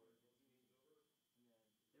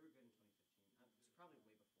 They were good in 2015. It's probably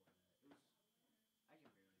way before that. It was. I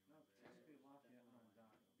can barely No, remember. technically It was Lafayette definitely- and Onondaga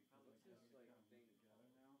because Probably What's this, like, come thing together called? now.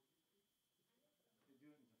 They do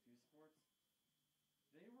it in a few sports.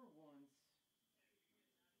 They were once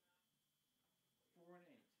 4-8. I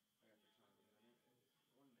got the time in a minute.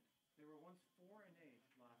 1 minute. They were once 4-8.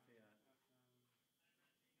 Lafayette.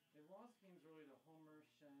 They lost games early to Homer,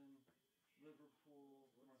 Shen, Liverpool,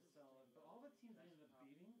 Marcellus, but all the teams they ended up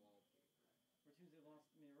beating Wallpaper. were teams they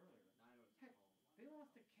lost me earlier. 9 Heck, they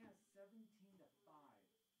lost to Cass 17-5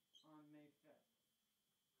 on May 5th.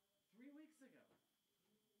 3 weeks ago.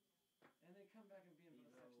 And they come back and beat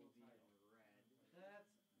them for the sectional Being title. red.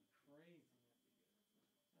 That's crazy.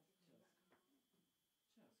 That's just crazy. You're gonna do,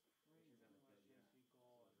 yeah. So it's really risky to do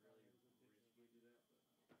that, but you'll be able to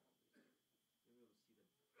see the beat. It's only problem.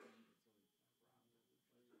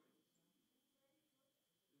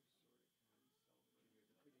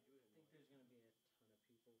 Sort of kind of self-regulate. I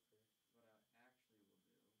think there's gonna be a ton of people for.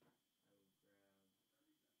 What I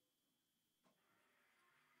actually will do, I will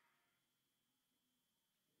grab.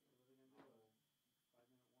 What are they gonna do? 5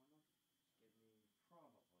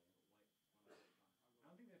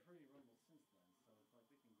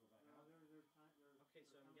 Okay,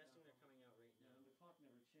 so I'm guessing they're coming out right now. Yeah, the clock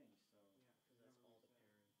never changed, so. Yeah, because that's all the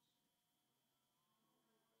parents. I want to put this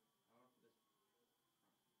next time backwards. Something like that.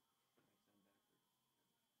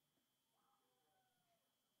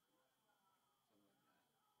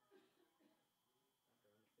 After on the field a half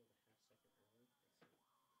second early. I know I can do that.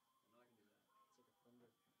 It's like a thunder. You want me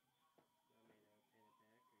to pin it back or? Okay.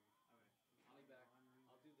 I'll be back.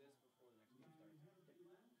 I'll do this before the next game starts.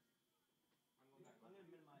 I'm going back. I'm gonna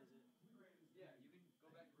minimize it. Yeah, you can go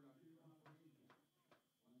back to production.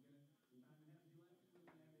 Just pan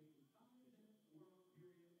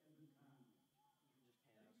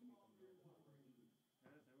out so people know.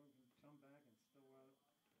 Yes, everyone can come back and still out.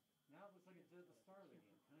 Now it looks like it did at the start of the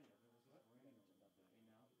game, kind of. It was just raining a little bit, you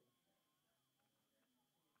know?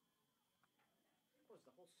 Of course,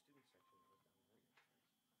 the whole student section was down there.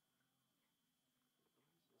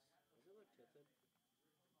 Is it like tilted?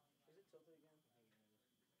 Is it tilted again?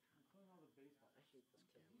 Including all the baseball. I hate this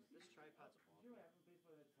camera. This tripod's Did awful. you have a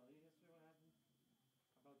baseball that tell you yesterday what happened?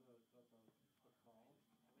 About the call?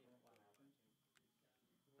 What happened?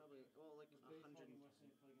 Probably, well, like Baseball 110. in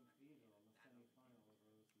Western Cleveland Cathedral in the semifinal over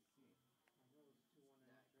OCC. I know it was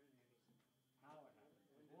 2-1 after innings. How it happened.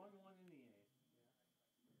 It was 1-1 in the eighth.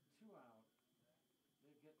 Yeah. 2 out.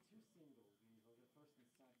 They get 2 singles. They'll get first and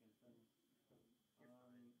second.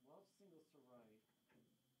 Then Welch singles to right.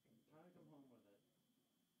 Trying to come home with it.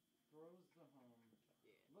 Throws to home.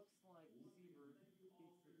 Yeah. Looks like Siebert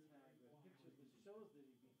beats the tag. The picture that shows that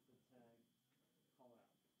he beats the tag. Call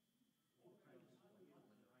out.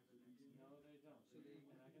 No, they don't. So they,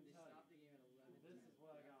 and I can they tell stopped you, the game at 11. this is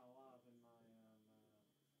what I got a lot of in my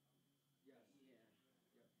Yes. Yeah.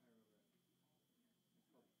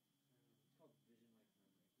 Yep, I remember it.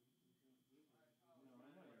 It's called Vision Like Memory. No, I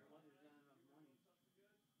know you're Well, there's not enough money.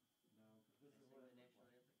 No, but this is Sing what the it looks national like.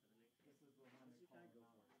 anthem for the next This game. is the one they call it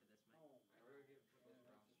now. For this mic. Oh. Alright, we're gonna give those Yeah,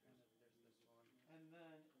 rosters. There's this one. And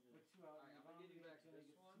then with 2 out, Alright, I'm gonna give you back Jenny this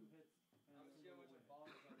gets one. 2 hits and I'm a gonna see how single much the win. ball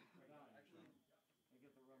is on. Without Actually, they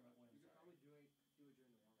get the run that you wins. could probably do it during the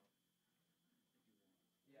warm up. If you want.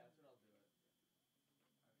 Yeah, that's what I'll do it.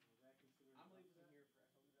 Was that considered? I'm an leaving upset? them here for.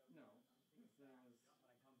 No, because there was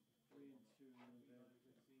When I come.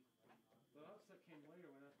 3-2. The upset came later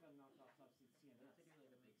when I got knocked off top seed Don't CNS. they do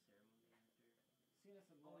like a big ceremony after? CNS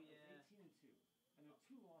had Oh, lost yeah. 18-2, and their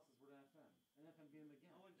 2 losses were to FM, and FM beat them again.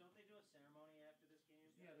 Oh, and don't they do a ceremony after this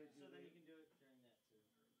game? Yeah, they do. So then you can do it during that too.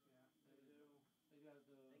 Yeah, they do. They got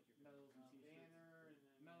the Thank you for medals and T-shirts. Banner and then.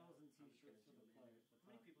 Medals and I'm just T-shirts for gonna the zoom in. players. How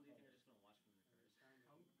many people do you think are just gonna watch from their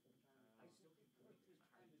cars? I still can put it.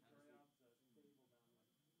 Trying to turn off the table down there.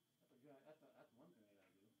 That's one thing they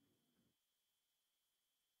gotta do.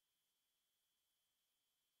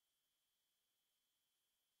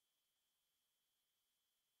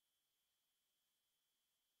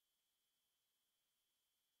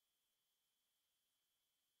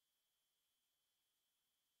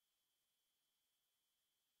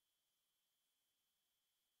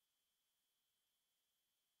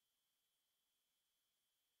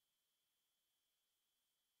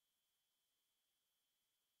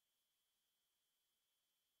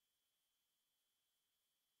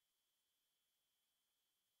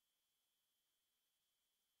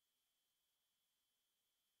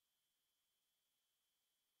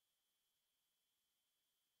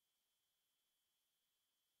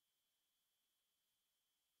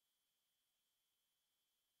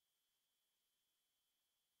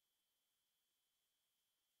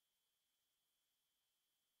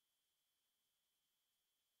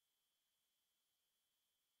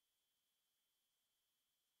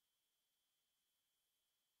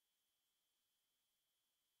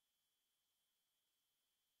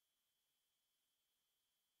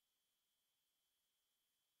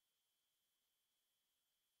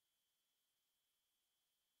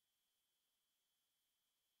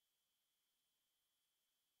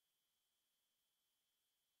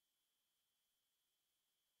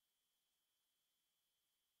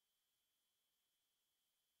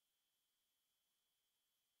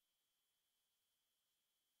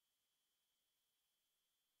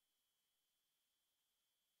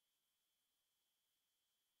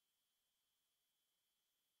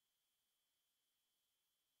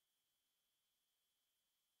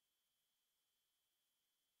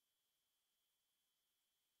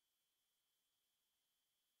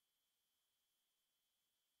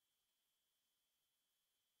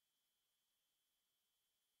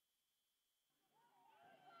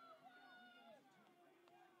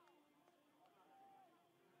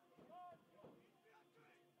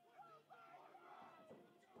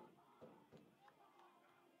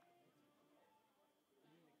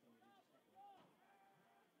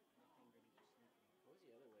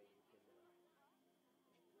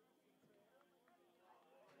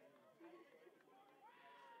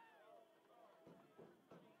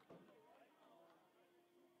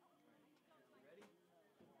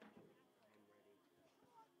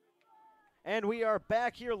 And we are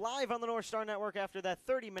back here live on the North Star Network after that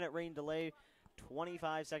 30-minute rain delay.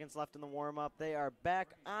 25 seconds left in the warm-up. They are back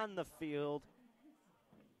on the field.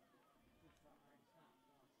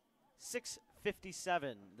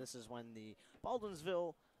 6:57. This is when the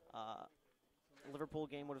Baldwinsville Liverpool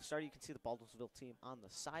game would have started. You can see the Baldwinsville team on the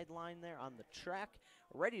sideline there, on the track,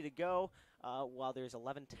 ready to go while there's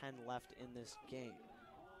 11:10 left in this game.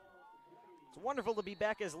 It's wonderful to be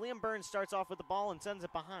back as Liam Burns starts off with the ball and sends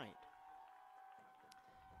it behind.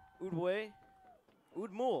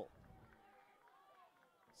 Udmul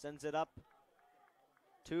sends it up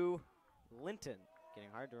to Linton.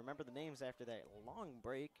 Getting hard to remember the names after that long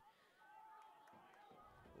break.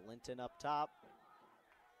 Linton up top.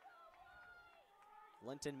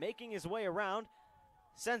 Linton making his way around.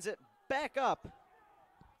 Sends it back up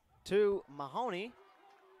to Mahoney.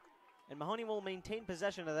 And Mahoney will maintain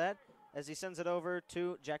possession of that as he sends it over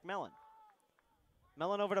to Jack Mellon.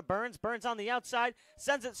 Mellon over to Burns. Burns on the outside.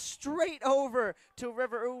 Sends it straight over to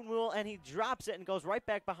River Udmul, and he drops it and goes right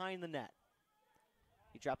back behind the net.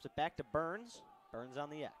 He drops it back to Burns. Burns on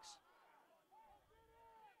the X.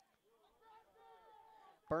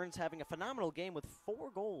 Burns having a phenomenal game with 4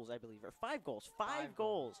 goals, I believe, or 5 goals. Five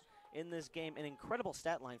goals in this game. An incredible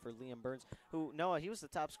stat line for Liam Burns, who, Noah, he was the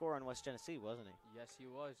top scorer on West Genesee, wasn't he? Yes, he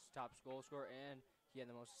was. Top goal scorer, and he had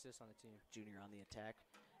the most assists on the team. Junior on the attack.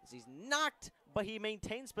 As he's knocked, but he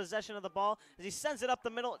maintains possession of the ball. As he sends it up the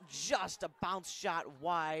middle, just a bounce shot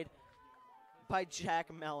wide by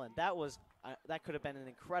Jack Mellon. That was that could have been an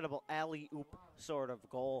incredible alley-oop sort of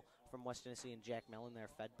goal from West Genesee, and Jack Mellon there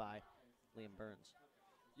fed by Liam Burns.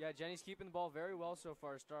 Yeah, Jenny's keeping the ball very well so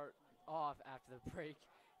far to start off after the break,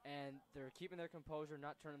 and they're keeping their composure,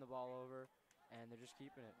 not turning the ball over, and they're just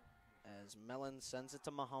keeping it. As Mellon sends it to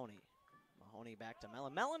Mahoney. Mahoney back to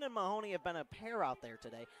Mellon. Mellon and Mahoney have been a pair out there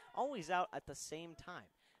today, always out at the same time.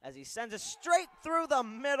 As he sends it straight through the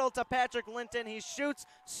middle to Patrick Linton. He shoots,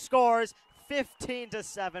 scores,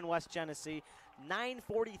 15-7 West Genesee.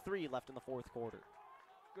 9:43 left in the fourth quarter.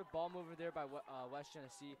 Good ball mover there by West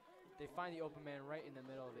Genesee. They find the open man right in the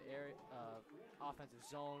middle of the area, offensive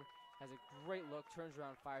zone. Has a great look, turns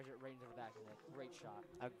around, fires it right into the back of the net. Great shot.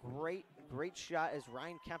 A great shot as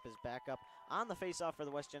Ryan Kemp is back up on the faceoff for the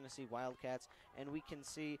West Genesee Wildcats. And we can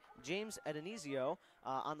see James Adenizio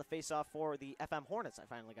on the faceoff for the FM Hornets. I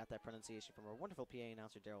finally got that pronunciation from our wonderful PA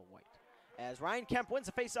announcer, Daryl White. As Ryan Kemp wins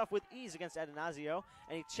the faceoff with ease against Adenizio,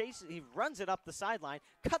 and he runs it up the sideline,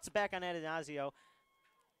 cuts back on Adenizio,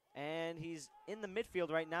 and he's in the midfield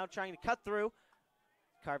right now trying to cut through,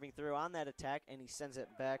 carving through on that attack, and he sends it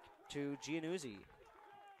back to Giannuzzi.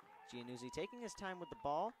 Giannuzzi taking his time with the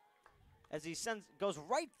ball as he goes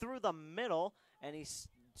right through the middle, and he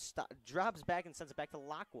drops back and sends it back to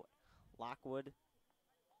Lockwood. Lockwood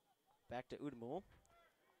back to Udmul.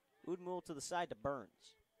 Udmul to the side to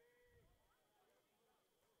Burns.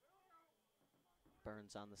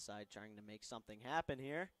 Burns on the side trying to make something happen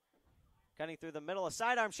here. Cutting through the middle, a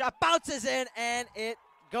sidearm shot, bounces in, and it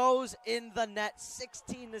goes in the net.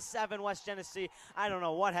 16-7 West Genesee. I don't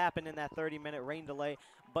know what happened in that 30-minute rain delay,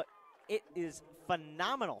 but it is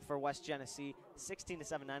phenomenal for West Genesee.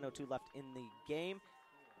 16-7, 9:02 left in the game.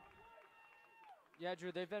 Yeah,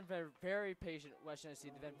 Drew, they've been very patient, West Genesee.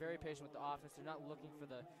 They've been very patient with the offense. They're not looking for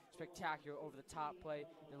the spectacular over-the-top play.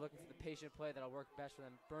 They're looking for the patient play that'll work best for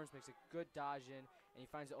them. Burns makes a good dodge in, and he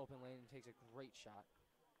finds the open lane and takes a great shot.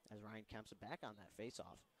 As Ryan Kemp's back on that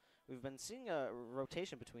face-off. We've been seeing a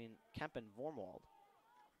rotation between Kemp and Vormwald,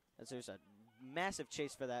 as there's a massive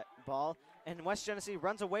chase for that ball, and West Genesee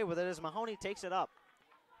runs away with it as Mahoney takes it up.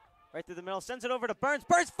 Right through the middle, sends it over to Burns.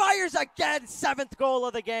 Burns fires again, 7th goal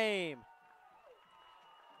of the game.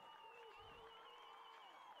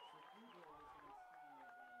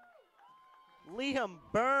 Liam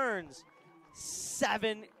Burns,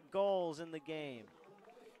 7 goals in the game.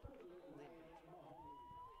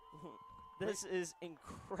 This is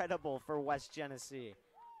incredible for West Genesee.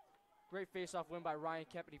 Great face-off win by Ryan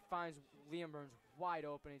Kemp, and he finds Liam Burns wide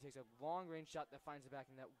open. He takes a long-range shot that finds the back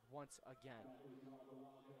of the net once again.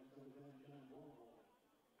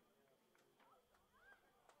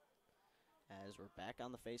 As we're back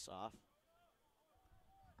on the face-off.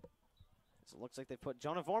 So it looks like they put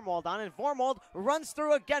Jonah Vormwald on, and Vormwald runs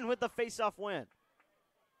through again with the face-off win.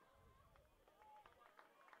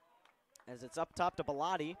 As it's up top to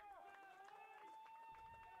Bellotti.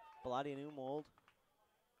 Bellotti and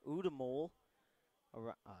Udemol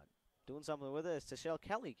doing something with it as Tashel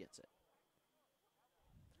Kelly gets it.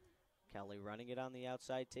 Kelly running it on the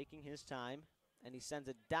outside, taking his time, and he sends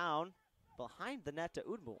it down behind the net to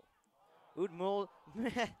Udemol. Udmul,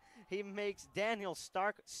 he makes Daniel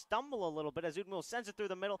Stark stumble a little bit as Udmul sends it through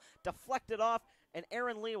the middle, deflected off, and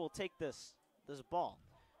Aaron Lee will take this ball.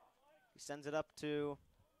 He sends it up to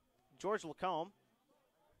George Lacombe.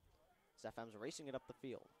 FM's racing it up the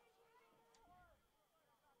field.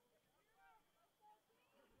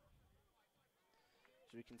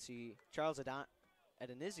 So we can see Charles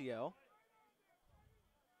Adenizio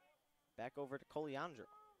back over to Coliandro.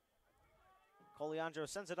 Coliandro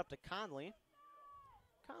sends it up to Conley.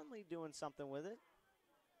 Conley doing something with it.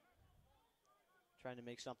 Trying to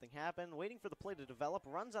make something happen. Waiting for the play to develop.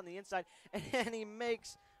 Runs on the inside. And he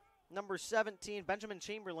makes number 17, Benjamin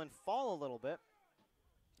Chamberlain, fall a little bit.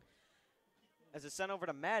 As it's sent over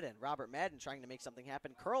to Madden. Robert Madden trying to make something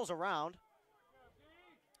happen. Curls around.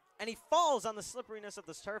 And he falls on the slipperiness of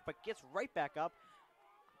this turf, but gets right back up.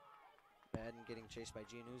 Madden getting chased by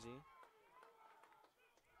Giannuzzi.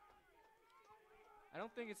 I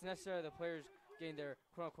don't think it's necessarily the players getting their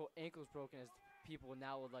quote-unquote ankles broken, as people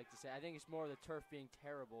now would like to say. I think it's more the turf being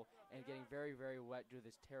terrible and getting very, very wet due to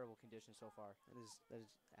this terrible condition so far. That is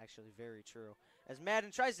actually very true. As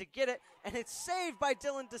Madden tries to get it, and it's saved by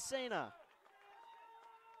Dylan DeSena.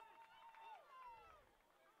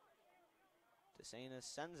 DeSena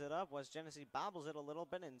sends it up. West Genesee bobbles it a little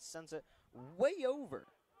bit and sends it way over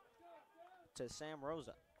to Sam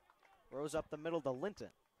Rosa. Rosa up the middle to Linton.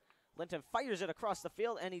 Linton fires it across the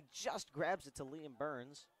field, and he just grabs it to Liam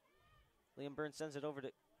Burns. Liam Burns sends it over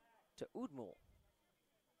to Udmul.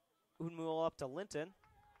 Udmul up to Linton.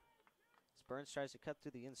 As Burns tries to cut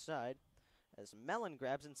through the inside. As Mellon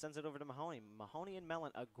grabs and sends it over to Mahoney. Mahoney and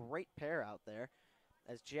Mellon, a great pair out there.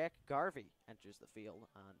 As Jack Garvey enters the field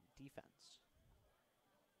on defense.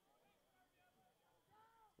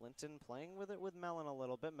 Linton playing with it with Mellon a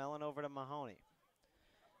little bit. Mellon over to Mahoney.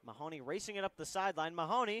 Mahoney racing it up the sideline.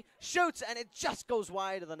 Mahoney shoots, and it just goes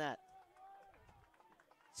wide of the net.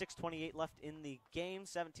 6:28 left in the game.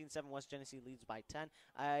 17-7 West Genesee leads by 10.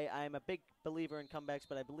 I'm a big believer in comebacks,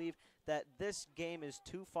 but I believe that this game is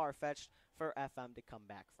too far-fetched for FM to come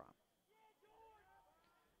back from.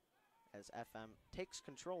 As FM takes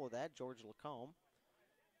control of that, George Lacombe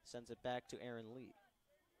sends it back to Aaron Lee.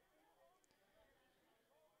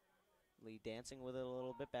 Lee dancing with it a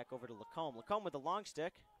little bit, back over to Lacombe. Lacombe with the long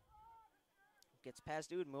stick. Gets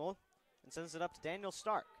past Udmul and sends it up to Daniel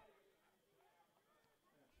Stark.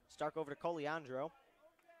 Stark over to Coliandro.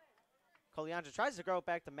 Coliandro tries to throw it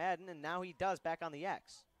back to Madden, and now he does, back on the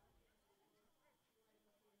X.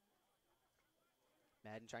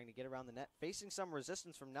 Madden trying to get around the net, facing some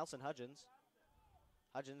resistance from Nelson Hudgens.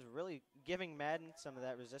 Hudgens really giving Madden some of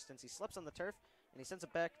that resistance. He slips on the turf, and he sends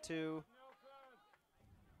it back to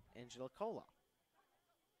Angela Cola.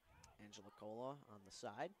 Angela Cola on the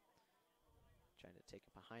side. Trying to take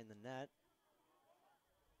it behind the net.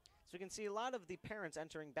 So we can see a lot of the parents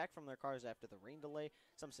entering back from their cars after the rain delay.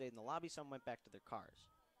 Some stayed in the lobby, some went back to their cars.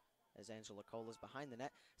 As Angela Cola's behind the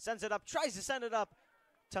net. Sends it up, tries to send it up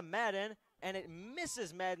to Madden, and it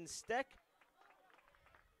misses Madden's stick.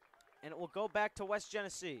 And it will go back to West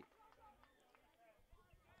Genesee.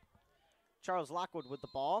 Charles Lockwood with the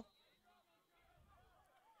ball.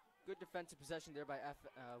 Good defensive possession there by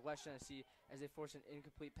West Genesee as they force an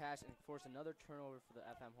incomplete pass and force another turnover for the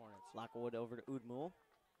FM Hornets. Lockwood over to Udmul.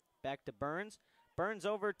 Back to Burns. Burns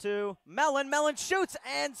over to Mellon. Mellon shoots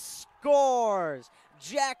and scores.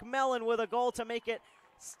 Jack Mellon with a goal to make it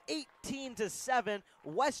 18-7.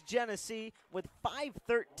 West Genesee with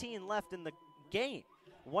 5:13 left in the game.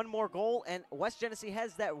 One more goal, and West Genesee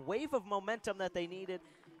has that wave of momentum that they needed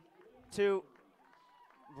to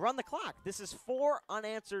run the clock. This is 4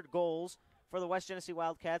 unanswered goals for the West Genesee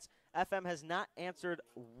Wildcats. FM has not answered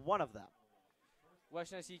one of them.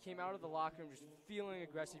 West Genesee came out of the locker room just feeling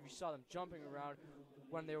aggressive. You saw them jumping around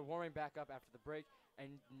when they were warming back up after the break,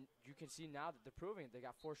 and you can see now that they're proving it. They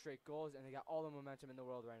got 4 straight goals, and they got all the momentum in the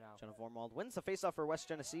world right now. Jenna Vormald wins the faceoff for West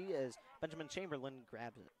Genesee as Benjamin Chamberlain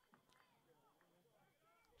grabs it.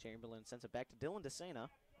 Chamberlain sends it back to Dylan DeSena.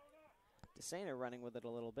 DeSena running with it a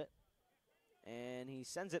little bit. And he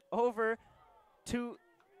sends it over to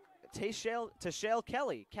Shale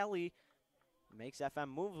Kelly. Kelly makes FM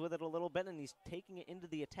move with it a little bit, and he's taking it into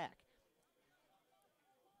the attack.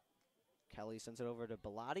 Kelly sends it over to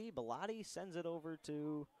Bellotti. Bellotti sends it over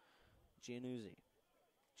to Giannuzzi.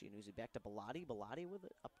 Giannuzzi back to Bellotti. Bellotti with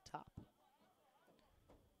it up top.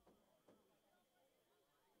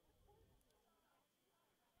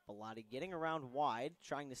 Bellotti getting around wide,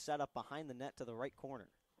 trying to set up behind the net to the right corner.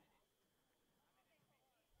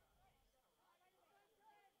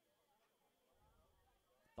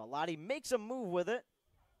 Bellotti makes a move with it.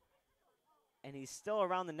 And he's still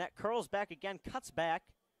around the net. Curls back again, cuts back.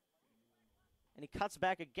 And he cuts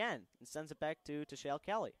back again and sends it back to Shale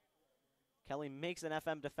Kelly. Kelly makes an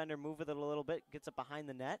FM defender move with it a little bit, gets it behind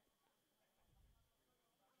the net.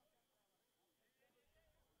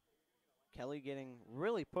 Kelly getting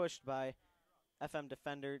really pushed by FM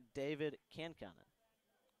defender David Cannon.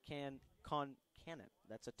 Cannon.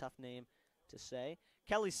 That's a tough name to say.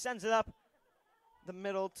 Kelly sends it up the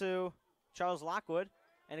middle to Charles Lockwood,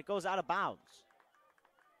 and it goes out of bounds.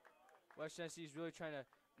 West Genesee is really trying to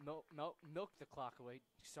milk the clock away.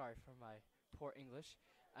 Sorry for my poor English.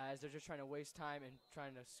 As they're just trying to waste time and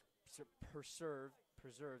trying to preserve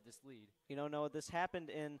this lead. You don't know, this happened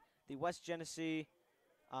in the West Genesee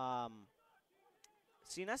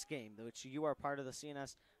CNS game, which you are part of the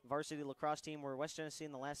CNS varsity lacrosse team, where West Genesee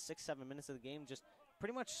in the last 6-7 minutes of the game just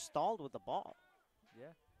pretty much stalled with the ball.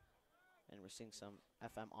 Yeah. And we're seeing some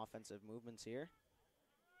FM offensive movements here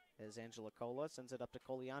as Angela Cola sends it up to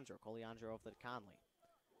Coliandro. Coliandro over to Conley.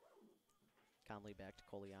 Conley back to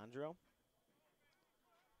Coliandro.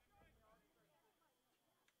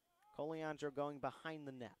 Coliandro going behind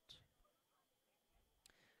the net.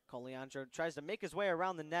 Coliandro tries to make his way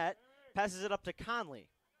around the net, passes it up to Conley.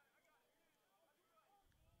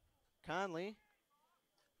 Conley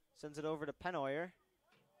sends it over to Penoyer.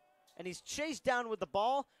 And he's chased down with the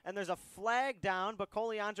ball, and there's a flag down, but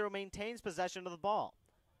Coliandro maintains possession of the ball.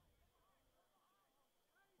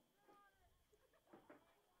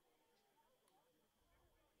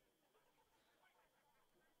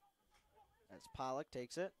 As Pollock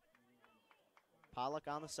takes it. Pollock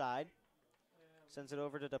on the side. Sends it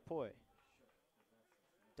over to DePoy.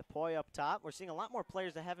 DePoy up top. We're seeing a lot more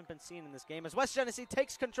players that haven't been seen in this game as West Genesee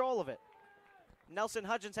takes control of it. Nelson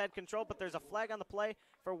Hudgens had control, but there's a flag on the play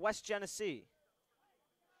for West Genesee.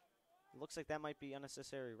 It looks like that might be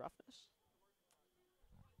unnecessary roughness.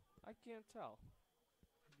 I can't tell.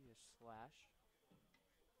 Maybe a slash.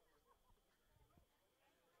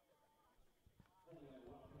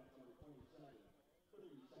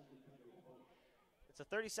 It's a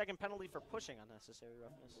 30-second penalty for pushing unnecessary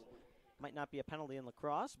roughness. Might not be a penalty in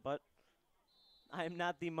lacrosse, but I am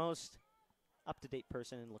not the most up-to-date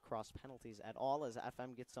person in lacrosse penalties at all, as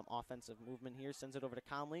FM gets some offensive movement here. Sends it over to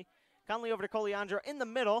Conley. Conley over to Coliandro in the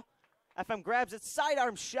middle. FM grabs it,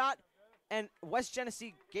 sidearm shot, and West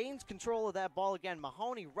Genesee gains control of that ball again.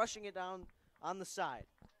 Mahoney rushing it down on the side.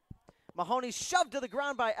 Mahoney shoved to the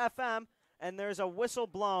ground by FM, and there's a whistle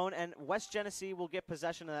blown, and West Genesee will get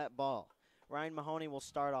possession of that ball. Ryan Mahoney will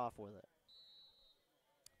start off with it.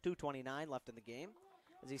 2:29 left in the game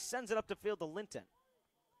as he sends it up to field to Linton.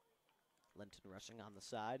 Linton rushing on the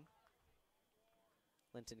side.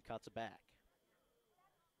 Linton cuts back.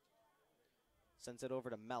 Sends it over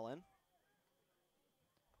to Mellon.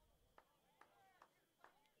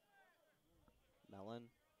 Mellon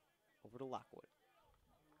over to Lockwood.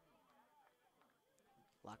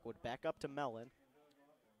 Lockwood back up to Mellon.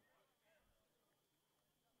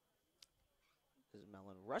 As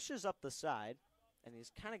Mellon rushes up the side, and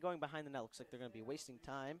he's kind of going behind the net. Looks like they're going to be wasting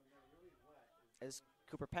time as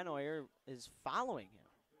Cooper Penoyer is following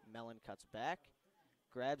him. Mellon cuts back,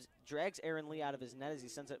 drags Aaron Lee out of his net as he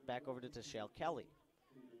sends it back over to Tashale Kelly.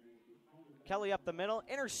 Kelly up the middle,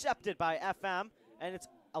 intercepted by FM, and it's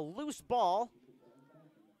a loose ball,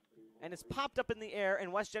 and it's popped up in the air,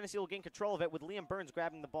 and West Genesee will gain control of it with Liam Burns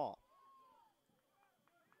grabbing the ball.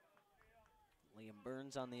 Liam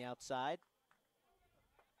Burns on the outside.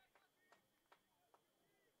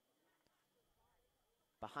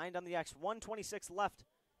 Behind on the X, 1:26 left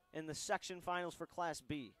in the section finals for Class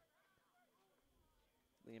B.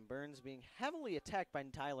 Liam Burns being heavily attacked by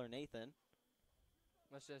Tyler Nathan.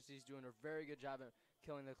 West Genesee's doing a very good job at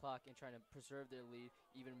killing the clock and trying to preserve their lead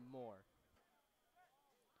even more.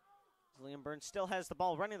 Liam Burns still has the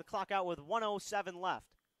ball, running the clock out with 1:07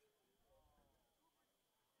 left.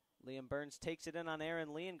 Liam Burns takes it in on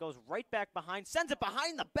Aaron Lee and goes right back behind, sends it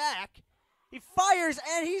behind the back. He fires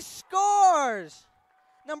and he scores!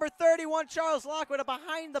 Number 31, Charles Lockwood, a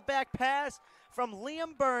behind-the-back pass from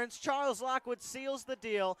Liam Burns. Charles Lockwood seals the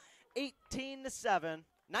deal, 18-7,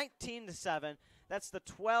 19-7. That's the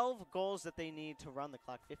 12 goals that they need to run the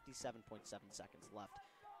clock, 57.7 seconds left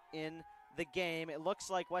in the game. It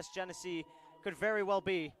looks like West Genesee could very well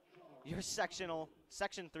be your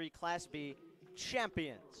Section 3 Class B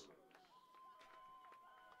champions.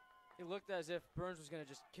 It looked as if Burns was going to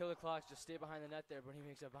just kill the clock, just stay behind the net there, but he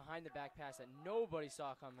makes a behind-the-back pass that nobody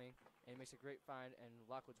saw coming, and he makes a great find, and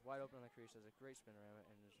Lockwood's wide open on the crease, does a great spin around it,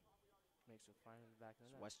 and just makes a find in the back of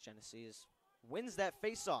the net. West Genesee wins that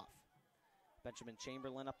face-off. Benjamin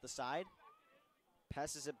Chamberlain up the side.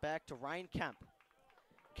 Passes it back to Ryan Kemp.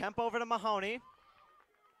 Kemp over to Mahoney.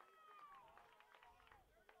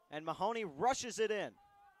 And Mahoney rushes it in.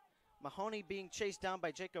 Mahoney being chased down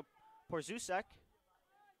by Jacob Porzusek.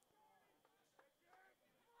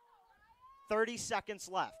 30 seconds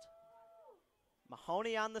left.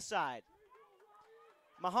 Mahoney on the side.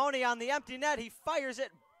 Mahoney on the empty net. He fires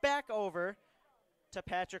it back over to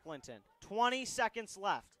Patrick Linton. 20 seconds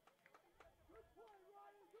left.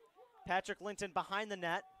 Patrick Linton behind the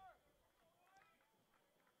net.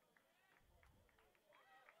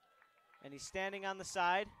 And he's standing on the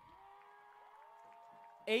side.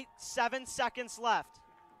 7 seconds left.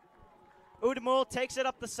 Udamul takes it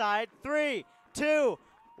up the side. 3, 2,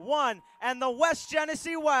 1. And the West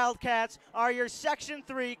Genesee Wildcats are your Section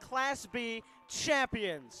 3 Class B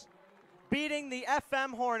champions, beating the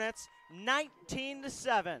FM Hornets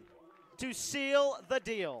 19-7 to seal the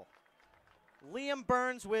deal. Liam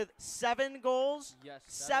Burns with 7 goals. Yes,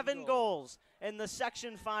 7 goals in the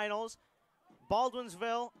section finals.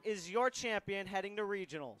 Baldwinsville is your champion heading to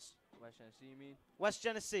regionals. West Genesee, you mean? West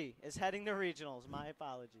Genesee is heading to regionals. My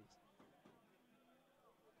apologies.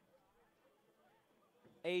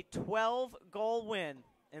 A 12-goal win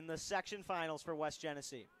in the section finals for West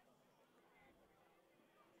Genesee.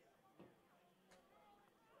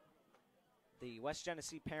 The West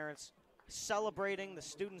Genesee parents celebrating, the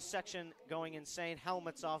student section going insane,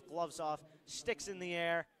 helmets off, gloves off, sticks in the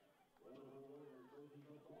air.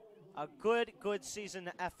 A good season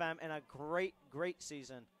to FM and a great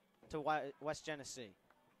season to West Genesee.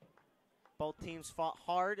 Both teams fought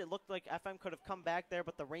hard. It looked like FM could have come back there,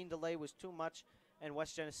 but the rain delay was too much, and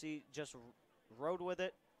West Genesee just rode with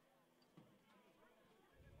it.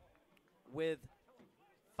 With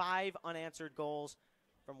 5 unanswered goals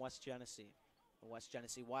from West Genesee. The West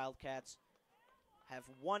Genesee Wildcats have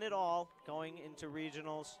won it all going into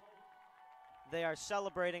regionals. They are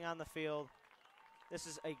celebrating on the field. This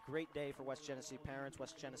is a great day for West Genesee parents,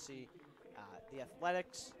 West Genesee, the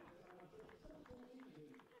athletics.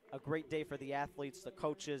 A great day for the athletes, the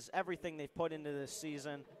coaches. Everything they've put into this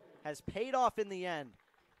season has paid off in the end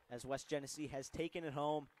as West Genesee has taken it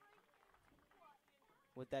home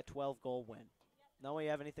with that 12-goal win. Noah, you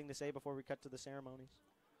have anything to say before we cut to the ceremonies?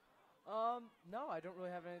 No, I don't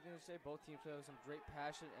really have anything to say. Both teams play with some great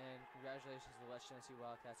passion, and congratulations to the West Genesee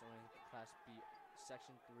Wildcats on winning the Class B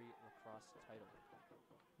Section 3 lacrosse title.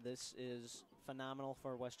 This is phenomenal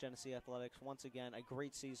for West Genesee Athletics. Once again, a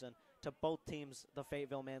great season to both teams, the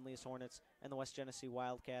Fayetteville Manlius Hornets and the West Genesee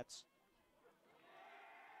Wildcats.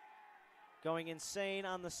 Going insane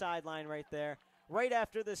on the sideline right there. Right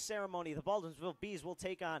after this ceremony, the Baldwinsville Bees will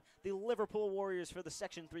take on the Liverpool Warriors for the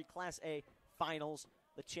Section 3 Class A Finals,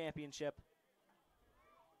 the championship.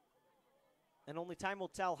 And only time will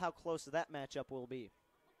tell how close that matchup will be.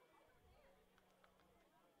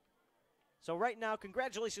 So right now,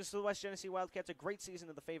 congratulations to the West Genesee Wildcats. A great season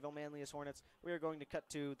to the Fayetteville Manlius Hornets. We are going to cut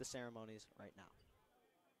to the ceremonies right now.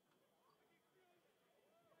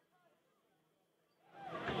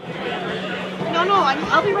 No,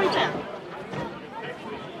 I'll be right down.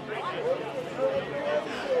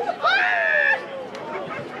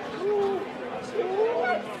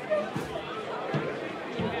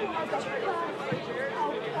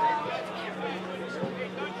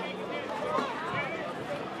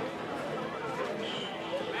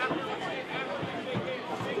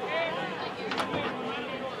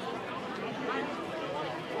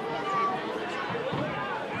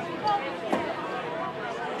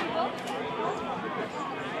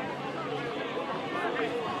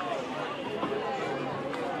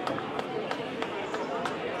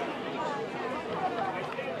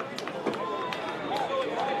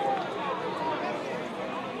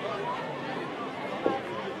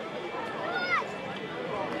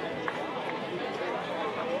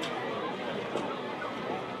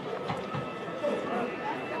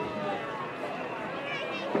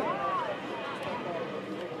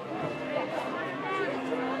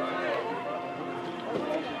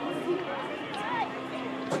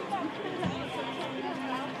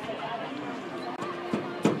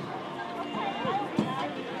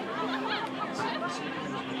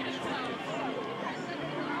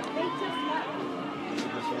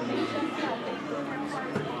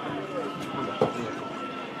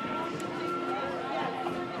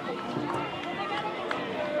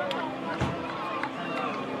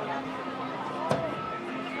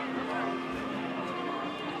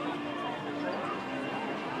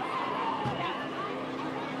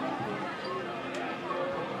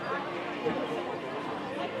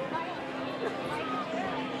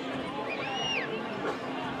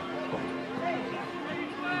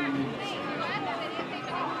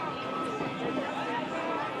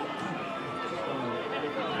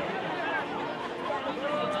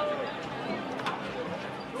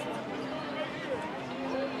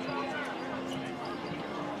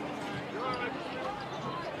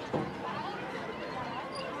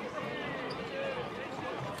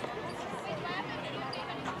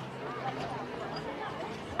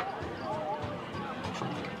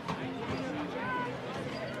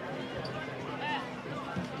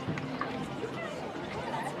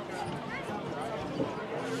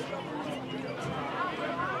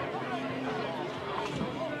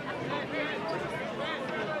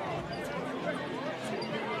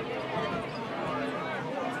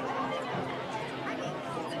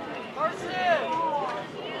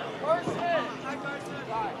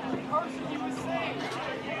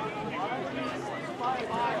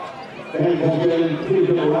 And has been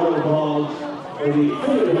pleading the rubber balls for the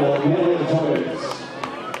Fayetteville Manlius.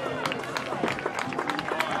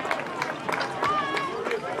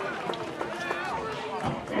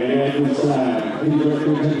 And inside, please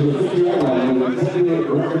represent to the 50-yard line with 78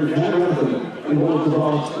 record John Ruffin and holds the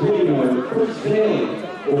ball screen number Chris Daly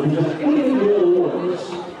will present individual awards.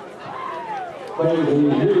 Players in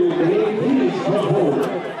the game, please come forward.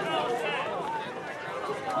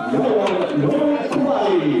 Noah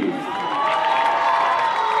Kulai.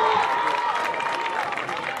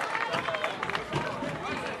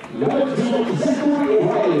 Number 2, Zachary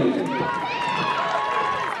O'Reilly.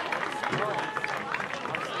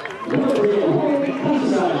 Number 3, O'Reilly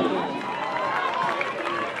Constantine.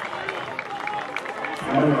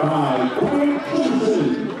 Number 5, Brian Johnson.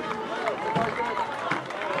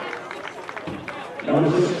 Number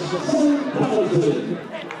 6, Sam Collison.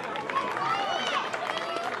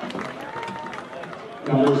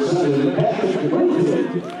 Number 7, Patrick Wilson.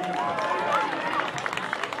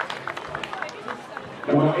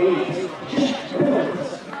 Number 8, Jack Phillips.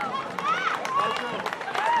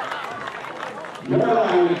 Number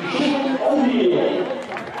 9, Sean O'Neill.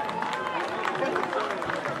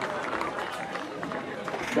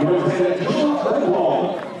 Number 10, John Earnwall.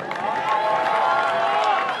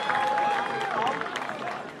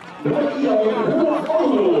 Number 11, Noah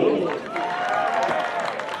Arnold.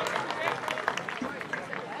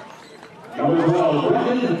 Number 12,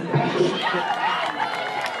 Brandon Patrick.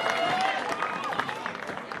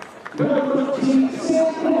 Number 13, Sam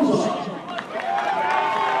Rosa.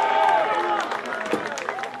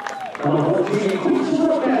 Number 14,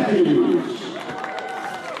 Christopher Matthews.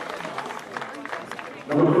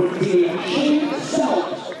 Number 15, Shane Stout.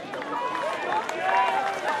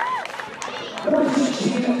 Number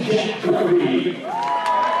 16, Jack Kirby.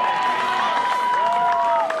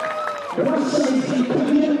 Number 17,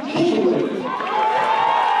 William Chamberlain.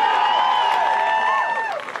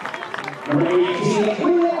 Number 18,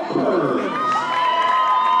 Will Burns.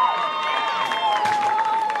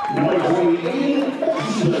 Number 28,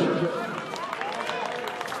 Baxter.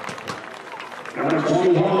 Number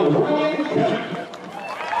 21, Ryan Kemp.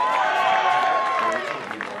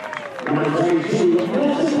 Number 22,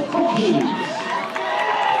 Nelson Hutchins.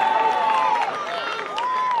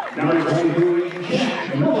 Number 23,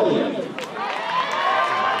 Jack Mullen.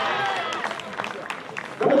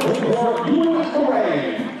 Number 24, Ewan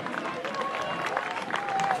Moran.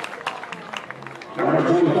 Number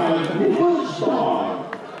 25, Nicholas Starr.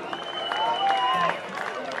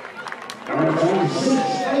 Number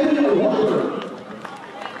 26, Evan Walker.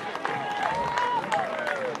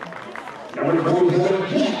 Number 27,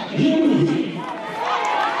 Jack Genesee.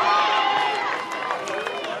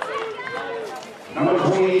 Number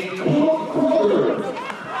 28, Caleb Crowder.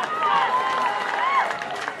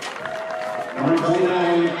 Number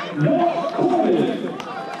 29, Noah Coleman.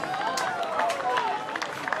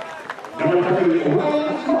 Number 30,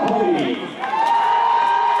 Ryan Mahoney.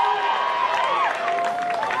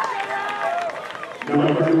 Number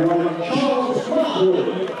 31, Charles Rockwood.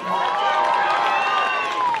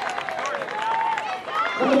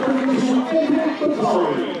 Number 32, Edwin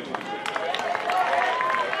Batari.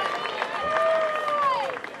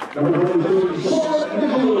 Number 32, Sean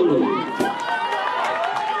Nicolou.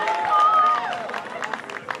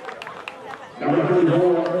 Number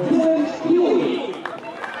 34, Dylan Huey.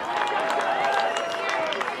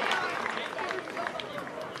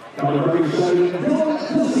 Number 37, Dylan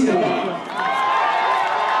Casino.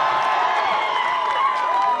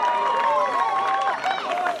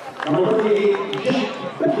 Number 38, Jack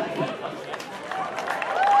Beck.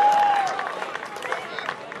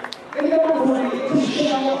 And number 40,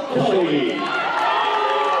 Michelle Kelly.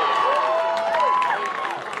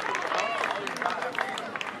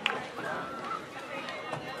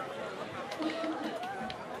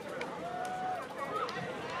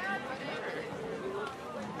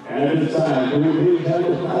 And at this time, we will have the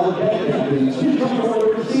Wildcat captains to come forward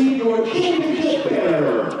to receive your championship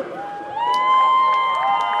banner.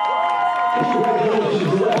 Congratulations to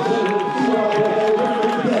the representatives of the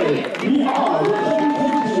Wildcat today. You are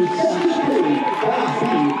representing to Section 3 Class B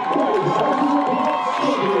Boys Varsity Lacrosse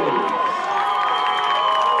Champions.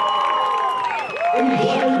 Age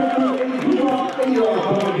 11 and 2 up in your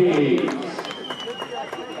home games.